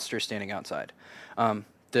there's a monster standing outside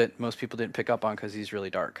that most people didn't pick up on because he's really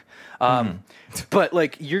dark. But,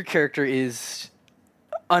 like, your character is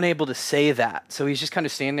unable to say that. So he's just kind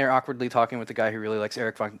of standing there awkwardly talking with the guy who really likes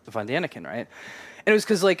Eric Von Daniken, right? And it was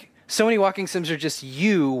because, like, so many walking sims are just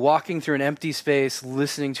you walking through an empty space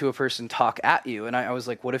listening to a person talk at you. And I was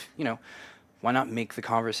like, what if, why not make the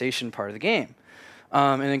conversation part of the game?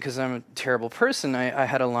 And then because I'm a terrible person, I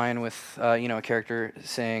had a line with, a character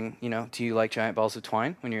saying, do you like giant balls of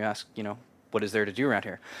twine? When you ask, what is there to do around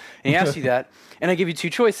here? And he asked you that, and I give you two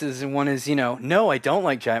choices, and one is, no, I don't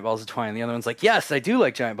like giant balls of twine. And the other one's like, yes, I do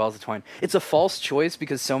like giant balls of twine. It's a false choice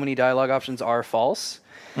because so many dialogue options are false.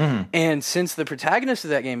 Mm-hmm. And since the protagonist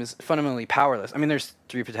of that game is fundamentally powerless, I mean, there's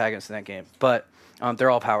 3 protagonists in that game, but they're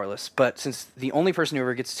all powerless. But since the only person who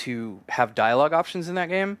ever gets to have dialogue options in that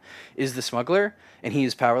game is the smuggler, and he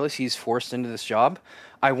is powerless, he's forced into this job,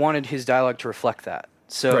 I wanted his dialogue to reflect that.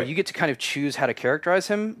 So you get to kind of choose how to characterize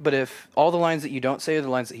him, but if all the lines that you don't say are the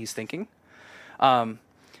lines that he's thinking. So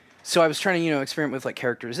I was trying to, experiment with like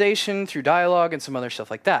characterization through dialogue and some other stuff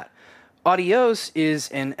like that. Adios is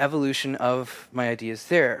an evolution of my ideas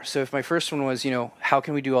there. So if my first one was, how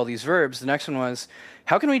can we do all these verbs? The next one was,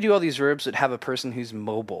 how can we do all these verbs that have a person who's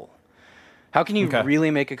mobile? How can you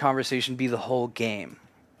really make a conversation be the whole game?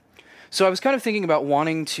 So I was kind of thinking about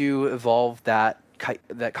wanting to evolve that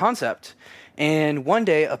concept. And one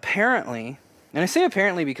day, apparently, and I say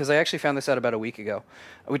apparently because I actually found this out about a week ago,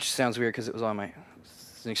 which sounds weird because it's an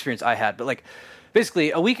experience I had. But like,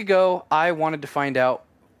 basically, a week ago, I wanted to find out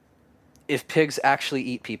if pigs actually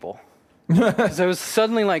eat people. Because I was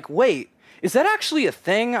suddenly like, wait, is that actually a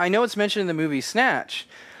thing? I know it's mentioned in the movie Snatch,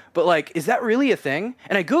 but like, is that really a thing?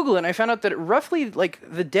 And I Googled it and I found out that roughly like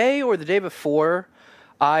the day or the day before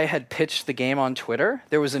I had pitched the game on Twitter,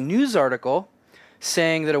 there was a news article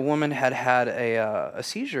saying that a woman had a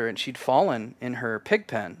seizure and she'd fallen in her pig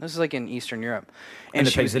pen. This is like in Eastern Europe. And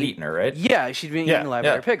the pigs had eaten her, right? Yeah, she'd been eaten alive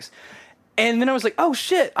by her pigs. And then I was like, oh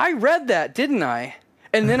shit, I read that, didn't I?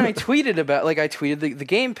 And then I tweeted the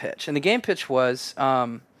game pitch. And the game pitch was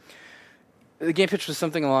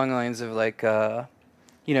something along the lines of like,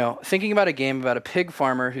 thinking about a game about a pig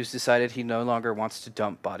farmer who's decided he no longer wants to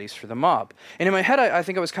dump bodies for the mob. And in my head, I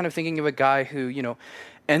think I was kind of thinking of a guy who,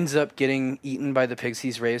 ends up getting eaten by the pigs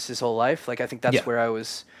he's raised his whole life. Like, I think that's where I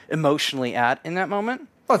was emotionally at in that moment.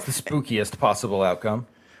 Well, it's the spookiest possible outcome.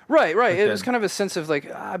 Right. It was kind of a sense of like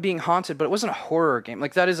being haunted, but it wasn't a horror game.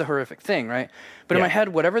 Like, that is a horrific thing, right? But in my head,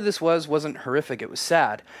 whatever this wasn't horrific. It was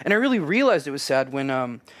sad. And I really realized it was sad when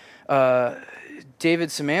David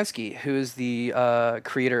Szymanski, who is the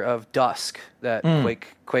creator of Dusk, that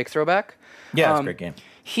Quake throwback. Yeah, it's a great game.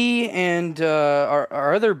 He and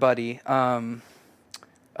our other buddy,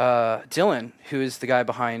 Dylan, who is the guy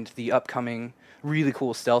behind the upcoming really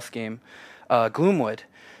cool stealth game, Gloomwood.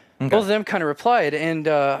 Okay. Both of them kind of replied, and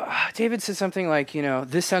David said something like,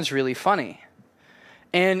 this sounds really funny.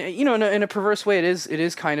 And, in a perverse way, it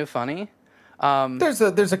is kind of funny. There's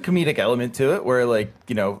a comedic element to it where, like,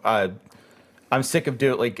 I'm sick of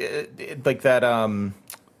doing like that.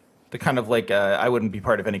 The kind of like I wouldn't be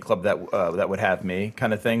part of any club that would have me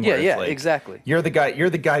kind of thing. Yeah, like, exactly. You're the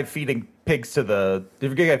guy feeding pigs you're the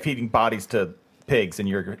guy feeding bodies to pigs, and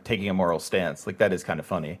you're taking a moral stance. Like, that is kind of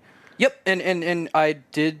funny. Yep, and I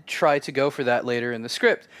did try to go for that later in the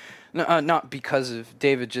script. No, not because of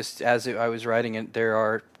David. Just as I was writing it, there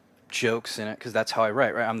are jokes in it because that's how I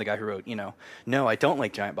write. Right, I'm the guy who wrote. No, I don't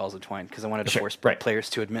like giant balls of twine because I wanted to force players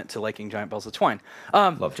to admit to liking giant balls of twine.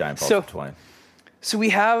 Love giant balls of twine. So we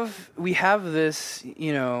have this.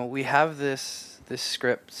 We have this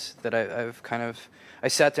script that I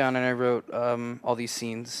sat down and I wrote all these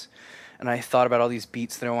scenes. And I thought about all these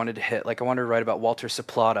beats that I wanted to hit. Like I wanted to write about Walter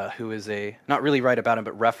Saplata, who is not really write about him,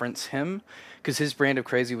 but reference him, because his brand of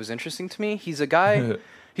crazy was interesting to me. He's a guy,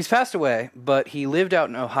 he's passed away, but he lived out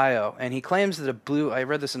in Ohio, and he claims that I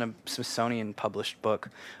read this in a Smithsonian published book.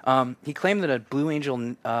 He claimed that a Blue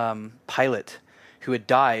Angel pilot who had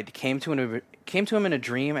died came to him in a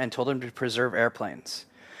dream and told him to preserve airplanes.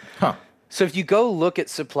 Huh. So if you go look at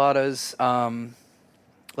Saplata's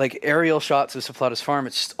like aerial shots of Saplata's farm,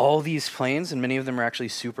 it's just all these planes, and many of them are actually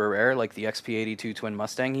super rare, like the XP82 twin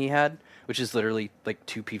Mustang he had, which is literally like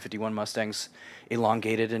two P-51 Mustangs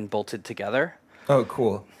elongated and bolted together. Oh,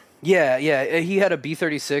 cool. Yeah. He had a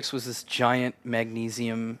B-36, was this giant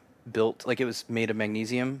magnesium built, like it was made of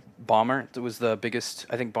magnesium bomber. It was the biggest,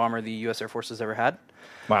 I think, bomber the U.S. Air Force has ever had.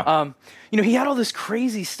 Wow. He had all this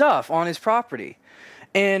crazy stuff on his property.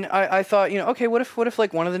 And I thought, okay, what if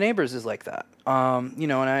like one of the neighbors is like that? And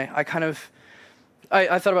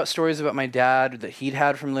I thought about stories about my dad that he'd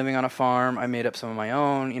had from living on a farm. I made up some of my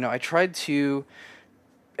own. I tried to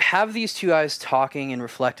have these two guys talking and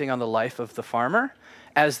reflecting on the life of the farmer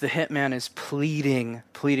as the hitman is pleading,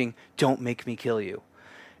 don't make me kill you.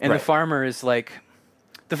 And right. The farmer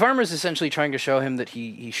is essentially trying to show him that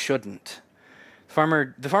he shouldn't. The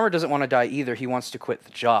farmer doesn't want to die either. He wants to quit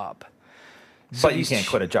the job. But you can't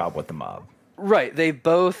quit a job with the mob. Right. They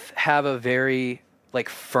both have a very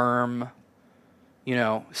firm,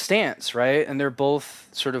 stance, right? And they're both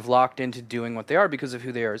sort of locked into doing what they are because of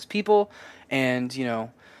who they are as people and,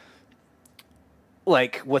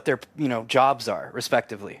 like what their, jobs are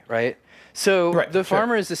respectively, right? So the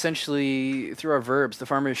farmer is essentially, through our verbs, the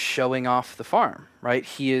farmer is showing off the farm, right?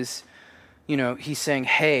 He is, he's saying,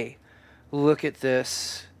 hey, look at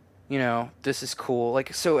this. This is cool.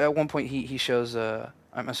 Like, so at one point he shows,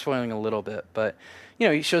 I'm spoiling a little bit, but,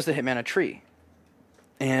 he shows the hitman a tree.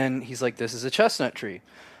 And he's like, this is a chestnut tree.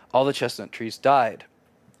 All the chestnut trees died.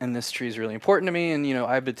 And this tree is really important to me. And,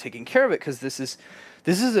 I've been taking care of it because this is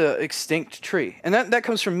a extinct tree. And that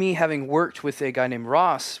comes from me having worked with a guy named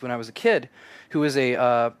Ross when I was a kid, who was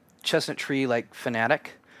a chestnut tree,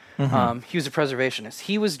 fanatic. Mm-hmm. He was a preservationist.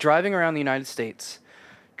 He was driving around the United States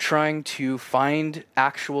trying to find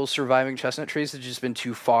actual surviving chestnut trees that had just been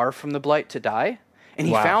too far from the blight to die. And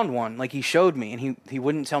he found one, he showed me, and he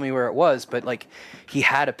wouldn't tell me where it was, but he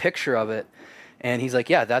had a picture of it. And he's like,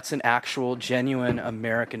 yeah, that's an actual genuine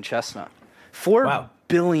American chestnut. 4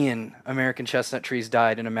 billion American chestnut trees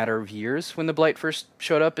died in a matter of years when the blight first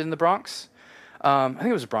showed up in the Bronx. I think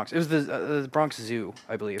it was the Bronx. It was the Bronx Zoo,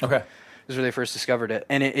 I believe. Okay. Is where they first discovered it,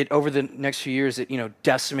 and it over the next few years, it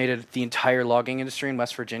decimated the entire logging industry in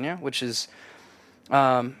West Virginia, which is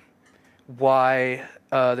why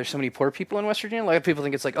there's so many poor people in West Virginia. A lot of people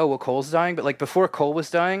think it's coal's dying, but before coal was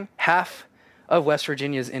dying, half of West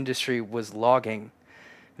Virginia's industry was logging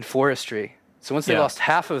and forestry. So once they lost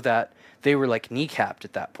half of that, they were kneecapped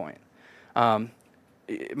at that point.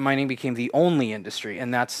 Mining became the only industry,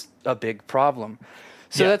 and that's a big problem.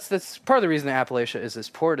 So that's part of the reason that Appalachia is as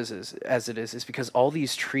poor as it is because all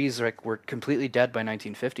these trees were completely dead by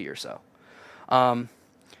 1950 or so. And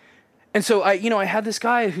so I had this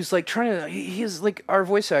guy who's trying to, he's our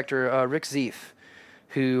voice actor, Rick Zeef,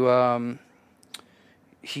 who,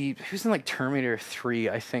 he was in Terminator 3,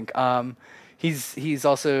 I think. He's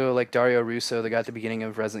also Dario Russo, the guy at the beginning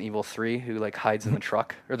of Resident Evil 3, who hides in the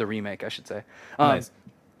truck, or the remake, I should say. Nice.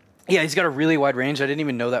 Yeah, he's got a really wide range. I didn't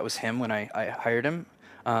even know that was him when I hired him.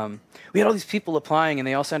 We had all these people applying, and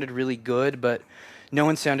they all sounded really good, but no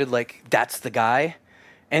one sounded like that's the guy.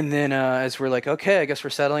 And then as we're okay, I guess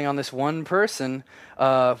we're settling on this one person,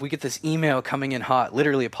 we get this email coming in hot,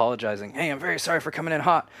 literally apologizing. Hey, I'm very sorry for coming in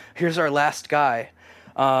hot. Here's our last guy.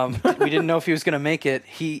 We didn't know if he was going to make it.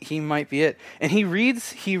 He might be it. And he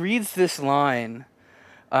reads this line,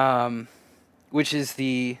 which is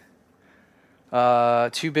the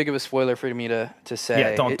too big of a spoiler for me to say.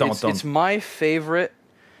 Yeah, don't. It's my favorite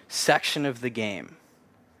section of the game.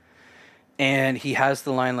 And he has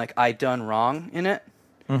the line I done wrong in it.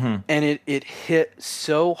 Mm-hmm. And it hit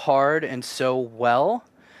so hard and so well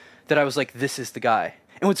that I was like, this is the guy.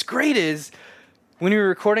 And what's great is when we were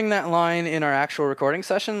recording that line in our actual recording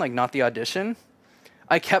session, not the audition,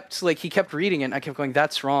 I kept he kept reading it and I kept going,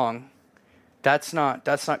 that's wrong. that's not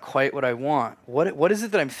quite what I want. What is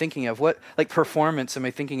it that I'm thinking of? What like performance am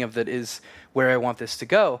I thinking of that is where I want this to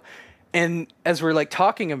go? And as we're like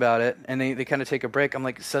talking about it, and they kind of take a break, I'm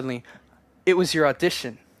like, suddenly, it was your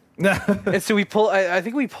audition. And so I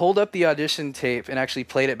think we pulled up the audition tape and actually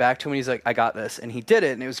played it back to him, and he's like, I got this. And he did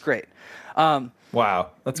it, and it was great. Wow,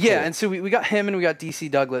 that's yeah, cool. and so we got him, and we got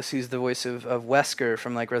DC Douglas, who's the voice of Wesker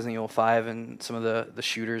from like Resident Evil 5 and some of the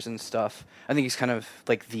shooters and stuff. I think he's kind of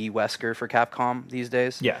like the Wesker for Capcom these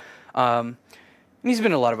days. Yeah. And he's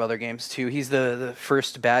been in a lot of other games too. He's the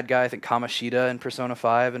first bad guy, I think Kamoshida in Persona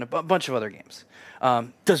 5 and a bunch of other games.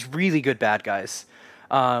 Does really good bad guys.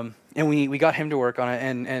 And we got him to work on it,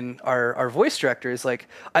 and our voice director is like,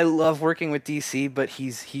 I love working with DC, but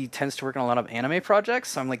he tends to work on a lot of anime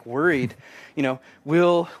projects, so I'm like worried,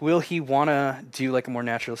 will he want to do like a more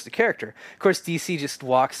naturalistic character? Of course, DC just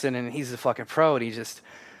walks in and he's a fucking pro, and he just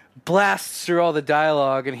blasts through all the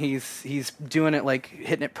dialogue, and he's doing it like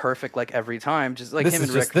hitting it perfect like every time, just like him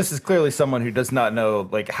and Rick. This is clearly someone who does not know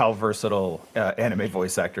like how versatile anime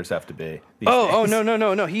voice actors have to be. Oh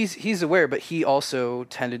no. He's aware, but he also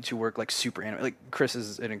tended to work like super anime. Like Chris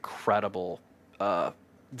is an incredible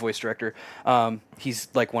voice director. He's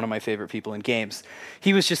like one of my favorite people in games.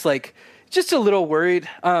 He was just a little worried,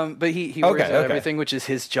 but he worries about everything, which is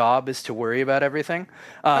his job, is to worry about everything.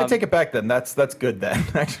 I take it back then. That's good then,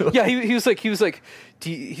 actually. Yeah, he was like,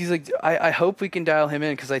 I hope we can dial him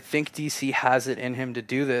in because I think DC has it in him to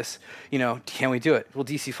do this. Can we do it? Well,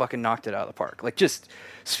 DC fucking knocked it out of the park. Like, just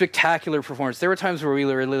spectacular performance. There were times where we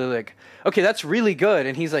were literally like, okay, that's really good,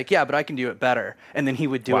 and he's like, yeah, but I can do it better, and then he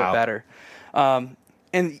would do it better.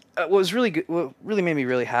 And what was really good, what really made me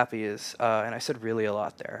really happy is, and I said really a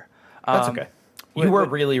lot there. That's okay. You were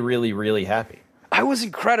really, really, really happy. I was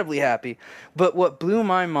incredibly happy. But what blew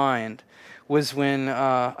my mind was when,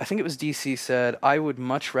 I think it was DC said, I would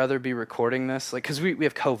much rather be recording this, like, because we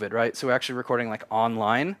have COVID, right? So we're actually recording, like,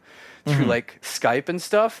 online through, like, Skype and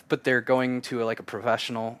stuff, but they're going to, like, a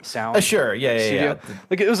professional sound Sure, yeah.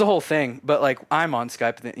 Like, it was a whole thing, but, like, I'm on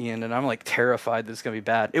Skype at the end, and I'm, like, terrified that it's going to be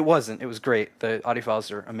bad. It wasn't. It was great. The audio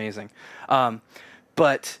files are amazing.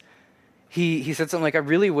 But he said something like, I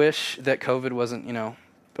really wish that COVID wasn't,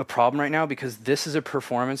 a problem right now, because this is a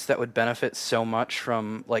performance that would benefit so much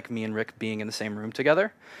from like me and Rick being in the same room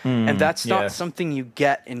together. And that's not something you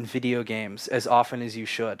get in video games as often as you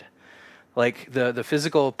should. Like the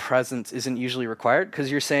physical presence isn't usually required because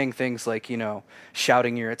you're saying things like,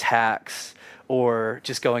 shouting your attacks or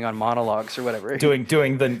just going on monologues or whatever.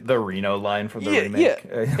 Doing the Reno line from the remake.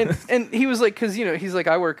 Yeah. and he was like, because, he's like,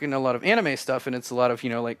 I work in a lot of anime stuff, and it's a lot of,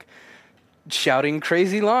 like, shouting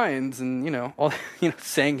crazy lines and all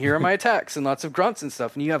saying here are my attacks and lots of grunts and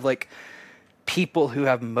stuff, and you have like people who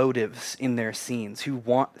have motives in their scenes, who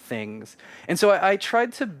want things. And so I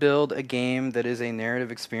tried to build a game that is a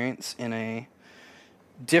narrative experience in a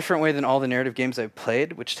different way than all the narrative games I've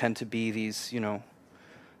played, which tend to be these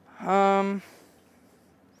how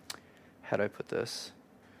do I put this?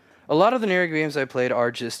 A lot of the narrative games I played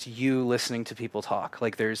are just you listening to people talk.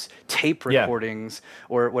 Like there's tape recordings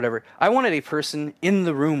or whatever. I wanted a person in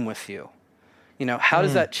the room with you. How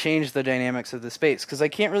does that change the dynamics of the space? Because I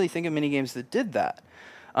can't really think of many games that did that.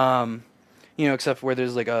 Except where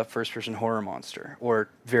there's like a first-person horror monster or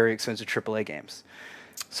very expensive AAA games.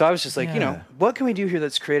 So I was just like, what can we do here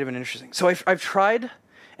that's creative and interesting? So I've tried,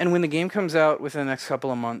 and when the game comes out within the next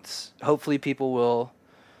couple of months, hopefully people will,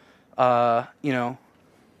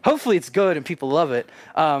 hopefully it's good and people love it,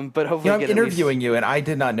 but hopefully I'm interviewing you, and I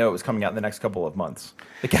did not know it was coming out in the next couple of months.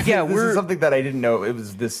 This is something that I didn't know it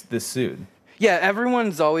was this soon. Yeah,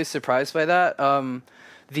 everyone's always surprised by that. One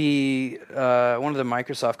of the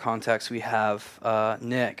Microsoft contacts we have,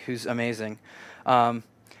 Nick, who's amazing.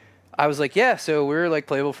 I was like, yeah, so we're like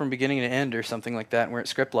playable from beginning to end or something like that, and we're at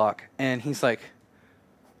script lock. And he's like,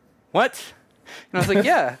 what? And I was like,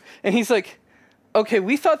 yeah. And he's like, okay,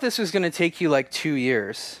 we thought this was going to take you like 2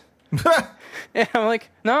 years. And I'm like,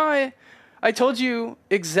 no, I told you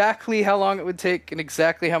exactly how long it would take and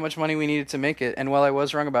exactly how much money we needed to make it. And while I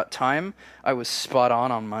was wrong about time, I was spot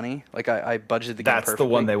on money. Like I budgeted the game perfectly. That's the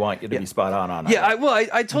one they want you to be spot on. Yeah,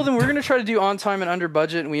 I told them we're going to try to do on time and under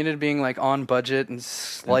budget, and we ended up being like on budget and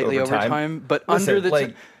slightly over time. But under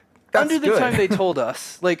the time they told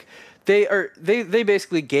us, like they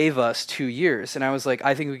basically gave us 2 years, and I was like,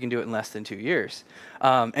 I think we can do it in less than 2 years,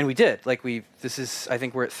 and we did. Like I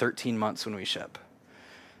think we're at 13 months when we ship.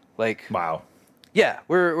 Like, wow. Yeah,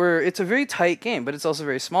 it's a very tight game, but it's also a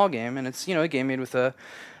very small game, and it's a game made with a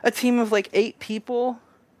team of like 8 people.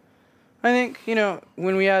 I think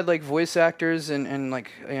when we had like voice actors and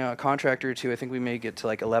like a contractor or two, I think we may get to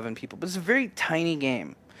like 11 people. But it's a very tiny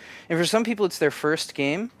game. And for some people, it's their first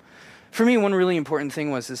game. For me, one really important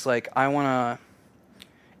thing is like, I want to,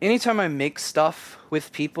 anytime I make stuff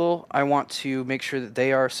with people, I want to make sure that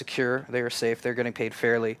they are secure, they are safe, they're getting paid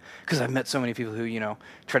fairly. Because I've met so many people who,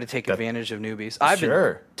 try to take advantage of newbies. I've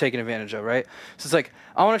been taken advantage of, right? So it's like,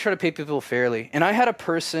 I want to try to pay people fairly. And I had a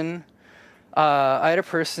person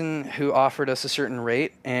who offered us a certain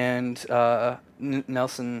rate, and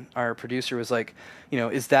Nelson, our producer, was like,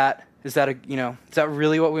 is that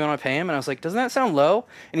really what we want to pay him? And I was like, doesn't that sound low?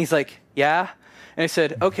 And he's like, yeah. And I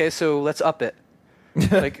said, okay, so let's up it.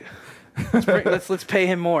 Like, let's pay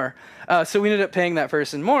him more. So we ended up paying that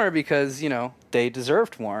person more because they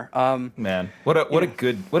deserved more. Man, what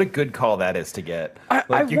a good call that is to get.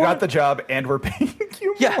 You got the job and we're paying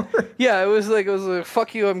you more. Yeah. It was like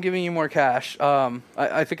fuck you. I'm giving you more cash.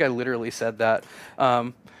 I think I literally said that.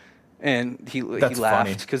 And he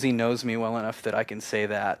laughed because he knows me well enough that I can say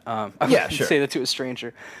that. I wouldn't say that to a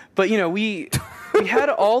stranger. But we had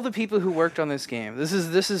all the people who worked on this game. This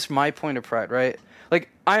is my point of pride, right? Like,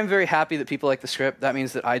 I'm very happy that people like the script. That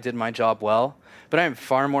means that I did my job well. But I'm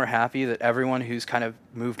far more happy that everyone who's kind of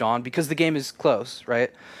moved on, because the game is close, right?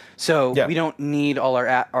 So we don't need all our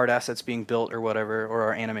art assets being built or whatever, or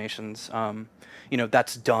our animations.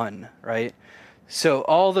 That's done, right? So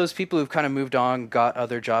all those people who've kind of moved on, got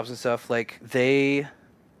other jobs and stuff, like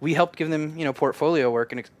we helped give them, portfolio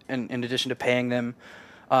work, and in addition to paying them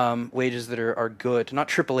wages that are good, not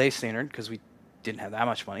AAA standard, because we didn't have that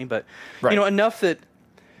much money, but enough that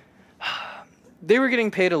they were getting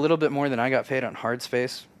paid a little bit more than I got paid on Hard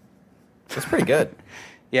Space. That's pretty good.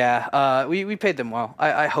 Yeah, we paid them well.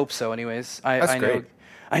 I hope so. Anyways, That's great.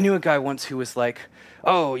 I knew a guy once who was like,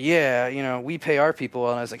 "Oh yeah, we pay our people,"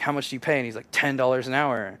 and I was like, "How much do you pay?" And he's like, $10 an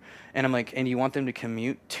hour, and I'm like, "And you want them to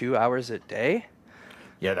commute 2 hours a day?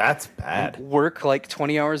 Yeah, that's bad. Work like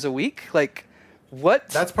 20 hours a week, like." What?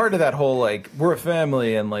 That's part of that whole, like, we're a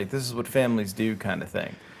family and, like, this is what families do kind of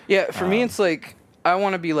thing. Yeah, for me, it's like, I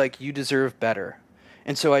want to be like, you deserve better.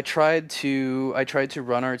 And so I tried to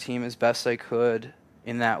run our team as best I could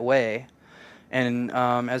in that way. And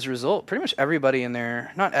as a result, pretty much everybody in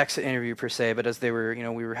there, not exit interview per se, but as they were,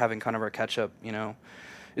 we were having kind of our catch up,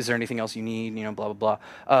 is there anything else you need, blah, blah,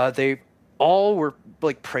 blah. They all were,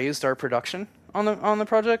 like, praised our production on the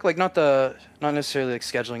project. Like, not necessarily, like,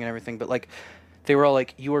 scheduling and everything, but, like, they were all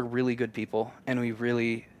like, you are really good people, and we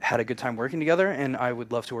really had a good time working together, and I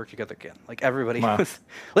would love to work together again. Like, everybody was,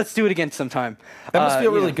 let's do it again sometime. That must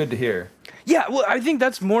feel really good to hear. Yeah, well, I think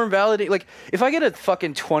that's more validating. Like, if I get a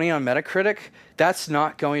fucking 20 on Metacritic, that's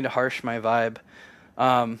not going to harsh my vibe.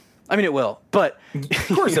 I mean, it will, but...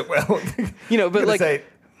 Of course it will. But like... Say,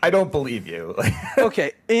 I don't believe you.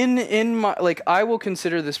 Okay, in my... Like, I will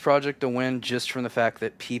consider this project a win just from the fact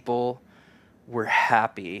that people were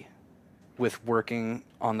happy with working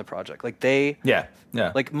on the project. Like,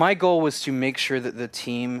 like, my goal was to make sure that the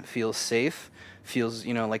team feels safe, feels,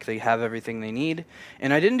 like they have everything they need.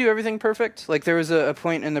 And I didn't do everything perfect. Like, there was a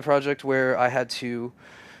point in the project where I had to,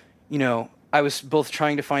 I was both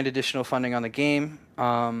trying to find additional funding on the game.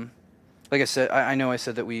 Like I said, I know I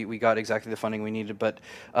said that we got exactly the funding we needed, but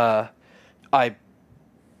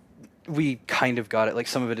we kind of got it. Like,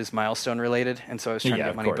 some of it is milestone related, and so I was trying to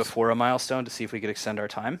get money before a milestone to see if we could extend our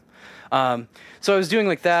time. So I was doing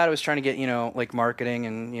like that. I was trying to get, like, marketing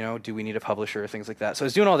and, do we need a publisher or things like that. So I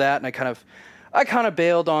was doing all that, and I kind of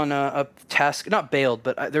bailed on a task. Not bailed,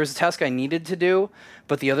 but there was a task I needed to do,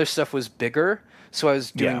 but the other stuff was bigger. So I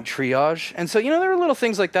was doing triage. And so, there were little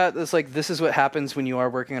things like that. That's like, this is what happens when you are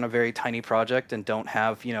working on a very tiny project and don't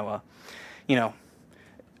have,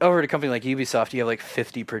 over at a company like Ubisoft, you have like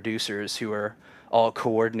 50 producers who are all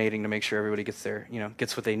coordinating to make sure everybody gets their,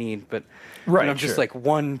 gets what they need. But I'm just like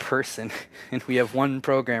one person, and we have one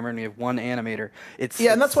programmer and we have one animator.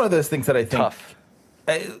 And that's one of those things that I think tough.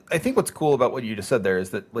 I think what's cool about what you just said there is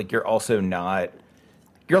that, like, you're also not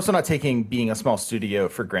taking being a small studio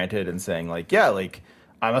for granted and saying, like, yeah, like,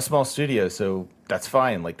 I'm a small studio, so that's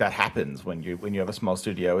fine. Like, that happens when you have a small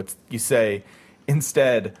studio. You say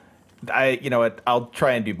instead, I'll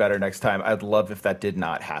try and do better next time. I'd love if that did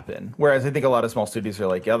not happen. Whereas I think a lot of small studios are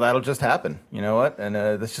like, yeah, that'll just happen. You know what? And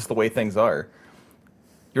that's just the way things are.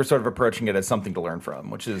 You're sort of approaching it as something to learn from,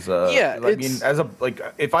 which is, I mean,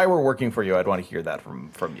 if I were working for you, I'd want to hear that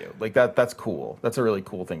from you. Like, that's cool. That's a really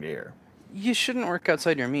cool thing to hear. You shouldn't work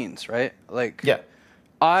outside your means, right? Like, yeah.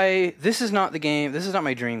 This is not the game. This is not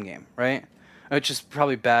my dream game, right? Which is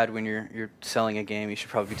probably bad when you're selling a game. You should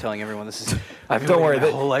probably be telling everyone this is. I've been waiting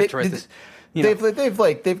my whole life to write this. They've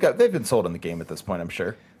been sold in the game at this point, I'm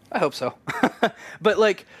sure. I hope so. But,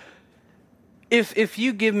 like, if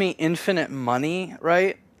you give me infinite money,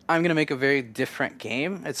 right, I'm gonna make a very different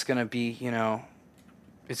game. It's gonna be,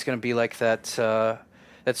 it's gonna be like that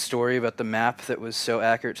story about the map that was so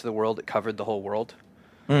accurate to the world it covered the whole world.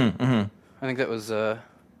 Mm-hmm. I think that was.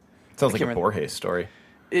 Sounds like a Borges story.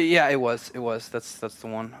 Yeah, it was. It was. That's the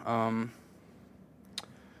one. I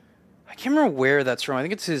can't remember where that's from. I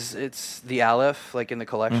think it's the Aleph, like in the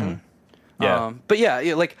collection. Mm-hmm. Yeah. But yeah,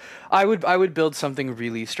 like I would build something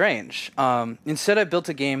really strange. Instead, I built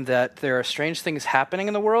a game that there are strange things happening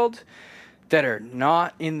in the world that are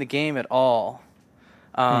not in the game at all.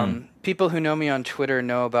 People who know me on Twitter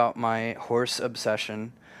know about my horse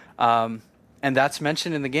obsession, and that's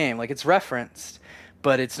mentioned in the game. Like, it's referenced,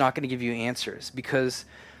 but it's not going to give you answers because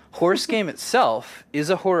Horse Game itself is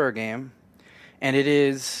a horror game, and it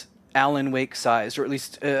is Alan Wake sized, or at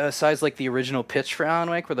least a size like the original pitch for Alan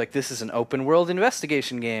Wake, where like this is an open world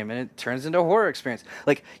investigation game and it turns into a horror experience.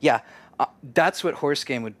 Like, yeah, that's what Horse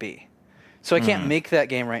Game would be. So I can't make that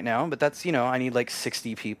game right now, but that's, I need like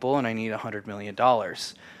 60 people and I need $100 million.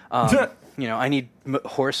 I need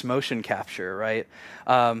horse motion capture, right?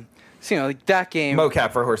 So, like that game.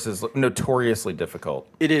 Mocap for horses notoriously difficult.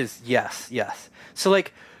 It is, yes. So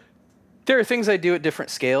like, there are things I do at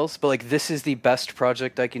different scales, but like this is the best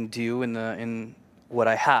project I can do in what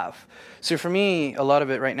I have. So for me, a lot of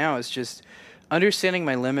it right now is just understanding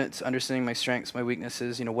my limits, understanding my strengths, my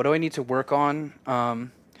weaknesses. What do I need to work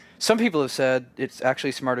on? Some people have said it's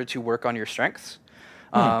actually smarter to work on your strengths,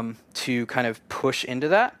 to kind of push into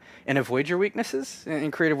that and avoid your weaknesses.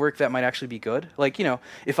 In creative work, that might actually be good. Like,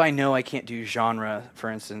 if I know I can't do genre,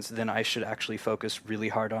 for instance, then I should actually focus really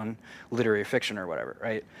hard on literary fiction or whatever,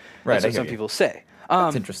 right? Right. That's what some people say.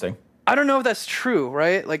 That's interesting. I don't know if that's true,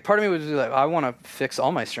 right? Like, part of me would be like, I want to fix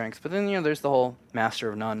all my strengths. But then, there's the whole master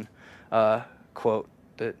of none quote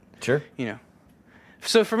that, Sure.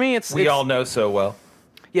 So for me, we all know so well.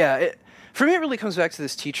 Yeah. For me, it really comes back to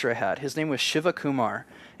this teacher I had. His name was Shiva Kumar,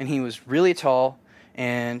 and he was really tall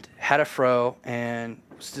and had a fro and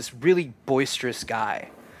was this really boisterous guy.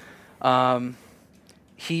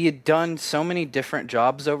 He had done so many different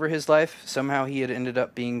jobs over his life. Somehow he had ended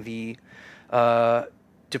up being the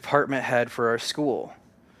department head for our school.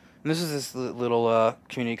 And this is this little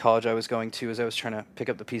community college I was going to as I was trying to pick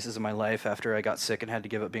up the pieces of my life after I got sick and had to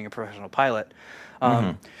give up being a professional pilot.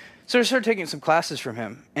 So I started taking some classes from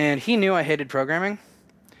him, and he knew I hated programming.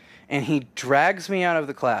 And he drags me out of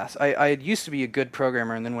the class. I used to be a good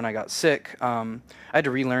programmer, and then when I got sick, I had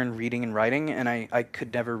to relearn reading and writing, and I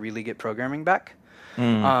could never really get programming back.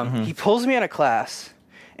 He pulls me out of class,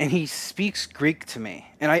 and he speaks Greek to me.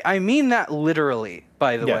 And I mean that literally,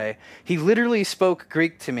 by the way. He literally spoke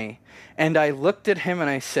Greek to me. And I looked at him, and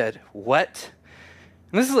I said, "What?"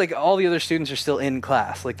 And this is like all the other students are still in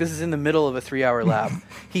class. Like, this is in the middle of a 3-hour lab.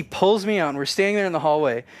 He pulls me out, and we're standing there in the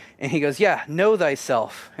hallway, and he goes, "Yeah, know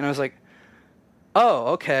thyself." And I was like, "Oh,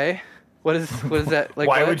 okay. What is that? Like,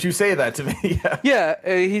 why what? would you say that to me?" Yeah.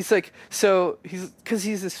 He's like, because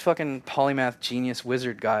he's this fucking polymath genius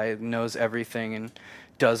wizard guy who knows everything and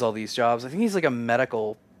does all these jobs. I think he's like a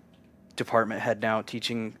medical department head now,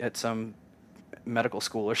 teaching at some medical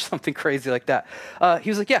school or something crazy like that. He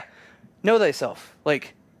was like, "Yeah. Know thyself.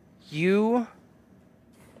 Like, you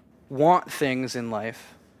want things in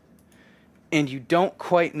life, and you don't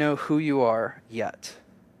quite know who you are yet.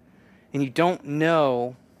 And you don't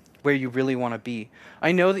know where you really want to be.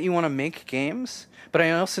 I know that you want to make games, but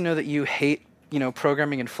I also know that you hate,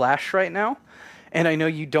 programming in Flash right now, and I know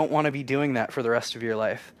you don't want to be doing that for the rest of your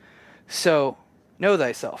life. So, know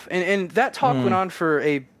thyself." And that talk went on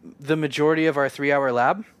for the majority of our 3-hour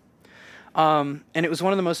lab. And it was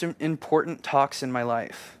one of the most important talks in my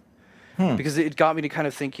life because it got me to kind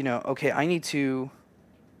of think, okay, I need to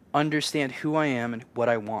understand who I am and what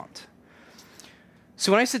I want.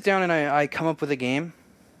 So when I sit down and I come up with a game,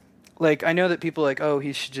 like, I know that people are like, "Oh,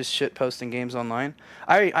 he should just shit posting games online."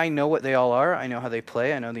 I know what they all are. I know how they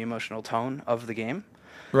play. I know the emotional tone of the game.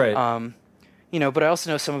 Right. But I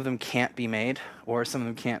also know some of them can't be made, or some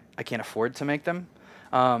of them I can't afford to make them.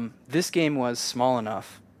 This game was small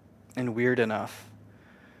enough and weird enough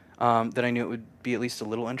that I knew it would be at least a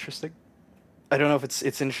little interesting. I don't know if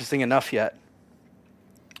it's interesting enough yet.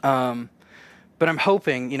 But I'm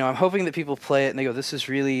hoping that people play it and they go, "This is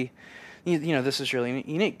really, this is really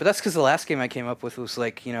unique." But that's because the last game I came up with was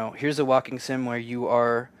like, here's a walking sim where you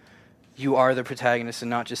are the protagonist and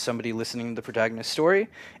not just somebody listening to the protagonist's story,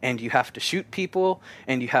 and you have to shoot people,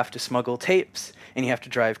 and you have to smuggle tapes, and you have to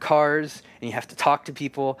drive cars, and you have to talk to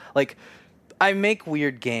people. Like, I make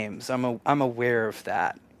weird games. I'm aware of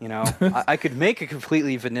that. I could make a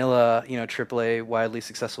completely vanilla, AAA wildly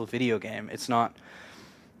successful video game. It's not.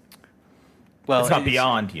 Well, it's not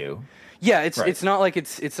beyond you. Yeah, it's Right. it's not like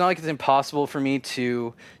it's not like it's impossible for me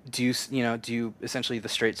to do essentially the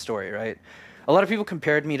straight story, right? A lot of people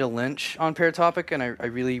compared me to Lynch on Paratopic, and I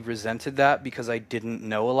really resented that because I didn't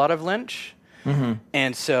know a lot of Lynch. Mm-hmm.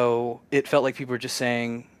 And so it felt like people were just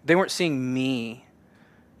saying, they weren't seeing me.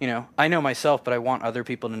 I know myself, but I want other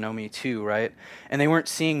people to know me too, right? And they weren't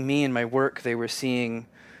seeing me in my work. They were seeing,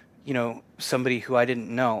 somebody who I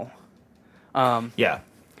didn't know. Yeah.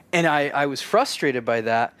 And I was frustrated by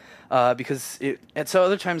that because and so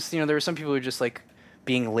other times, there were some people who were just like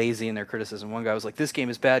being lazy in their criticism. One guy was like, this game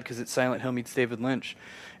is bad because it's Silent Hill meets David Lynch.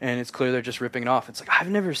 And it's clear they're just ripping it off. It's like, I've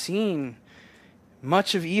never seen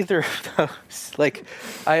much of either of those. Like,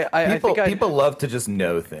 I think people love to just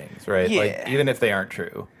know things, right? Yeah. Like, even if they aren't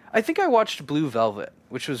true. I think I watched Blue Velvet,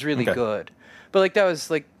 which was really Okay. good, but that was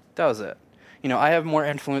it. I have more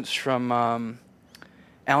influence from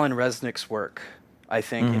Alan Resnick's work, I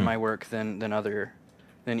think, in my work than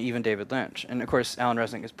even David Lynch. And of course, Alan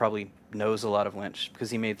Resnick probably knows a lot of Lynch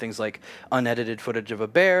because he made things like unedited footage of a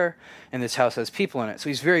bear, and this house has people in it. So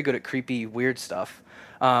he's very good at creepy, weird stuff.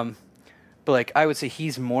 But I would say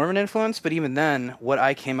he's more of an influence. But even then, what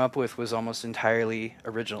I came up with was almost entirely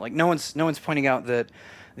original. Like no one's pointing out that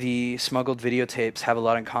the smuggled videotapes have a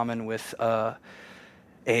lot in common with a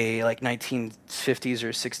 1950s or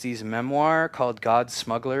 60s memoir called God's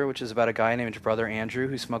Smuggler, which is about a guy named Brother Andrew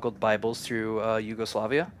who smuggled Bibles through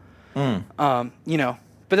Yugoslavia. But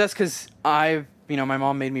that's because my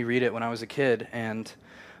mom made me read it when I was a kid, and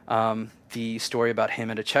the story about him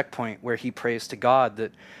at a checkpoint where he prays to God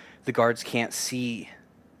that the guards can't see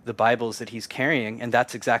the Bibles that he's carrying, and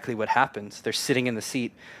that's exactly what happens. They're sitting in the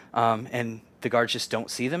seat, and the guards just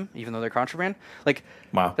don't see them, even though they're contraband.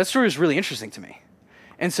 Wow. That story was really interesting to me.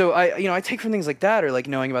 And so I take from things like that, or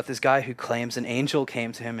knowing about this guy who claims an angel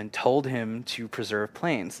came to him and told him to preserve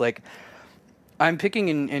planes. I'm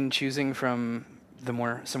picking and choosing from some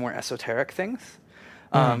more esoteric things.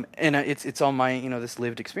 And it's all my, this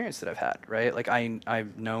lived experience that I've had, right?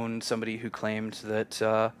 I've known somebody who claimed that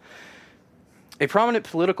a prominent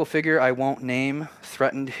political figure I won't name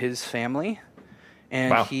threatened his family,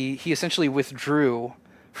 and Wow. he essentially withdrew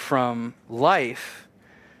from life.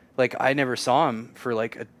 I never saw him for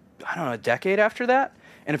a decade after that,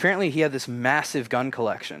 and apparently he had this massive gun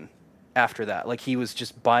collection after that. He was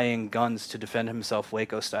just buying guns to defend himself,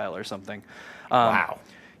 Waco style or something. Wow.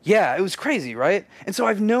 Yeah, it was crazy, right? And so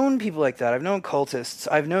I've known people like that. I've known cultists.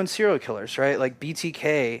 I've known serial killers, right? Like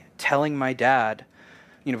BTK telling my dad,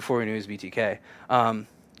 before we knew he was BTK,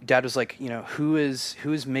 Dad was like, who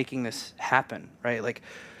is making this happen, right?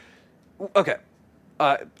 Okay,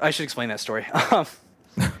 I should explain that story.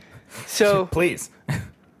 So Please.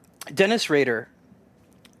 Dennis Rader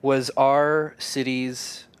was our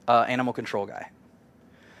city's animal control guy.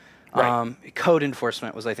 Right. Code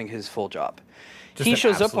enforcement was, I think, his full job. Just He an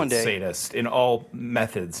shows up one absolute day. sadist in all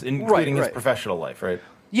methods, including his right. professional life, right?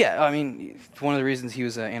 Yeah, I mean, one of the reasons he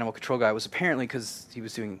was an animal control guy was apparently because he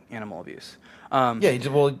was doing animal abuse. Yeah,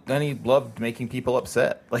 then he loved making people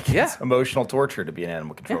upset. Yeah. It's emotional torture to be an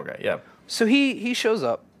animal control guy. Yeah. So he shows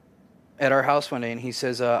up at our house one day and he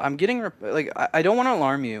says, I'm getting, I don't want to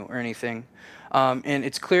alarm you or anything. And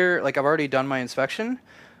it's clear, I've already done my inspection,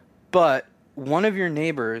 but one of your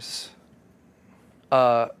neighbors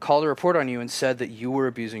called a report on you and said that you were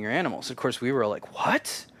abusing your animals. Of course, we were like,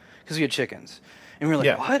 what? Because we had chickens. And we were like,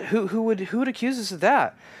 Yeah. what? Who would accuse us of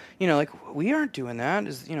that? We aren't doing that.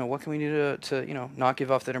 What can we do to not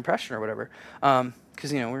give off that impression or whatever?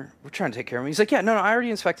 Because, we're trying to take care of them. He's like, yeah, no, I already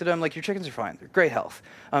inspected them. Your chickens are fine. They're great health.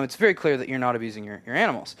 It's very clear that you're not abusing your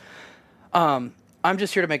animals. I'm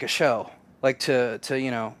just here to make a show,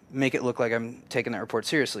 to make it look like I'm taking that report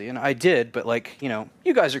seriously. And I did, but,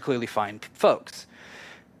 you guys are clearly fine folks.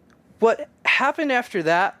 What happened after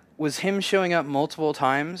that was him showing up multiple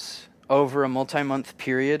times over a multi-month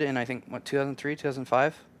period in, I think, 2003,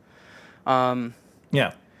 2005?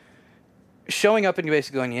 Yeah. Showing up and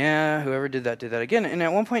basically going, yeah, whoever did that again. And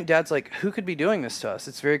at one point, Dad's like, who could be doing this to us?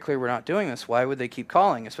 It's very clear we're not doing this. Why would they keep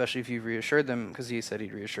calling? Especially if you've reassured them, because he said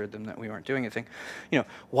he'd reassured them that we weren't doing anything.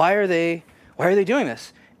 Why are they doing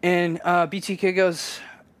this? And BTK goes,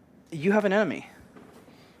 you have an enemy.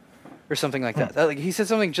 Or something like that. He said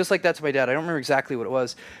something just like that to my dad. I don't remember exactly what it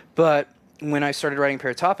was. But when I started writing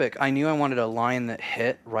Paratopic, I knew I wanted a line that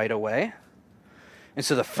hit right away. And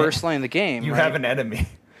so the first line of the game... You right, have an enemy.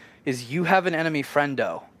 is you have an enemy,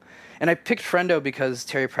 friendo. And I picked friendo because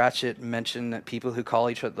Terry Pratchett mentioned that people who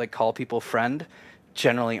call people friend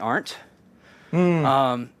generally aren't. It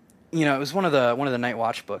was one of the Night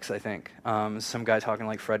Watch books, I think. Some guy talking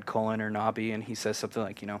like Fred Cullen or Nobby, and he says something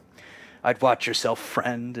like, I'd watch yourself,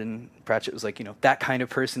 friend. And Pratchett was like, that kind of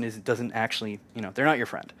person doesn't actually, they're not your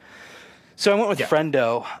friend. So I went with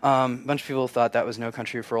Friendo. A bunch of people thought that was No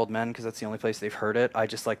Country for Old Men because that's the only place they've heard it. I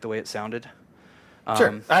just like the way it sounded.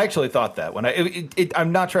 Sure, I actually thought that when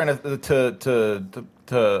I'm not trying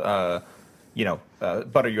to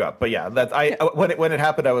butter you up, but yeah, when it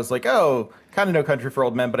happened, I was like, oh, kind of No Country for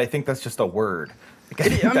Old Men, but I think that's just a word.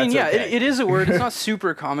 It is a word. It's not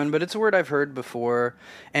super common, but it's a word I've heard before,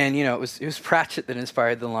 and it was Pratchett that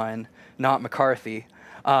inspired the line, not McCarthy.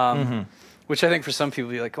 Which I think for some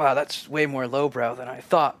people be like, wow, that's way more lowbrow than I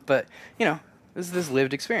thought. But, this is this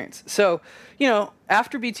lived experience. So,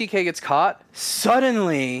 after BTK gets caught,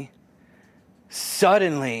 suddenly,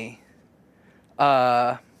 the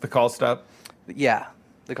call stopped? Yeah,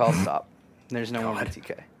 the call stopped. There's no more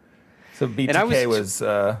BTK. So BTK was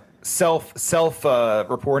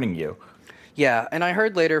self-reporting you. Yeah, and I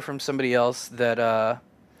heard later from somebody else that,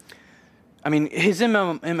 his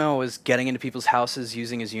MO was getting into people's houses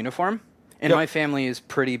using his uniform. And my family is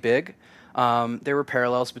pretty big. There were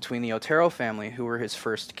parallels between the Otero family, who were his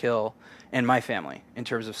first kill, and my family in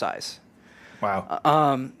terms of size.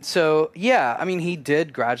 Wow. He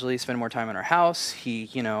did gradually spend more time in our house. He,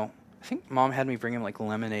 I think Mom had me bring him like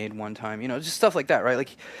lemonade one time, just stuff like that, right?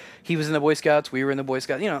 Like he was in the Boy Scouts, we were in the Boy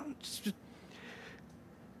Scouts,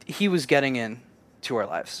 he was getting in to our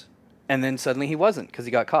lives. And then suddenly he wasn't because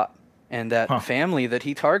he got caught. And that family that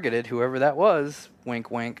he targeted, whoever that was,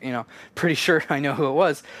 wink, wink, pretty sure I know who it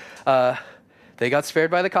was, they got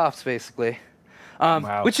spared by the cops, basically.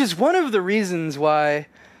 Wow. Which is one of the reasons why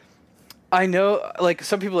I know, like,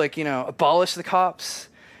 some people, like, abolish the cops.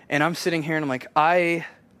 And I'm sitting here and I'm like, I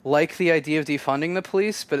like the idea of defunding the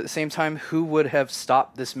police, but at the same time, who would have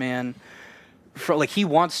stopped this man from, like, he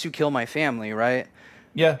wants to kill my family, right?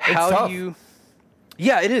 Yeah, it's tough.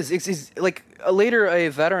 Yeah, it is. It's like later a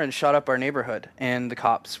veteran shot up our neighborhood, and the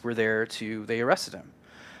cops were there they arrested him.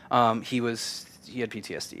 He had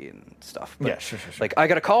PTSD and stuff. But, yeah, sure. Like I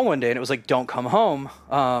got a call one day, and it was like, "Don't come home."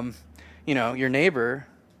 Your neighbor,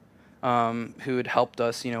 who had helped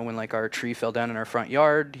us, when like our tree fell down in our front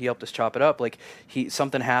yard, he helped us chop it up. Like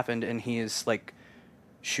something happened, and he is like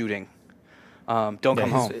shooting. Don't come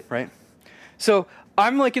home, right? So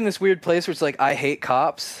I'm like in this weird place where it's like I hate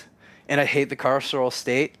cops. And I hate the carceral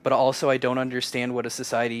state, but also I don't understand what a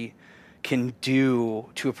society can do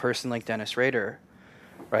to a person like Dennis Rader,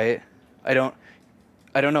 right? I don't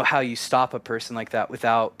know how you stop a person like that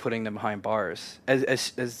without putting them behind bars,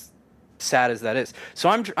 as sad as that is. So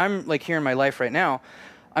I'm like here in my life right now,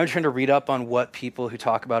 I'm trying to read up on what people who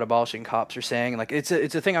talk about abolishing cops are saying. Like it's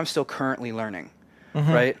a thing I'm still currently learning,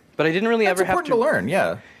 right? But I didn't really ever have to learn.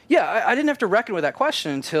 Yeah. Yeah, I didn't have to reckon with that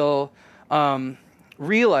question until.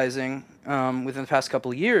 Realizing within the past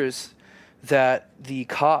couple of years that the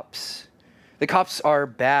cops are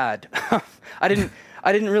bad. I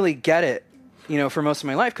didn't really get it, for most of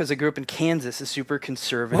my life because I grew up in Kansas, a super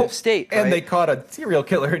conservative state. And right? they caught a serial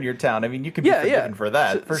killer in your town. I mean, you can be forgiven for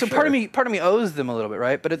that. So sure. part of me owes them a little bit,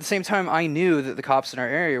 right? But at the same time, I knew that the cops in our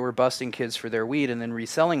area were busting kids for their weed and then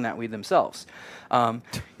reselling that weed themselves. Right.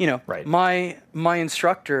 My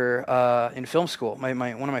instructor in film school, one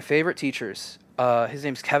of my favorite teachers. His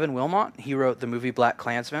name's Kevin Wilmot. He wrote the movie Black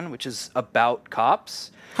Klansman, which is about cops.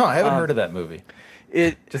 I haven't heard of that movie.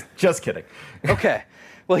 Just kidding. Okay.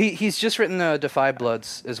 Well, he's just written Defy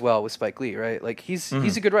Bloods as well with Spike Lee, right? Like he's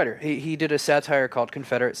a good writer. He did a satire called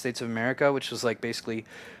Confederate States of America, which was like basically,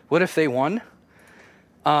 what if they won?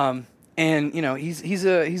 And he's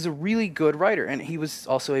a really good writer, and he was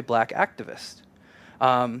also a black activist.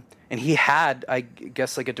 And he had, I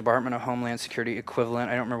guess, like a Department of Homeland Security equivalent.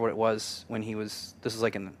 I don't remember what it was when this was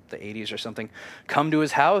like in the 80s or something, come to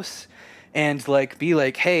his house and like be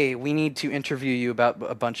like, hey, we need to interview you about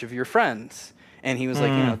a bunch of your friends. And he was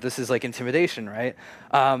like, this is like intimidation, right?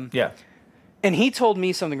 Yeah. And he told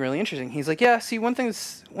me something really interesting. He's like, yeah, see, one thing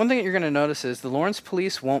that you're going to notice is the Lawrence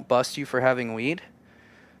police won't bust you for having weed.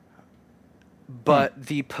 But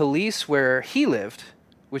the police where he lived,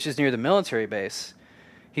 which is near the military base,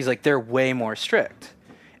 he's like, they're way more strict.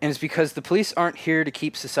 And it's because the police aren't here to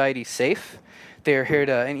keep society safe. They're here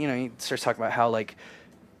to, and he starts talking about how like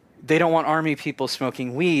they don't want army people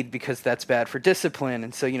smoking weed because that's bad for discipline.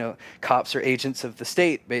 And so, cops are agents of the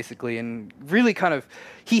state basically. And really kind of,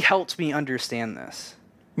 he helped me understand this.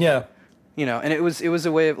 Yeah. And it was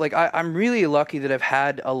a way of like, I'm really lucky that I've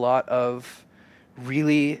had a lot of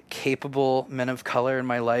really capable men of color in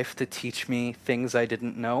my life to teach me things I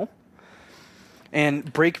didn't know.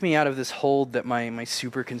 And break me out of this hold that my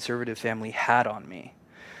super conservative family had on me.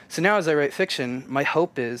 So now as I write fiction, my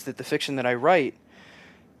hope is that the fiction that I write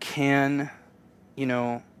can,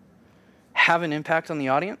 have an impact on the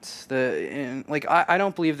audience. I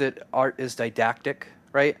don't believe that art is didactic,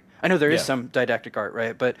 right? I know there is some didactic art,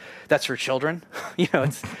 right? But that's for children.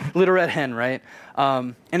 It's Little Red Hen, right?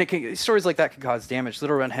 And stories like that can cause damage.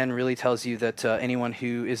 Little Red Hen really tells you that anyone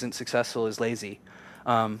who isn't successful is lazy,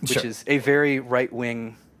 which is a very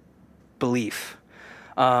right-wing belief.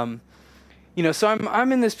 So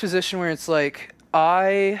I'm in this position where it's like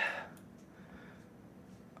I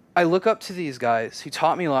look up to these guys who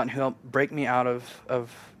taught me a lot and who helped break me out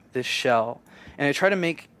of this shell, and I try to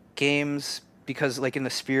make games because like in the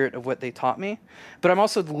spirit of what they taught me, but I'm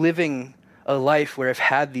also living a life where I've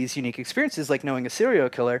had these unique experiences, like knowing a serial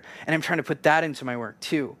killer, and I'm trying to put that into my work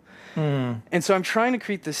too. And so I'm trying to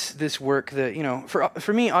create this work that,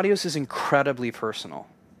 for me, Adios is incredibly personal.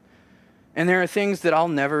 And there are things that I'll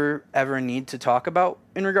never, ever need to talk about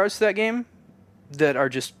in regards to that game that are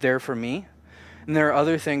just there for me. And there are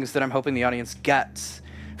other things that I'm hoping the audience gets.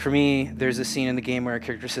 For me, there's a scene in the game where a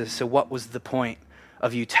character says, "So what was the point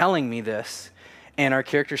of you telling me this?" And our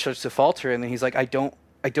character starts to falter, and then he's like, I don't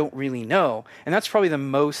really know. And that's probably the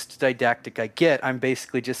most didactic I get. I'm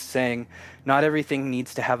basically just saying, not everything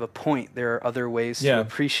needs to have a point. There are other ways to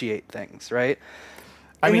appreciate things, right?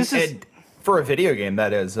 For a video game,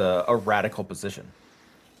 that is a radical position.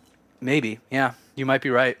 Maybe, yeah. You might be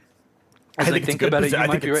right. I think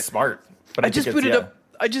it's smart. But I just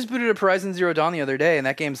booted up Horizon Zero Dawn the other day, and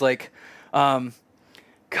that game's like,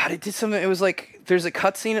 it did something. It was like there's a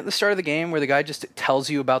cutscene at the start of the game where the guy just tells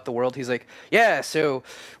you about the world. He's like, "Yeah, so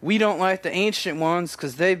we don't like the ancient ones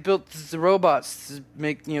because they built the robots to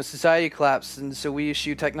make society collapse, and so we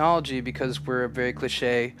issue technology because we're a very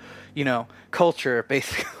cliche, culture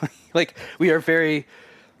basically. Like we are very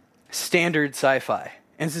standard sci-fi."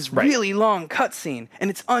 And it's this really long cutscene, and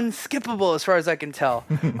it's unskippable as far as I can tell.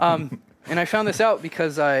 And I found this out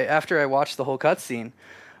because after I watched the whole cutscene,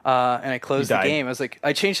 and I closed the game, I was like,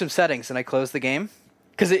 I changed some settings and I closed the game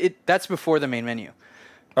because that's before the main menu.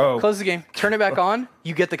 Oh, close the game, turn it back on,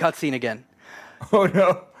 you get the cutscene again. Oh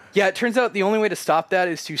no. Yeah, it turns out the only way to stop that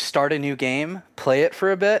is to start a new game, play it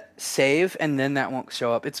for a bit, save, and then that won't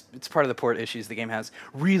show up. It's part of the port issues the game has.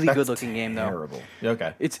 Really good looking game though. Terrible.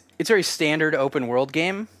 Okay. It's very standard open world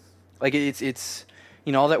game. Like it's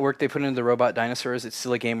all that work they put into the robot dinosaurs. It's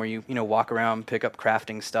still a game where you walk around, pick up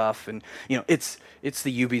crafting stuff, and it's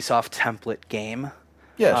the Ubisoft template game.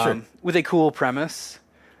 Yeah, sure. With a cool premise.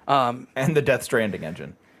 And the Death Stranding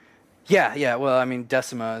engine. Yeah. Well, I mean,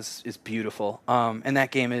 Decima is beautiful, and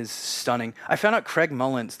that game is stunning. I found out Craig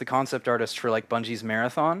Mullins, the concept artist for like Bungie's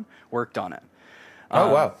Marathon, worked on it.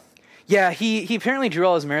 Oh wow. Yeah, he apparently drew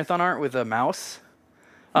all his marathon art with a mouse,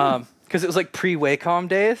 because it was like pre-Wacom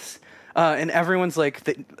days. And everyone's like,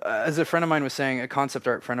 as a friend of mine was saying, a concept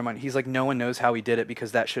art friend of mine, he's like, no one knows how he did it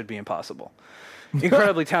because that should be impossible.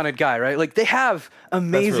 Incredibly talented guy, right? Like they have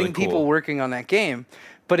amazing really cool. people working on that game,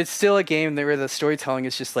 but it's still a game where the storytelling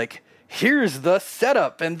is just like, here's the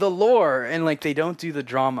setup and the lore, and like they don't do the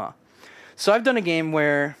drama. So I've done a game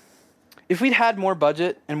where if we'd had more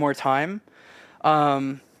budget and more time,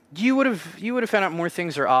 you would have found out more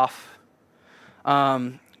things are off.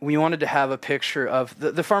 We wanted to have a picture of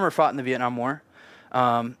the farmer fought in the Vietnam War,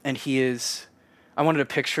 and I wanted a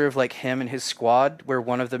picture of like him and his squad where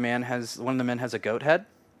one of the men has a goat head.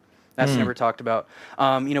 That's never talked about.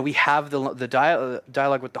 We have the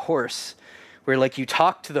dialogue with the horse, where like you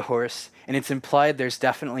talk to the horse and it's implied there's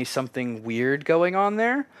definitely something weird going on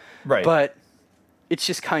there, right? But it's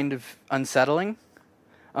just kind of unsettling.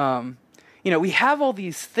 We have all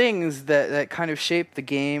these things that kind of shape the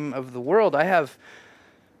game of the world. I have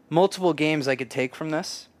multiple games I could take from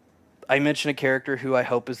this. I mentioned a character who I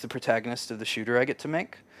hope is the protagonist of the shooter I get to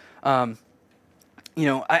make. I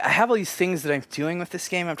have all these things that I'm doing with this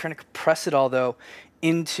game. I'm trying to compress it all, though,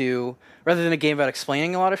 into, rather than a game about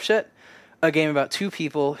explaining a lot of shit, a game about two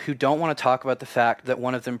people who don't want to talk about the fact that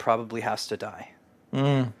one of them probably has to die.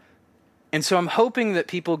 And so I'm hoping that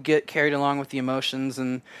people get carried along with the emotions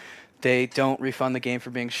and they don't refund the game for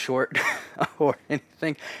being short or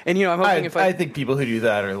anything. And I'm hoping I think people who do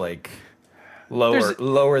that are like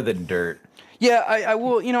lower than dirt. Yeah, I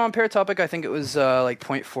will. On Paratopic, I think it was like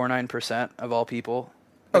 0.49% of all people.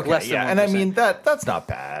 Like Okay, yeah, and I mean that's not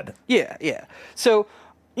bad. Yeah. So,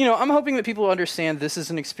 I'm hoping that people understand this is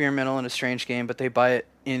an experimental and a strange game, but they buy it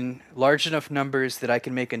in large enough numbers that I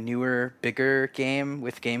can make a newer, bigger game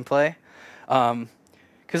with gameplay.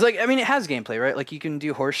 Because, it has gameplay, right? Like, you can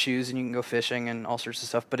do horseshoes and you can go fishing and all sorts of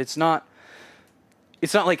stuff, but it's not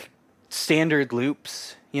like standard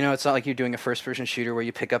loops. It's not like you're doing a first-person shooter where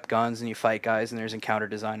you pick up guns and you fight guys and there's encounter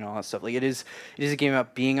design and all that stuff. Like, it is a game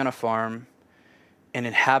about being on a farm and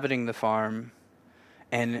inhabiting the farm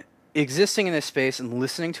and existing in this space and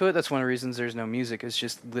listening to it, that's one of the reasons there's no music, is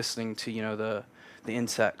just listening to, the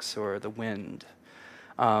insects or the wind.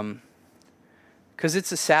 Because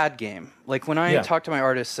it's a sad game. Like when I talked to my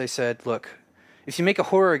artists, I said, look, if you make a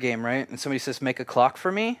horror game, right, and somebody says make a clock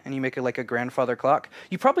for me, and you make it like a grandfather clock,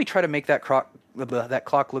 you probably try to make that clock look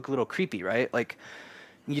a little creepy, right? Like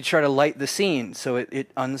you try to light the scene so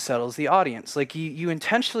it unsettles the audience. Like you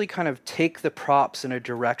intentionally kind of take the props in a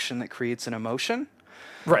direction that creates an emotion.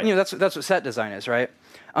 Right. That's what set design is, right?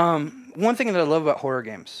 One thing that I love about horror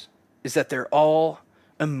games is that they're all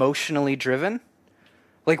emotionally driven.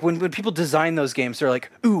 Like when people design those games, they're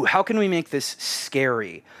like, ooh, how can we make this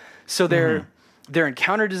scary? So their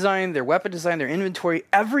encounter design, their weapon design, their inventory,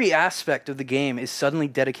 every aspect of the game is suddenly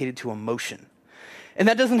dedicated to emotion. And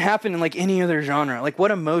that doesn't happen in like any other genre. Like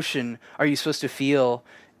what emotion are you supposed to feel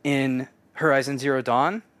in Horizon Zero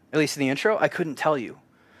Dawn? At least in the intro, I couldn't tell you.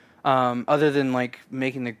 Other than like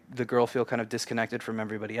making the girl feel kind of disconnected from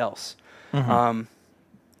everybody else. And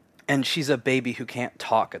she's a baby who can't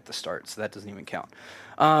talk at the start, so that doesn't even count.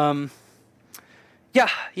 I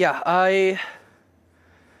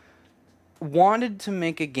wanted to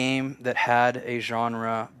make a game that had a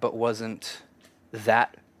genre but wasn't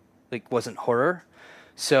horror.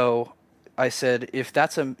 So I said, if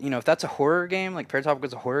that's a horror game, like Paratopic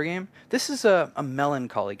was a horror game, this is a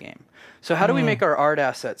melancholy game. So how do we make our art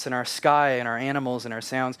assets and our sky and our animals and our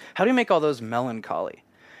sounds, how do we make all those melancholy?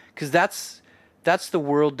 Because that's the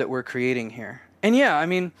world that we're creating here. And yeah, I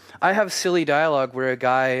mean, I have silly dialogue where a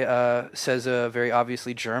guy says a very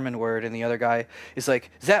obviously German word, and the other guy is like,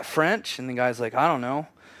 "Is that French?" And the guy's like, "I don't know,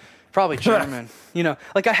 probably German."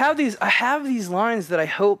 Like I have these lines that I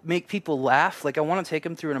hope make people laugh. Like I want to take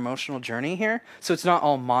them through an emotional journey here, so it's not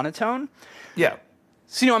all monotone. Yeah.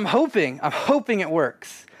 So I'm hoping it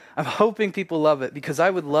works. I'm hoping people love it because I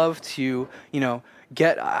would love to,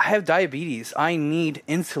 I have diabetes. I need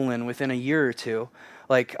insulin within a year or two.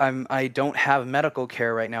 Like I don't have medical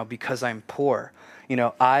care right now because I'm poor.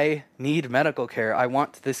 I need medical care. I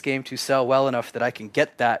want this game to sell well enough that I can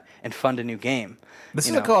get that and fund a new game. This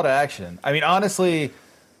is a call to action. I mean, honestly,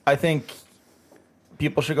 I think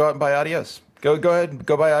people should go out and buy Adios. Go ahead,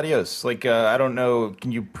 go buy Adios. Like, I don't know,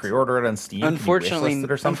 can you pre-order it on Steam?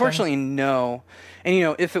 Unfortunately, no.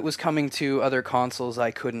 And if it was coming to other consoles,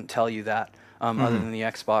 I couldn't tell you that. Other than the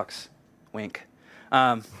Xbox, wink.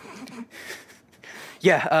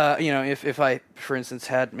 If I, for instance,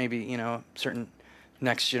 had maybe certain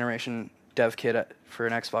next generation dev kit for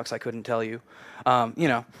an Xbox, I couldn't tell you.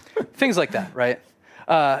 Things like that, right?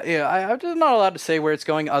 I'm just not allowed to say where it's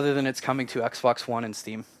going, other than it's coming to Xbox One and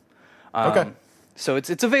Steam. Okay. So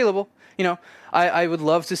it's available. I would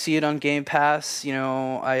love to see it on Game Pass.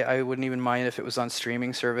 I wouldn't even mind if it was on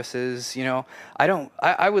streaming services.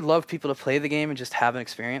 I would love people to play the game and just have an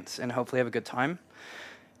experience and hopefully have a good time.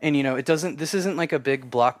 And this isn't like a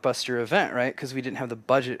big blockbuster event, right? Because we didn't have the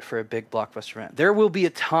budget for a big blockbuster event. There will be a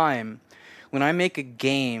time when I make a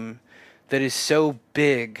game that is so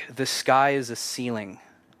big, the sky is a ceiling.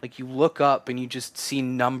 Like you look up and you just see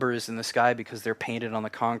numbers in the sky because they're painted on the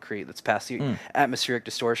concrete that's past the atmospheric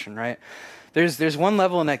distortion, right? There's one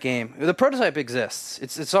level in that game. The prototype exists.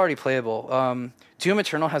 It's already playable. Doom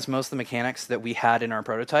Eternal has most of the mechanics that we had in our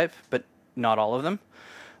prototype, but not all of them.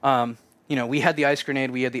 We had the ice grenade,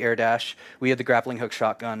 we had the air dash, we had the grappling hook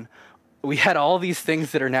shotgun. We had all these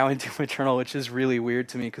things that are now in Doom Eternal, which is really weird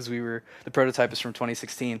to me because the prototype is from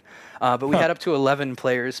 2016. But we had up to 11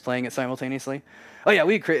 players playing it simultaneously. Oh yeah,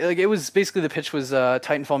 it was basically, the pitch was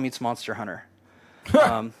Titanfall meets Monster Hunter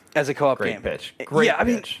as a co-op game. Great pitch. I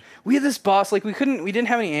mean, we had this boss, like we didn't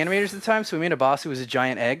have any animators at the time, so we made a boss who was a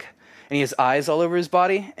giant egg. And he has eyes all over his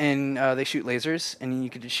body, and they shoot lasers, and you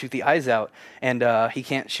can just shoot the eyes out. And he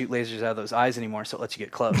can't shoot lasers out of those eyes anymore, so it lets you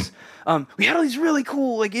get close. We had all these really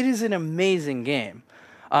cool, it is an amazing game.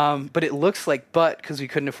 But it looks like butt because we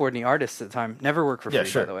couldn't afford any artists at the time. Never work for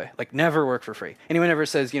free, by the way. Like, never work for free. Anyone ever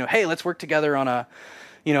says, hey, let's work together on a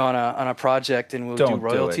project and we'll do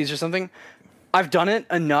royalties or something. I've done it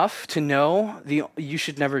enough to know you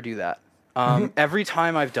should never do that. Every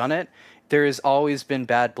time I've done it, there has always been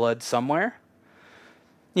bad blood somewhere.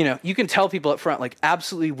 You can tell people up front, like,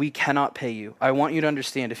 absolutely, we cannot pay you. I want you to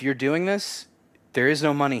understand, if you're doing this, there is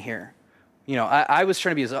no money here. I was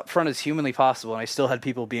trying to be as upfront as humanly possible, and I still had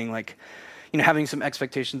people being like, having some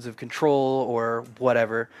expectations of control or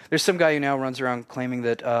whatever. There's some guy who now runs around claiming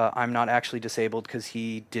that I'm not actually disabled because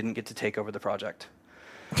he didn't get to take over the project.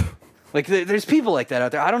 Like, there's people like that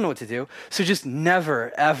out there. I don't know what to do. So just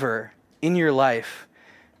never, ever in your life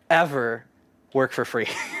ever work for free.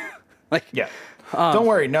 Don't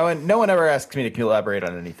worry, no one ever asks me to collaborate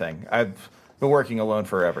on anything. been working alone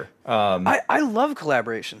forever. I love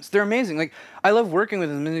collaborations. They're amazing. Like, I love working with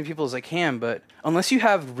as many people as I can, but unless you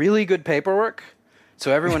have really good paperwork,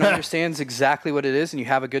 so everyone understands exactly what it is and you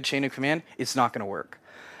have a good chain of command, it's not going to work.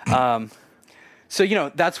 So, you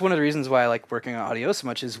know, that's one of the reasons why I like working on audio so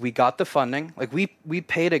much is we got the funding. Like, we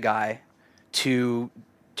paid a guy to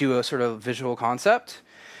do a sort of visual concept,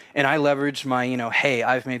 and I leveraged my, you know, hey,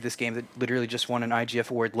 I've made this game that literally just won an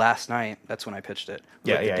IGF award last night. That's when I pitched it.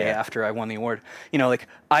 The day after I won the award. You know, like,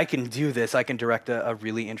 I can do this. I can direct a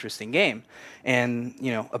really interesting game. And,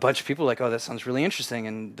 you know, a bunch of people were like, oh, that sounds really interesting.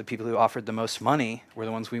 And the people who offered the most money were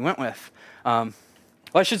the ones we went with. Well,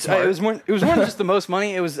 I should say, it was more than just the most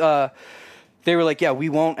money. It was, they were like, yeah, we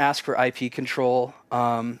won't ask for IP control,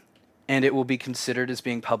 and it will be considered as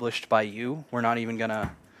being published by you. We're not even going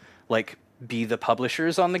to, like, be the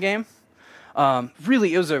publishers on the game.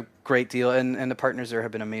 Really, it was a great deal, and the partners there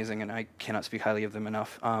have been amazing, and I cannot speak highly of them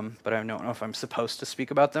enough, but I don't know if I'm supposed to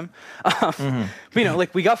speak about them. But, you know,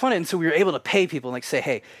 like, we got funded, and so we were able to pay people and, like, say,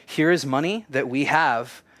 hey, here is money that we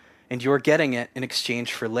have, and you're getting it in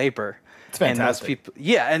exchange for labor. It's fantastic. And those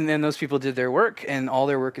people, and then those people did their work, and all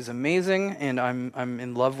their work is amazing, and I'm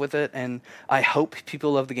in love with it, and I hope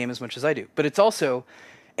people love the game as much as I do. But it's also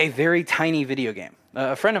a very tiny video game.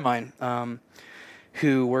 A friend of mine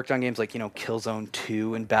who worked on games like, you know, Killzone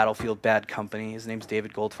 2 and Battlefield Bad Company, his name's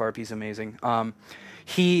David Goldfarb, he's amazing.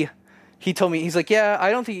 He told me, he's like, yeah,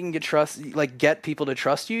 I don't think you can get people to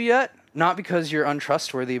trust you yet, not because you're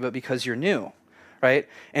untrustworthy, but because you're new, right?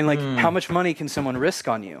 And, like, how much money can someone risk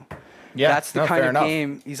on you? Yeah, that's the kind of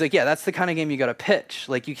game. He's like, yeah, that's the kind of game you got to pitch.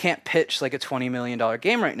 Like, you can't pitch like a $20 million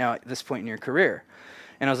game right now at this point in your career.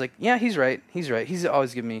 And I was like, yeah, he's right. He's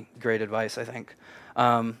always given me great advice, I think.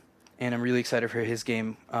 And I'm really excited for his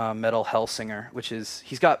game, Metal Hellsinger, which is,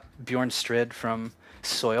 he's got Bjorn Strid from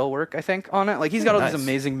Soilwork, I think, on it. Like, he's got all these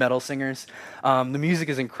amazing metal singers. The music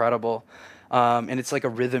is incredible. And it's like a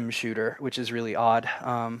rhythm shooter, which is really odd.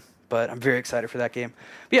 But I'm very excited for that game.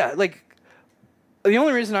 But yeah, like, the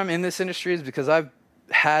only reason I'm in this industry is because I've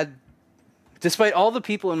had, despite all the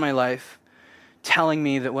people in my life telling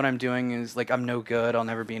me that what I'm doing is, like, I'm no good, I'll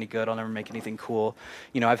never be any good, I'll never make anything cool.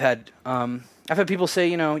 You know, I've had people say,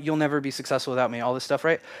 you know, you'll never be successful without me, all this stuff,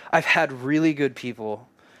 right? I've had really good people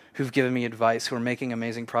who've given me advice, who are making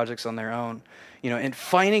amazing projects on their own, you know, and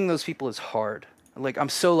finding those people is hard. Like, I'm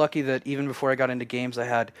so lucky that even before I got into games, I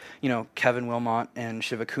had, you know, Kevin Wilmot and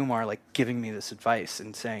Shiva Kumar, like, giving me this advice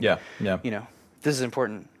and saying, you know, this is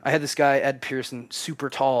important. I had this guy, Ed Pearson, super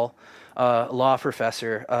tall, law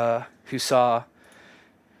professor, who saw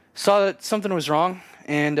that something was wrong,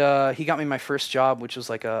 and he got me my first job, which was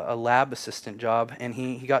like a lab assistant job, and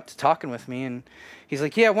he got to talking with me, and he's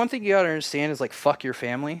like, yeah, one thing you gotta understand is, like, fuck your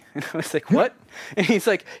family. And I was like, what? And he's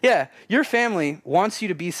like, yeah, your family wants you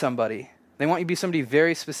to be somebody. They want you to be somebody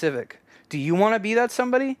very specific. Do you want to be that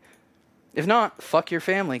somebody? If not, fuck your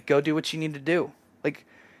family. Go do what you need to do. Like,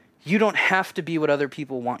 you don't have to be what other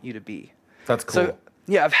people want you to be. That's cool. So,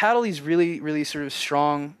 yeah, I've had all these really, really sort of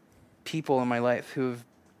strong people in my life who have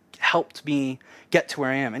helped me get to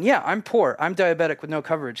where I am. And yeah, I'm poor. I'm diabetic with no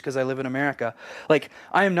coverage because I live in America. Like,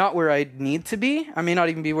 I am not where I need to be. I may not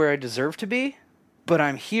even be where I deserve to be, but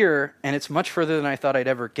I'm here, and it's much further than I thought I'd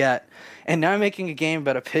ever get. And now I'm making a game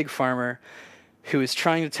about a pig farmer who is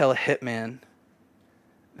trying to tell a hitman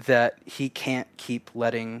that he can't keep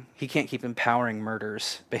empowering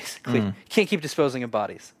murders, basically. He can't keep disposing of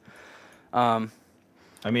bodies. I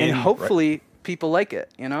mean, and hopefully people like it,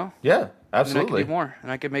 you know? Yeah, absolutely. And I could do more,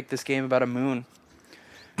 and I could make this game about a moon.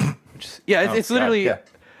 It's literally... God,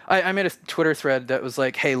 yeah. I made a Twitter thread that was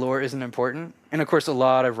like, hey, lore isn't important. And of course, a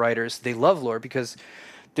lot of writers, they love lore because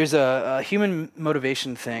there's a human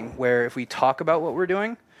motivation thing where if we talk about what we're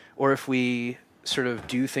doing, or if we sort of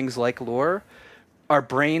do things like lore, our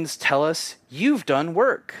brains tell us, you've done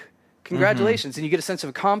work. Congratulations. And you get a sense of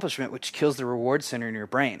accomplishment, which kills the reward center in your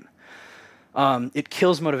brain. It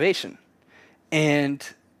kills motivation. And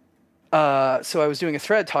so I was doing a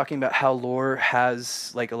thread talking about how lore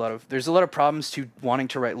has like there's a lot of problems to wanting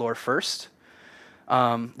to write lore first.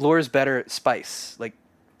 Lore is better at spice, like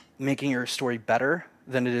making your story better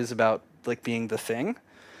than it is about like being the thing.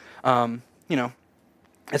 You know,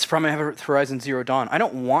 it's a problem I have with Horizon Zero Dawn. I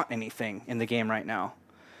don't want anything in the game right now.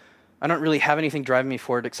 I don't really have anything driving me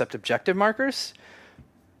forward except objective markers.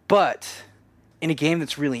 But in a game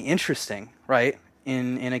that's really interesting, right?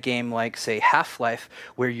 In a game like, say, Half-Life,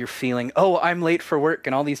 where you're feeling, oh, I'm late for work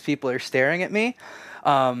and all these people are staring at me,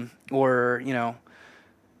 or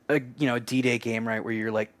a D-Day game, right, where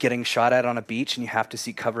you're like getting shot at on a beach and you have to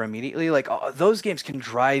seek cover immediately. Like those games can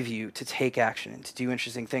drive you to take action and to do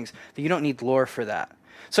interesting things. You don't need lore for that.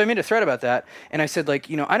 So I made a thread about that, and I said, like,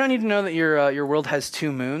 I don't need to know that your world has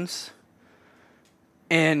 2 moons.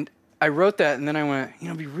 And I wrote that, and then I went,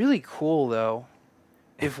 it'd be really cool, though,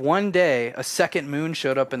 if one day a second moon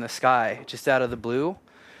showed up in the sky, just out of the blue,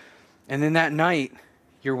 and then that night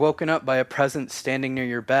you're woken up by a presence standing near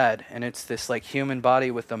your bed, and it's this, like, human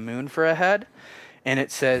body with a moon for a head, and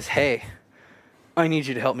it says, hey, I need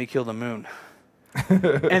you to help me kill the moon.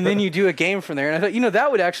 And then you do a game from there. And I thought,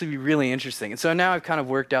 that would actually be really interesting. And so now I've kind of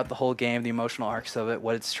worked out the whole game, the emotional arcs of it,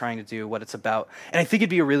 what it's trying to do, what it's about. And I think it'd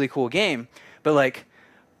be a really cool game. But, like,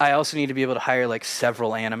 I also need to be able to hire, like,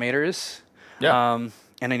 several animators. Yeah.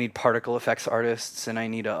 And I need particle effects artists, and I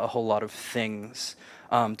need a whole lot of things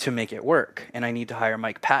to make it work. And I need to hire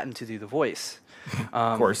Mike Patton to do the voice.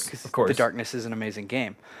 Of course. The Darkness is an amazing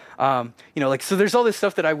game. So there's all this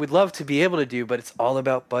stuff that I would love to be able to do, but it's all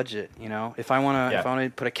about budget. If I want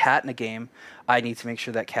to put a cat in a game, I need to make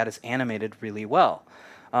sure that cat is animated really well.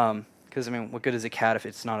 Because what good is a cat if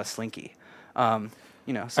it's not a Slinky? So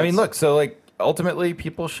ultimately,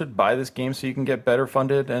 people should buy this game so you can get better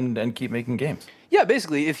funded and keep making games. Yeah,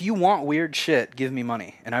 basically, if you want weird shit, give me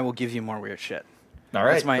money, and I will give you more weird shit. All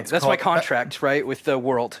right, that's my contract, right, with the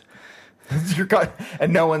world.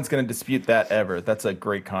 And no one's going to dispute that ever. That's a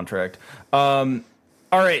great contract. All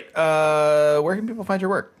right. Where can people find your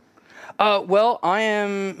work? Well, I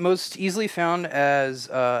am most easily found as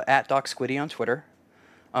at Doc Squiddy on Twitter.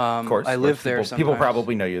 Of course. I live there sometimes. People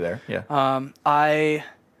probably know you there. Yeah.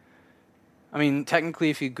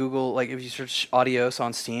 Technically, if you Google, if you search Adios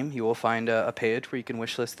on Steam, you will find a page where you can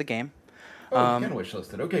wishlist the game. Oh, you can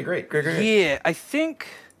wishlist it. Okay, great. Yeah, I think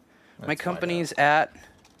my company's at...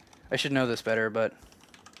 I should know this better, but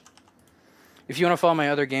if you want to follow my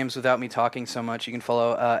other games without me talking so much, you can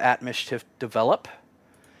follow at Mischief Develop,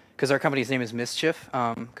 because our company's name is Mischief,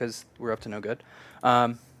 because we're up to no good.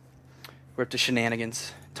 We're up to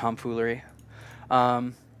shenanigans, tomfoolery.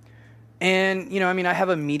 I have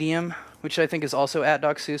a Medium, which I think is also at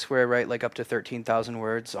DocSeuss, where I write up to 13,000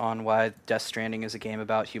 words on why Death Stranding is a game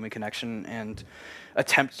about human connection and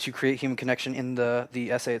attempt to create human connection in the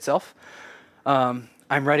essay itself.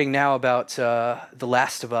 I'm writing now about The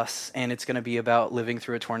Last of Us, and it's going to be about living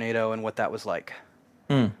through a tornado and what that was like.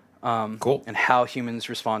 Cool. And how humans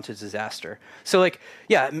respond to disaster. So,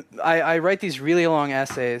 I write these really long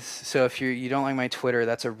essays. So if you don't like my Twitter,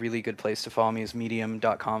 that's a really good place to follow me. Is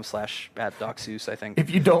medium.com/@DocSeuss, I think. If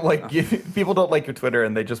people don't like your Twitter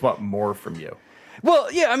and they just want more from you.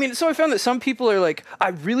 Well, yeah, so I found that some people are like, I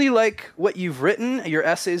really like what you've written. Your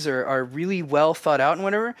essays are really well thought out and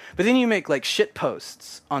whatever. But then you make shit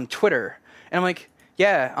posts on Twitter. And I'm like,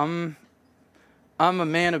 yeah, I'm a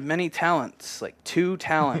man of many talents, 2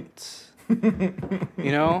 talents. I've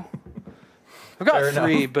got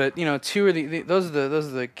 3, but 2 are those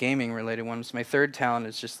are the gaming related ones. My 3rd talent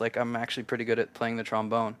is just I'm actually pretty good at playing the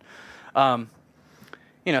trombone. So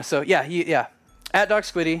yeah. At Doc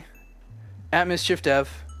Squiddy. At Mischief Dev,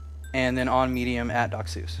 and then on Medium at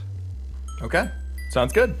DocSeuss. Okay,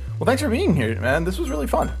 sounds good. Well, thanks for being here, man. This was really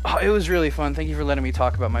fun. Oh, it was really fun. Thank you for letting me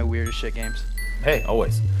talk about my weirdest shit games. Hey,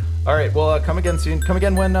 always. All right, well, come again soon. Come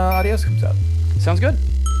again when Adios comes out. Sounds good.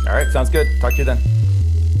 All right, sounds good. Talk to you then.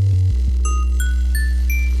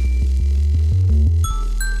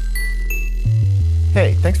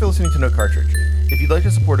 Hey, thanks for listening to No Cartridge. If you'd like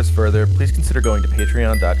to support us further, please consider going to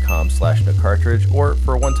patreon.com/NoCartridge, or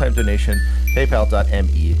for a one-time donation,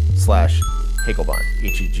 paypal.me/Hegelbon, Hegelbon.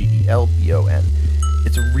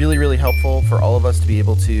 It's really, really helpful for all of us to be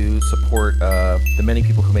able to support the many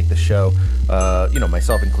people who make the show,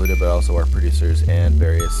 myself included, but also our producers and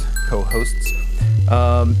various co-hosts,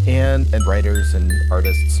 and writers and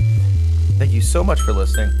artists. Thank you so much for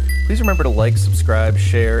listening. Please remember to like, subscribe,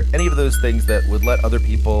 share, any of those things that would let other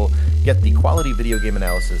people get the quality video game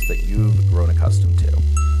analysis that you've grown accustomed to.